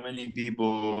so many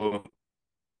people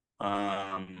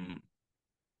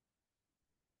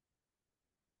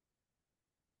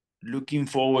looking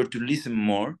forward to listen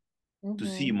more, to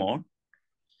see more.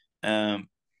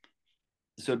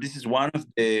 So this is one of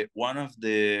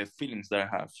the feelings that I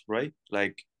have, right?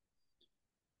 Like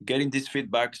getting these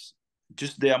feedbacks,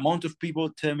 just the amount of people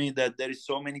tell me that there is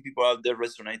so many people out there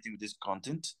resonating with this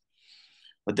content.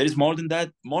 But there is more than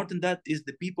that. More than that is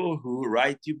the people who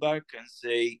write you back and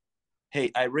say, hey,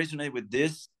 I resonate with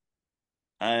this.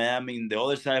 I am in the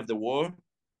other side of the world.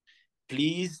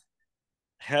 Please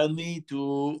help me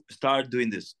to start doing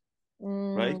this,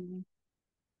 right?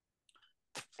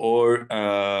 Or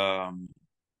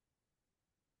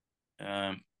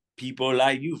people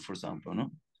like you, for example,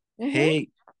 no? Hey,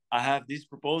 I have this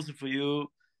proposal for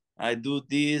you. I do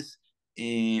this,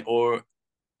 or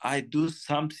I do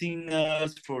something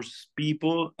else for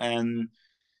people, and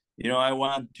you know, I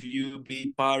want you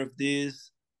be part of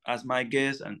this as my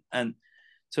guest, and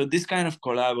so this kind of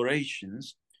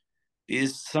collaborations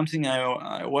is something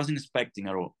I wasn't expecting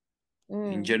at all.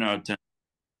 In general terms,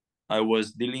 I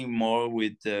was dealing more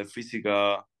with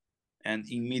physical and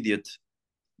immediate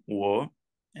war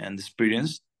and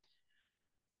experience,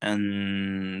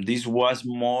 and this was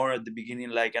more at the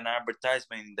beginning like an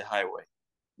advertisement in the highway.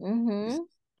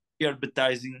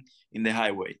 Advertising in the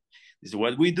highway. This is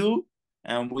what we do,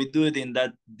 and we do it in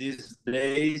these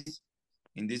days,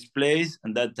 in this place,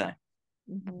 and that time.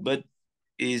 But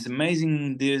it's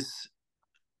amazing this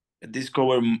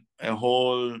discover a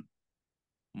whole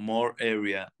more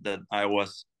area that I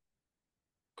was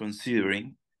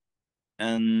considering,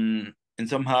 and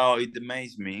somehow it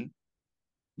amazed me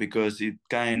because it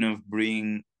kind of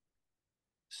bring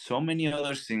so many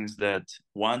other things that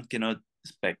one cannot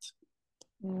expect.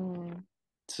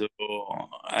 So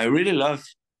I really love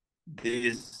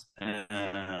this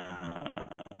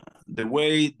the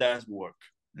way it does work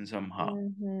and somehow.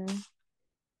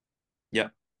 Yeah.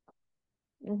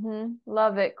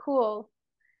 Love it. Cool.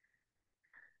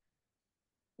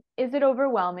 Is it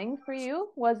overwhelming for you?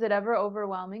 Was it ever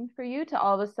overwhelming for you to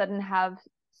all of a sudden have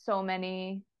so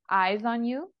many eyes on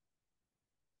you?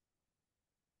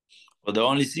 But the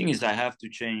only thing is I have to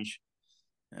change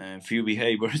a few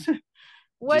behaviors just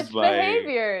Which by,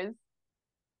 behaviors?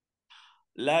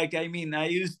 like, I mean, I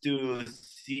used to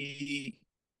see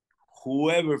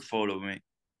whoever follow me,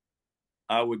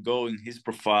 I would go in his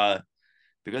profile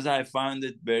because I found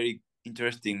it very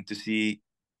interesting to see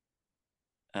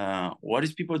what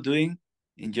is people doing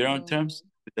in general Mm, terms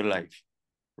with their life,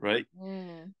 right?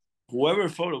 mm, Whoever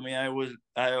followed me, I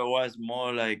was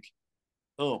more like,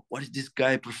 oh, what is this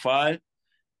guy profile?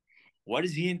 What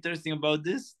is he interesting about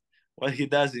this? What he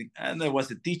does? And there was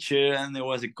a teacher, and there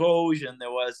was a coach, and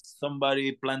there was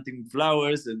somebody planting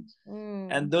flowers, and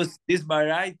mm, those this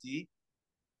variety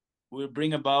will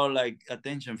bring about like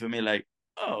attention for me, like,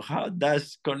 oh, how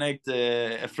does connect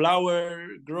a flower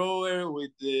grower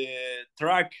with the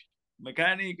truck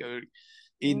mechanic or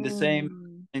in the same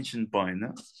mm, attention point,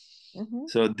 no? hmm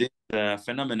So this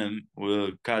phenomenon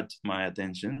will catch my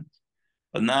attention.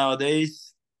 But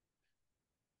nowadays,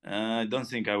 I don't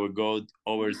think I would go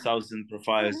over 1,000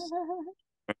 profiles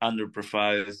or 100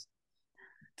 profiles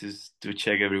to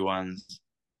check everyone's.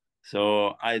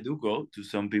 So I do go to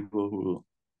some people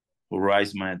who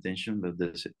rise my attention, but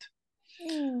that's it.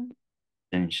 Mm.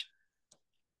 Change.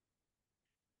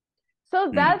 So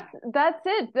Mm. that's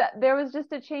it. There was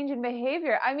just a change in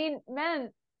behavior. I mean,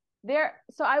 man,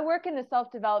 so I work in the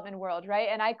self-development world, right?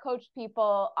 And I coach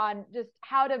people on just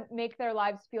how to make their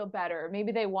lives feel better.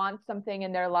 Maybe they want something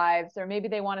in their lives, or maybe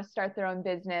they want to start their own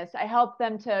business. I help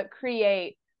them to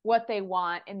create what they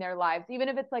want in their lives, even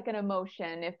if it's like an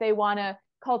emotion, if they want to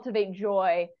cultivate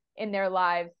joy in their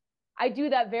lives. I do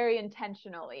that very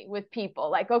intentionally with people.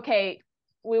 Like, okay,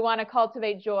 we want to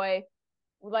cultivate joy,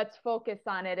 let's focus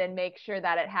on it and make sure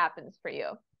that it happens for you.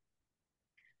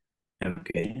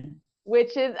 Okay.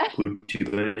 Which is,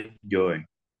 Cultivate joy.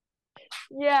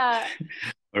 yeah,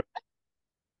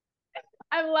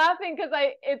 I'm laughing because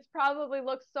it's probably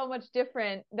looks so much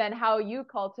different than how you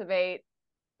cultivate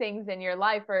things in your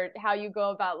life or how you go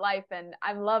about life. And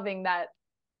I'm loving that.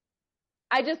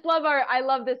 I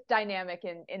love this dynamic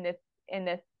in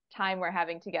this time we're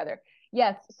having together.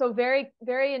 Yes. So very,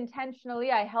 very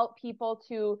intentionally, I help people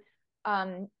to,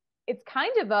 it's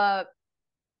kind of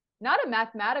not a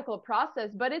mathematical process,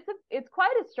 but it's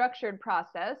quite a structured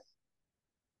process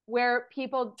where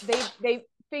people they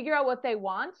figure out what they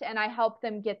want and I help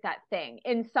them get that thing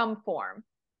in some form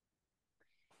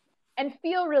and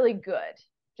feel really good.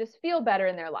 Just feel better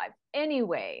in their lives.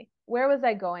 Anyway, where was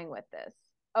I going with this?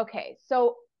 Okay,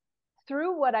 so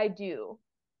through what I do,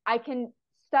 I can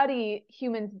study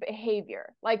humans'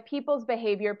 behavior, like people's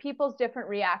behavior, people's different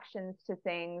reactions to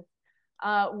things,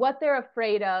 what they're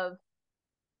afraid of,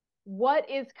 what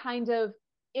is kind of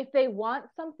if they want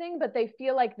something but they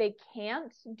feel like they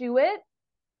can't do it,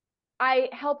 I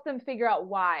help them figure out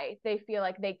why they feel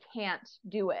like they can't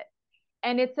do it.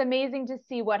 And it's amazing to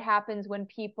see what happens when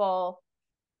people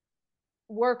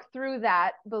work through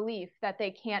that belief that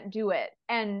they can't do it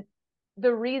and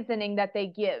the reasoning that they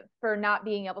give for not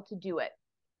being able to do it.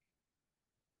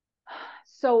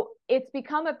 So it's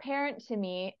become apparent to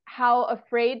me how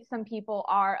afraid some people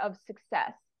are of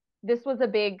success. This was a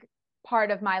big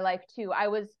part of my life too. I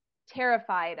was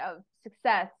terrified of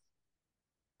success.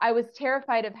 I was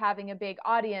terrified of having a big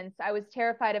audience. I was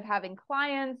terrified of having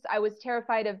clients. I was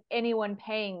terrified of anyone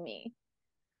paying me.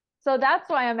 So that's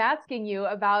why I'm asking you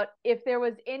about if there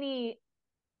was any,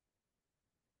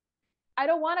 I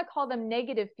don't want to call them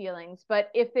negative feelings,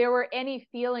 but if there were any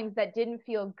feelings that didn't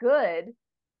feel good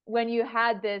when you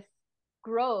had this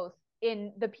growth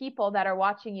in the people that are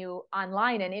watching you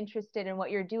online and interested in what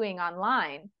you're doing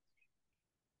online.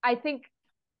 I think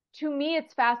to me,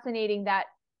 it's fascinating that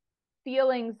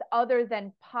feelings other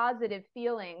than positive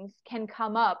feelings can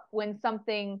come up when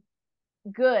something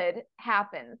good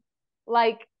happens.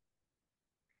 Like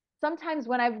sometimes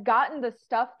when I've gotten the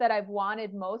stuff that I've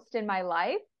wanted most in my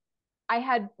life, I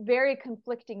had very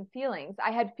conflicting feelings.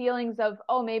 I had feelings of,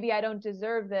 oh, maybe I don't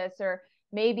deserve this, or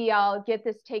maybe I'll get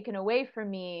this taken away from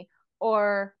me,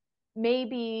 or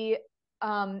maybe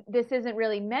this isn't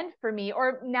really meant for me,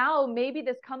 or now maybe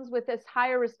this comes with this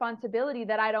higher responsibility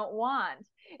that I don't want.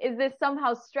 Is this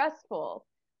somehow stressful?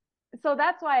 So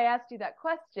that's why I asked you that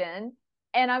question.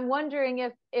 And I'm wondering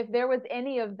if there was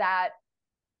any of that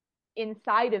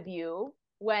inside of you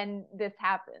when this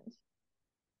happened.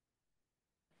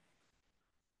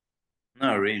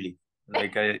 Not really.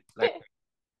 Like I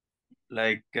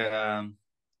like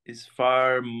it's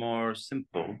far more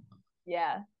simple.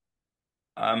 Yeah.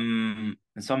 And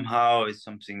somehow it's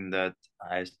something that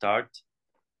I start.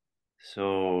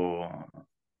 So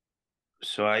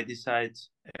I decide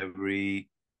every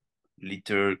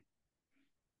little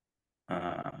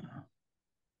uh,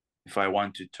 if I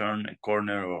want to turn a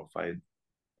corner, or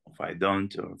if I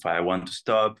don't, or if I want to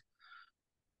stop.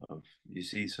 You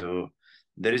see, so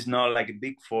there is not like a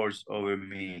big force over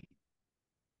me.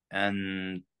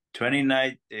 And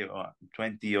 29 or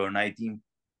 20 or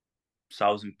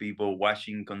 19,000 people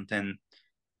watching content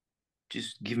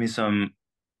just give me some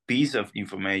piece of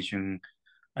information,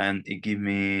 and it give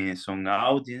me some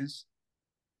audience.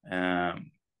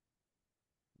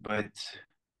 But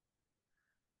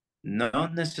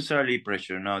not necessarily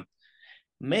pressure. Not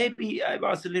maybe I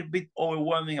was a little bit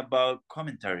overwhelming about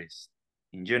commentaries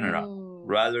in general, Mm.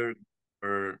 rather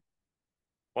or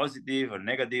positive or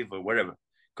negative or whatever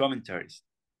commentaries.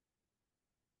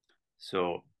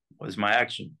 So what's my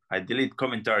action? I delete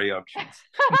commentary options.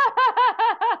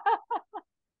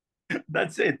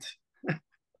 That's it.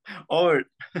 Or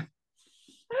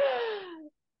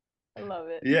I love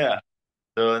it. yeah.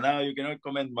 So now you cannot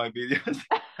comment my videos.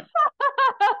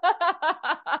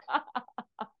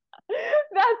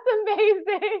 That's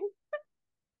amazing.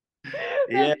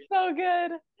 Yeah. That's so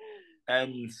good.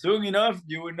 And soon enough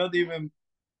you will not even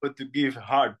put to give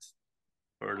heart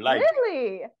or like.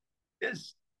 Really?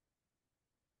 Yes.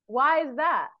 Why is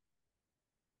that?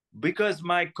 Because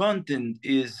my content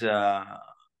is I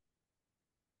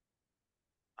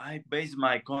base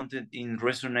my content in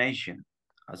resonation,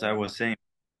 as I Yeah. was saying.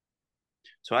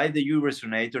 So either you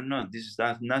resonate or not. This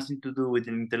has nothing to do with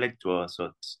intellectual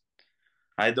thoughts.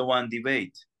 I don't want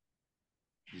debate.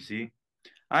 You see,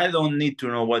 I don't need to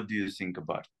know what do you think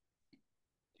about it,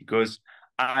 because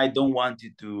I don't want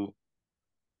you to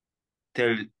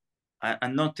tell.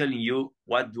 I'm not telling you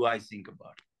what do I think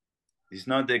about it. It's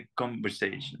not a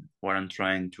conversation what I'm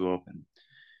trying to open.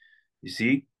 You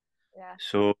see, Yeah.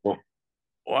 so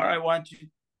what I want you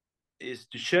is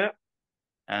to share,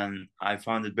 and I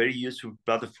found it very useful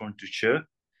platform to share,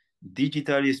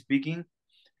 digitally speaking,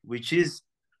 which is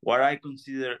what I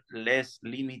consider less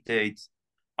limited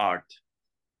art,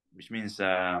 which means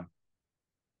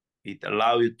it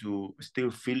allows you to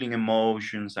still feeling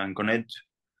emotions and connect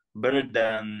better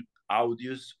than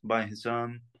audios by his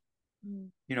own. Mm.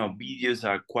 You know, videos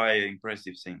are quite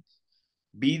impressive things.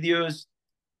 Videos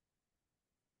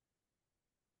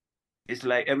is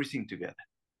like everything together.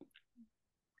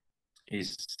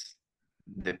 It's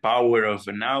the power of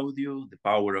an audio, the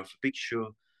power of a picture,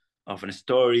 of a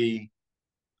story,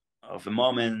 of a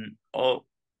moment. All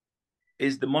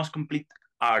is the most complete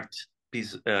art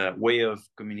piece way of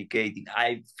communicating.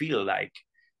 I feel like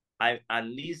I at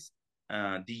least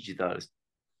digital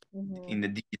Mm-hmm. in the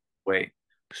digital way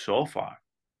so far.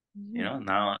 You Mm-hmm. know,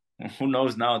 now who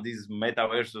knows now this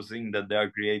metaverse thing that they are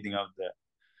creating out there.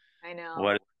 I know.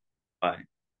 What why?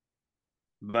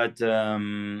 But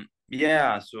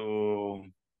yeah,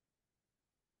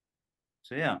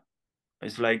 yeah,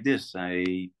 it's like this.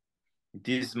 It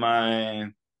is my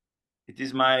it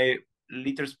is my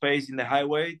little space in the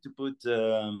highway to put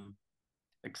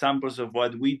examples of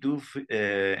what we do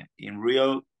in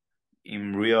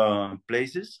real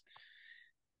places,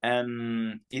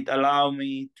 and it allowed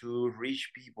me to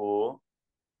reach people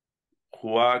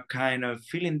who are kind of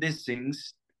feeling these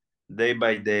things day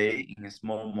by day in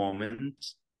small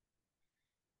moments,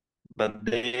 but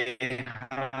they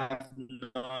have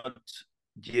not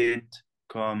yet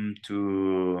come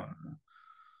to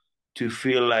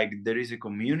feel like there is a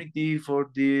community for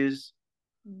this,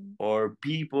 Mm. or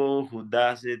people who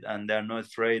does it and they're not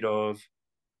afraid of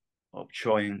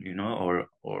showing, you know,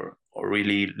 or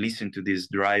really listen to these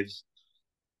drives.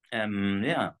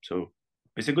 Yeah, so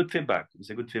it's a good feedback. It's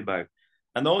a good feedback.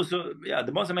 And also, yeah,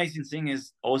 the most amazing thing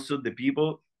is also the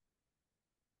people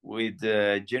with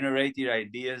generating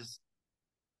ideas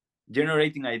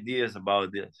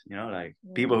about this, you know, like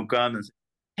people Mm. who come and say,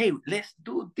 hey, let's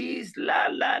do this, la,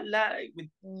 la, la, with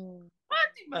Mm. what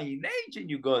imagination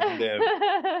you got in there,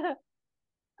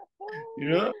 you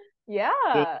know? So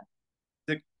Yeah.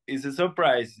 it's a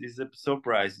surprise. It's a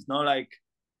surprise. It's not like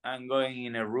I'm going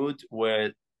in a route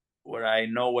where I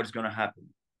know what's gonna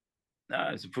happen. No,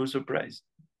 it's a full surprise.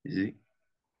 You see?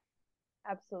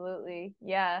 Absolutely.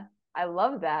 Yeah. I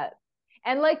love that.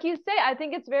 And like you say, I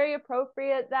think it's very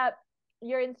appropriate that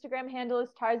your Instagram handle is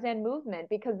Tarzan Movement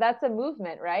because that's a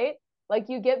movement, right? Like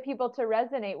you get people to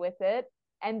resonate with it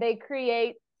and they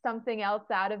create something else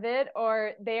out of it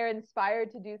or they're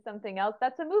inspired to do something else.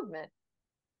 That's a movement.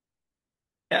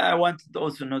 Yeah, I wanted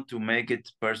also not to make it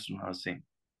personal thing.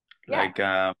 Yeah. Like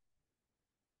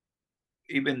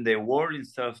even the word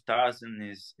itself, Tarzan,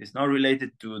 is not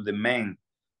related to the man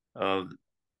of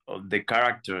the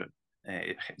character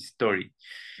story.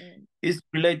 It's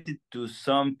related to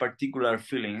some particular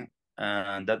feeling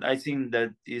that I think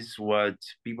that is what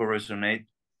people resonate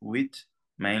with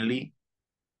mainly,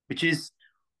 which is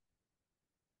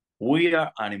we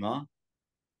are animal,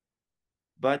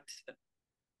 but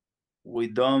we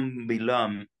don't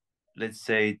belong, let's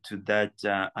say, to that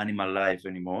animal life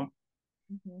anymore.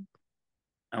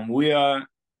 And we are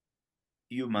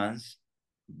humans,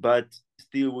 but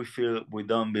still we feel we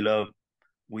don't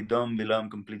belong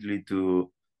completely to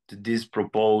this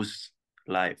proposed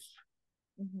life,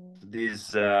 to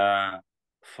this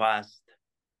fast,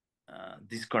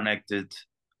 disconnected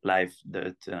life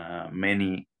that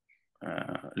many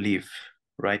live,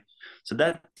 right? So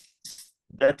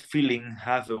that feeling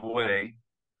half away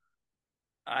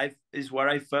is what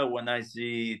I felt when I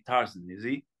see Tarzan. You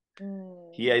see,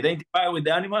 he identified with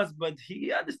the animals, but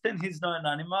he understands he's not an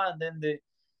animal. And then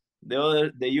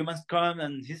the humans come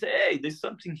and he say, "Hey, there's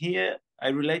something here I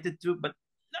related to, but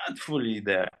not fully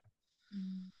there."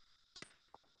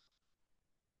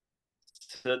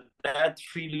 So that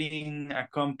feeling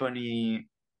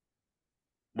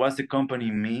was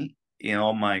accompanying me in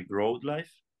all my growth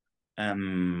life.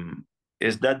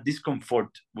 Is that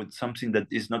discomfort with something that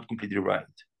is not completely right,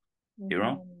 you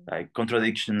know, like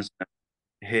contradictions.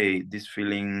 Hey, this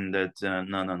feeling that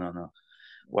no.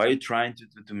 Why are you trying to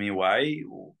do to me? Why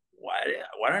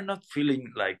am I not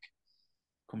feeling like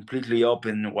completely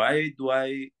open? Why do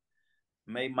I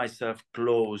make myself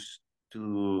close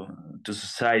to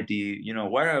society? You know,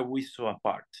 why are we so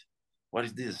apart? What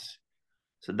is this?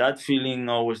 So that feeling,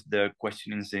 always the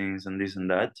questioning things and this and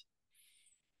that,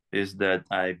 is that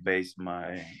I base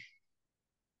my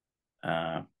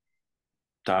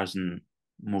Tarzan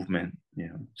movement,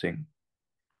 thing.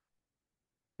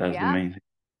 That's the main thing.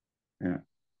 Yeah.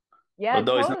 Yeah,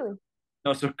 although totally. It's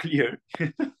not so clear.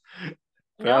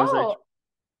 No,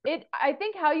 I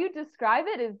think how you describe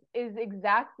it is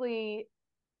exactly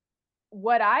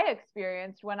what I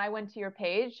experienced when I went to your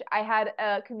page. I had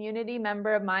a community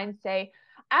member of mine say,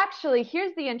 actually,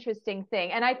 here's the interesting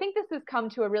thing. And I think this has come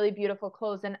to a really beautiful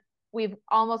close. And we've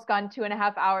almost gone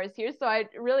 2.5 hours here. So I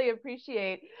really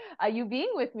appreciate you being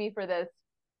with me for this.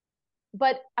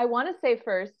 But I want to say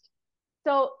first,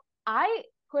 so I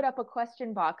put up a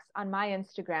question box on my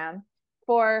Instagram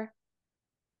for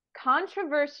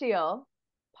controversial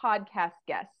podcast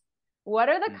guests. What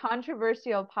are the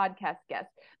controversial podcast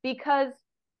guests? Because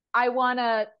I want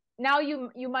to, now you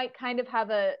might kind of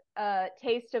have a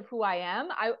taste of who I am.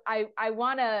 I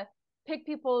want to pick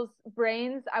people's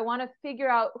brains. I want to figure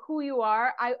out who you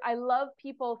are. I love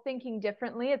people thinking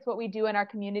differently. It's what we do in our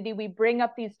community. We bring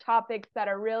up these topics that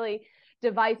are really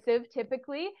divisive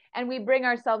typically, and we bring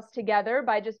ourselves together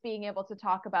by just being able to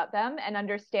talk about them and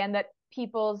understand that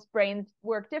people's brains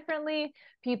work differently.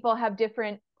 People have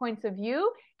different points of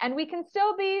view, and we can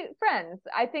still be friends.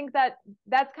 I think that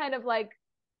that's kind of like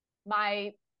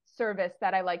my service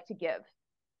that I like to give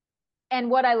and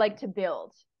what I like to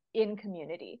build in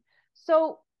community.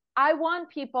 So I want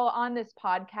people on this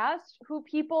podcast who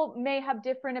people may have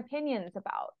different opinions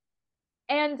about.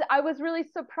 And I was really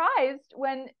surprised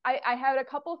when I had a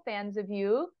couple fans of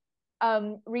you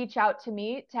reach out to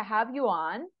me to have you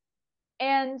on.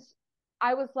 And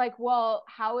I was like, well,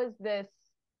 how is this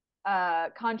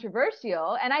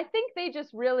controversial? And I think they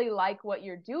just really like what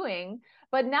you're doing.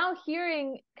 But now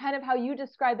hearing kind of how you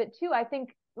describe it too, I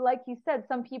think, like you said,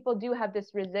 some people do have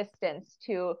this resistance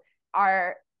to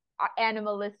our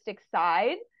animalistic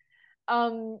side.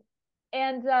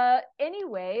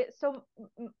 Anyway, so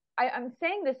I'm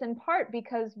saying this in part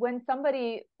because when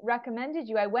somebody recommended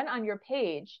you, I went on your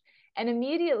page, and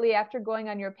immediately after going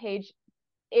on your page,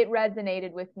 it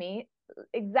resonated with me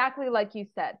exactly like you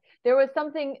said. There was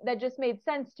something that just made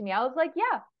sense to me. I was like,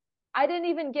 yeah, I didn't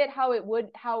even get how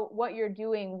what you're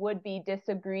doing would be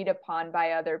disagreed upon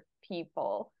by other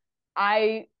people.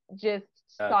 I just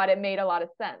thought it made a lot of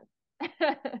sense.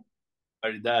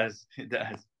 But it does.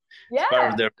 Yeah. It's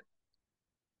part of the.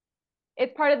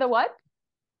 It's part of the what?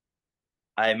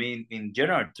 I mean, in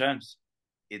general terms,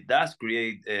 it does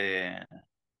create an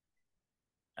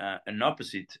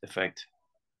opposite effect.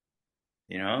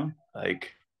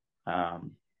 Like I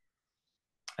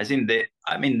think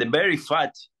the very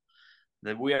fact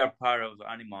that we are part of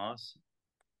animals,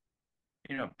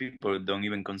 people don't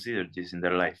even consider this in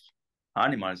their life.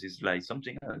 Animals is like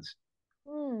something else.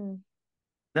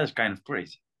 That's kind of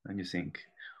crazy when you think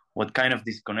what kind of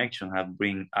disconnection have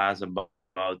bring us about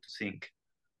to think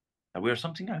that we are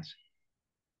something else.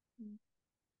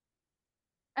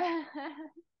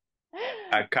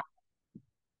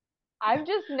 I've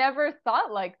just never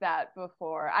thought like that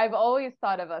before. I've always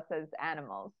thought of us as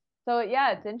animals. So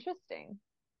yeah, it's interesting.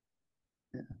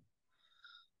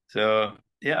 So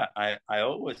yeah, I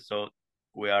always thought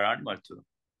we are animal too.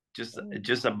 Mm.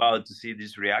 Just about to see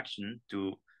this reaction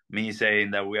to me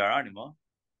saying that we are animal.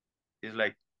 It's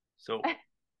like, so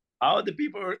how the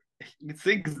people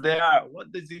think they are,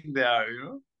 what they think they are, you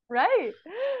know? Right.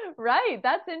 Right.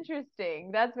 That's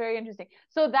interesting. That's very interesting.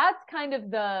 So that's kind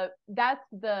of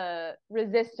the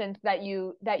resistance that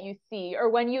you see. Or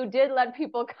when you did let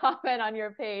people comment on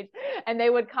your page and they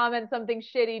would comment something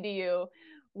shitty to you,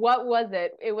 what was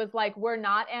it? It was like, we're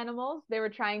not animals. They were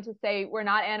trying to say we're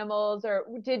not animals. Or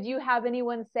did you have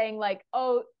anyone saying like,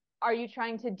 oh, are you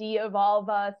trying to de-evolve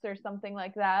us or something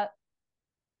like that?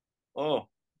 Oh,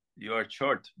 you are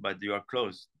short, but you are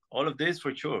close. All of this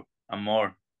for sure, and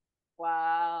more.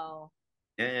 Wow.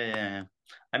 Yeah.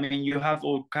 I mean, you have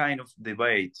all kind of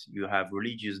debates. You have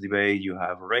religious debate, you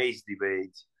have race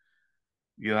debate,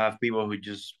 you have people who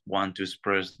just want to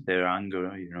express their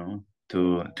anger, you know,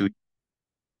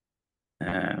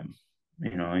 um,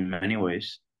 you know, in many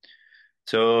ways.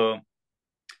 So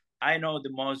I know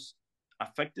the most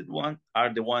affected one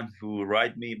are the ones who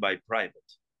write me by private,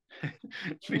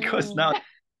 because Mm. now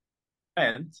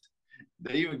and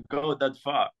they even go that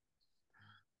far,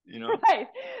 you know. Right.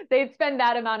 They'd spend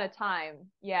that amount of time.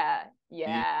 Yeah. Yeah.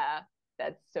 Yeah.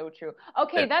 That's so true.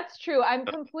 Okay, that's true. I'm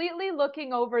completely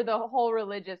looking over the whole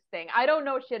religious thing. I don't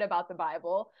know shit about the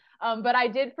Bible. But I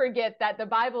did forget that the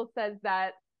Bible says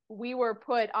that we were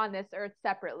put on this earth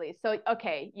separately. So,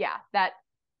 okay, yeah, that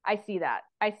I see that.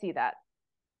 I see that.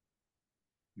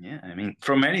 Yeah, I mean,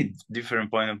 from any different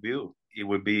point of view, it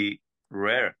would be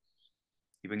rare.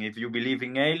 Even if you believe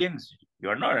in aliens, you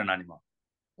are not an animal.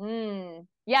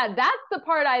 Yeah, that's the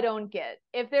part I don't get.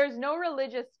 If there's no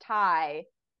religious tie,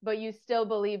 but you still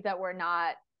believe that we're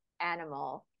not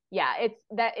animal, yeah,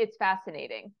 it's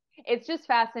fascinating. It's just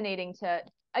fascinating to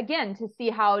again to see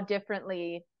how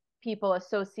differently people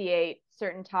associate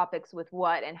certain topics with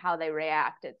what and how they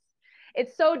react.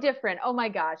 It's so different. Oh my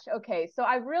gosh. Okay, so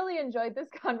I've really enjoyed this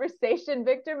conversation,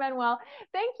 Victor Manuel.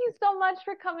 Thank you so much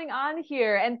for coming on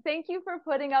here, and thank you for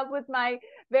putting up with my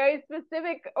very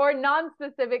specific or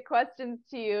non-specific questions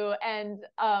to you and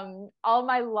all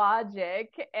my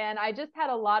logic. And I just had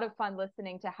a lot of fun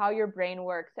listening to how your brain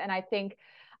works. And I think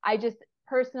I just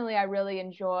personally, I really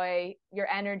enjoy your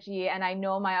energy, and I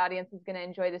know my audience is going to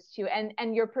enjoy this too.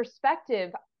 And your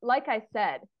perspective, like I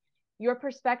said, your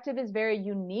perspective is very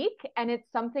unique, and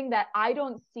it's something that I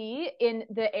don't see in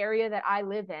the area that I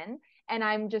live in. And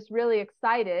I'm just really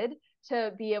excited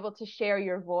to be able to share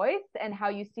your voice and how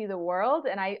you see the world.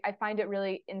 And I find it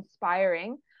really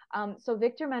inspiring. So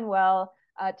Victor Manuel,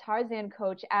 Tarzan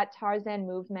coach at Tarzan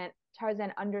Movement,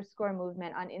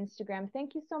 Tarzan_movement on Instagram.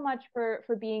 Thank you so much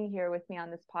for being here with me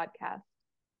on this podcast.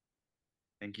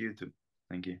 Thank you too.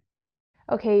 Thank you.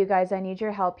 Okay, you guys, I need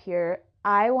your help here.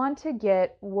 I want to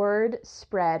get word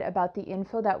spread about the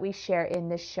info that we share in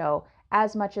this show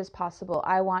as much as possible.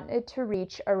 I want it to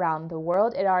reach around the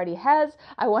world. It already has.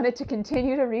 I want it to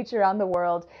continue to reach around the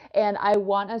world. And I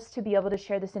want us to be able to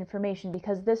share this information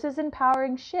because this is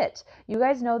empowering shit. You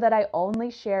guys know that I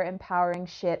only share empowering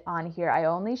shit on here. I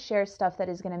only share stuff that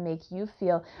is going to make you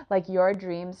feel like your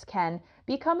dreams can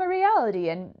become a reality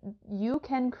and you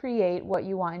can create what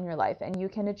you want in your life and you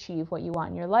can achieve what you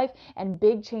want in your life, and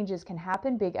big changes can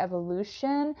happen, big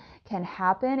evolution can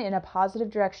happen in a positive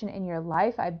direction in your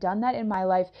life. I've done that in my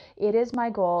life. It is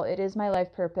my goal, it is my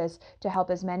life purpose to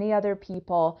help as many other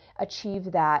people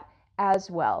achieve that as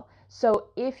well. So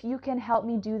if you can help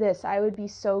me do this, I would be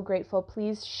so grateful.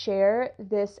 Please share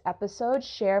this episode,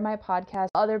 share my podcast,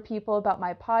 other people about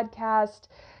my podcast,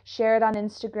 share it on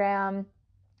Instagram.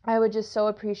 I would just so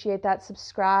appreciate that.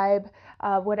 Subscribe,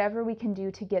 whatever we can do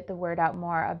to get the word out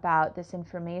more about this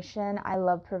information. I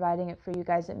love providing it for you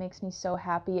guys. It makes me so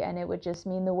happy, and it would just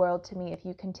mean the world to me if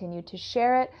you continue to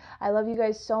share it. I love you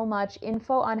guys so much.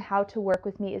 Info on how to work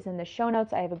with me is in the show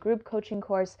notes. I have a group coaching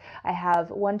course. I have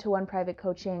one-to-one private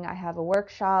coaching. I have a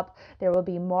workshop. There will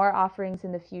be more offerings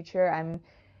in the future.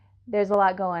 There's a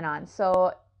lot going on.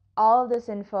 So all of this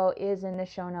info is in the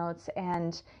show notes,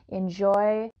 and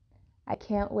enjoy. I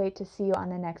can't wait to see you on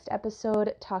the next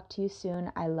episode. Talk to you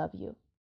soon. I love you.